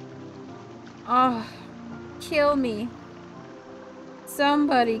 Oh, kill me.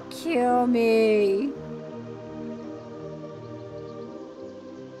 Somebody kill me.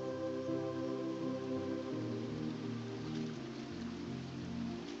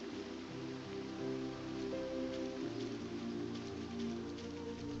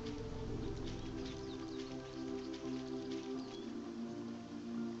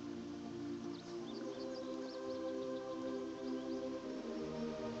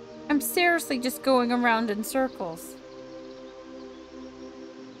 I'm seriously just going around in circles.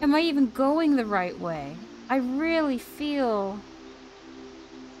 Am I even going the right way? I really feel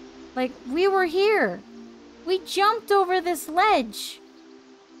like we were here. We jumped over this ledge.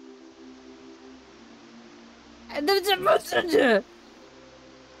 And there's the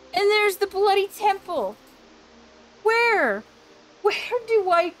bloody temple. Where? Where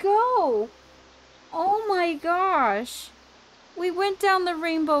do I go? Oh my gosh. We went down the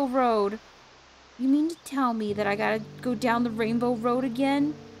Rainbow Road. You mean to tell me that I gotta go down the Rainbow Road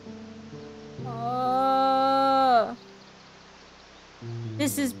again?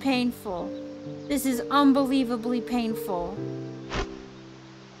 This is painful. This is unbelievably painful.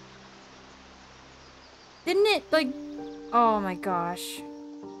 Didn't it, like... Oh my gosh.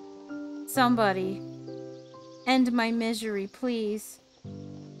 Somebody. End my misery, please.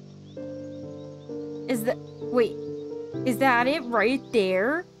 Is that... Wait. Is that it right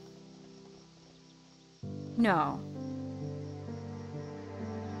there? No.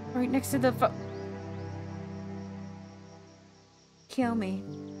 Right next to the kill me.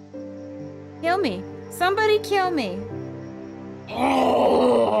 Kill me. Somebody kill me.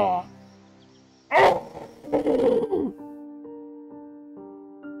 Oh!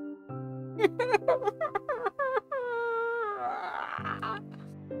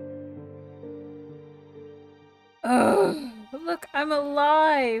 Ugh, look, I'm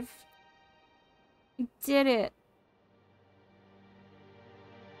alive. I did it.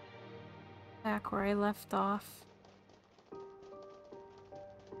 Back where I left off.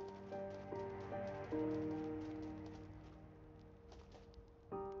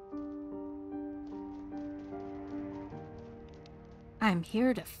 I'm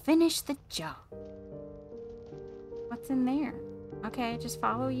here to finish the job. What's in there? Okay, just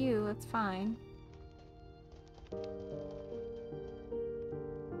follow you. That's fine.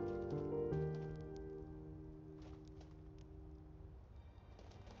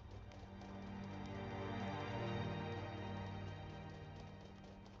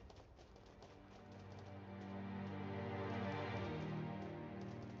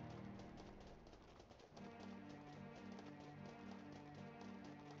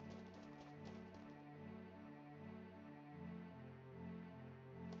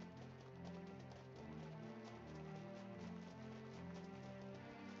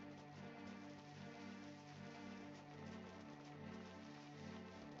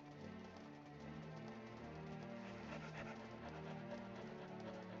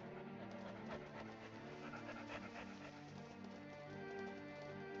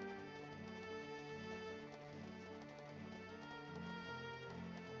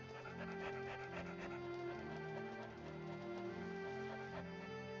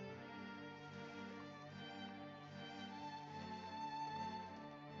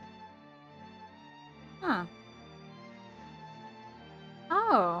 Huh.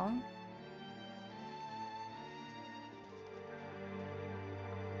 Oh.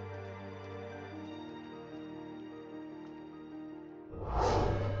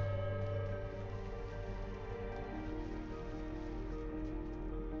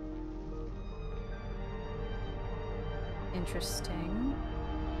 Interesting.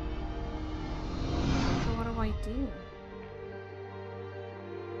 So what do I do?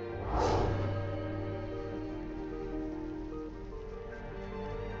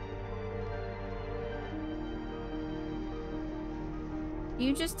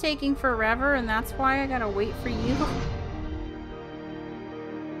 You just taking forever and that's why I gotta wait for you?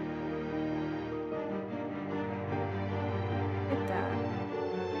 Get that.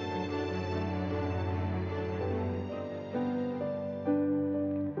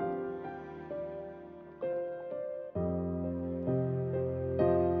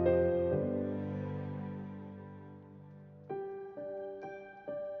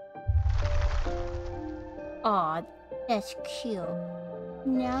 Aw, that's cute.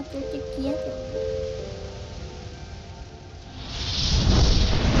 Now they're together.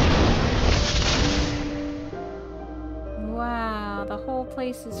 Wow, the whole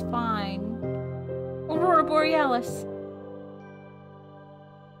place is fine. Aurora Borealis!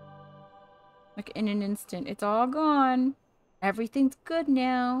 Like in an instant, it's all gone. Everything's good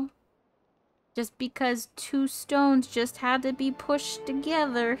now. Just because two stones just had to be pushed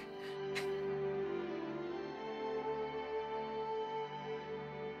together.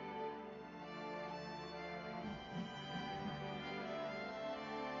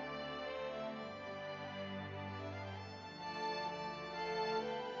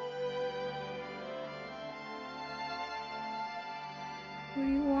 What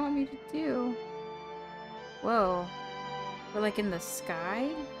do you want me to do? Whoa. We're like in the sky?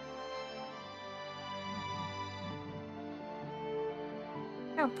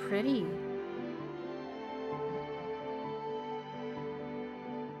 How pretty.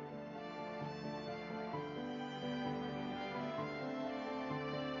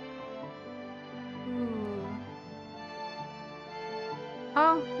 Ooh.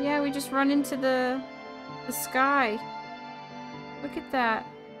 Oh, yeah, we just run into the sky. Look at that.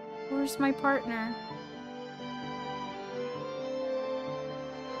 Where's my partner?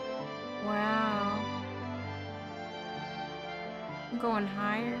 Wow. I'm going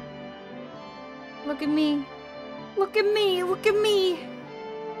higher. Look at me. Look at me. Look at me.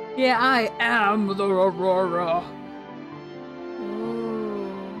 Yeah, I am the Aurora.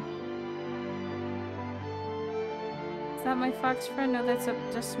 Ooh. Is that my fox friend? No, that's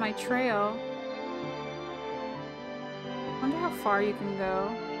just my trail. I wonder how far you can go.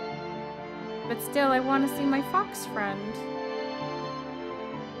 But still, I want to see my fox friend.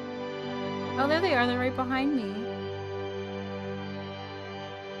 Oh, there they are. They're right behind me.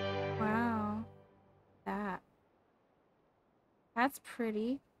 Wow. That's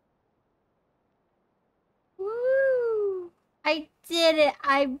pretty. Woo! I did it!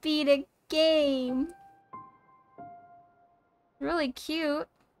 I beat a game! Really cute.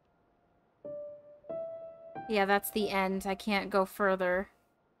 Yeah, that's the end. I can't go further.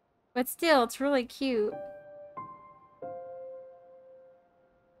 But still, it's really cute.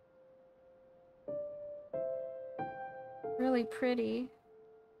 Really pretty.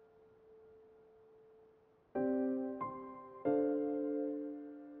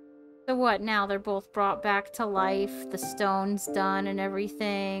 So what, now they're both brought back to life, the stone's done and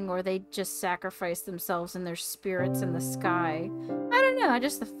everything, or they just sacrifice themselves and their spirits in the sky? I don't know,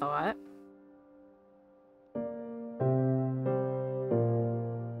 just a thought.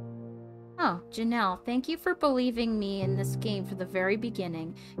 Oh, Janelle, thank you for believing me in this game from the very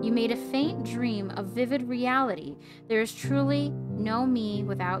beginning. You made a faint dream a vivid reality. There is truly no me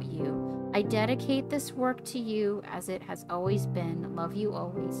without you. I dedicate this work to you as it has always been. Love you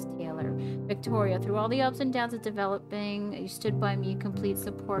always, Taylor. Victoria, through all the ups and downs of developing, you stood by me in complete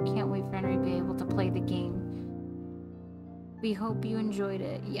support. Can't wait for Henry to be able to play the game. We hope you enjoyed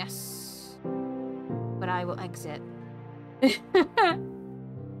it. Yes. But I will exit.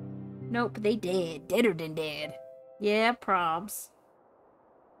 Nope, they dead. Deader than dead. Yeah, probs.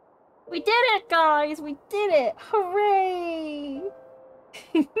 We did it, guys! We did it! Hooray!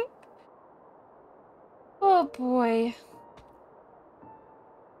 Oh, boy.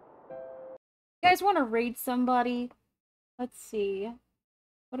 You guys want to raid somebody? Let's see.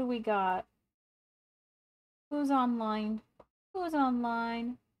 What do we got? Who's online? Who's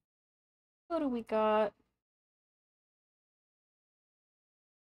online? What do we got?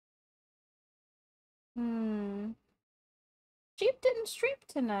 Sheep didn't stream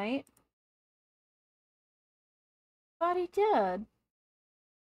tonight. Thought he did.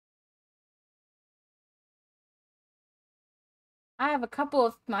 I have a couple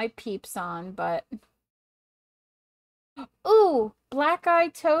of my peeps on, but... Ooh! Black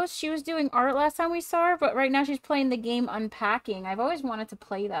Eyed Toast. She was doing art last time we saw her, but right now she's playing the game Unpacking. I've always wanted to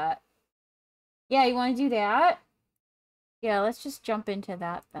play that. Yeah, you want to do that? Yeah, let's just jump into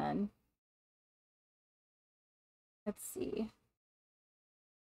that then. Let's see.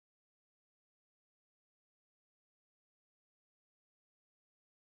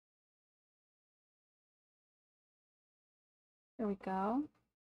 There we go.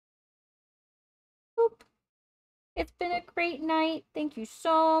 Boop. It's been a great night. Thank you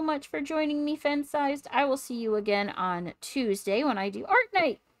so much for joining me, Fence-Sized. I will see you again on Tuesday when I do art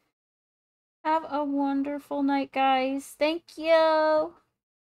night. Have a wonderful night, guys. Thank you.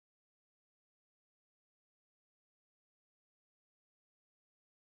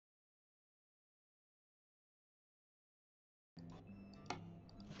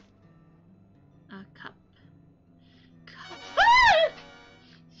 A cup. Ah!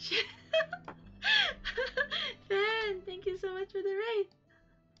 Fan, thank you so much for the raid.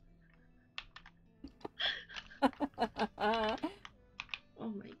 Oh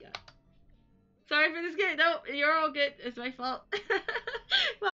my god. Sorry for this game. No, you're all good. It's my fault.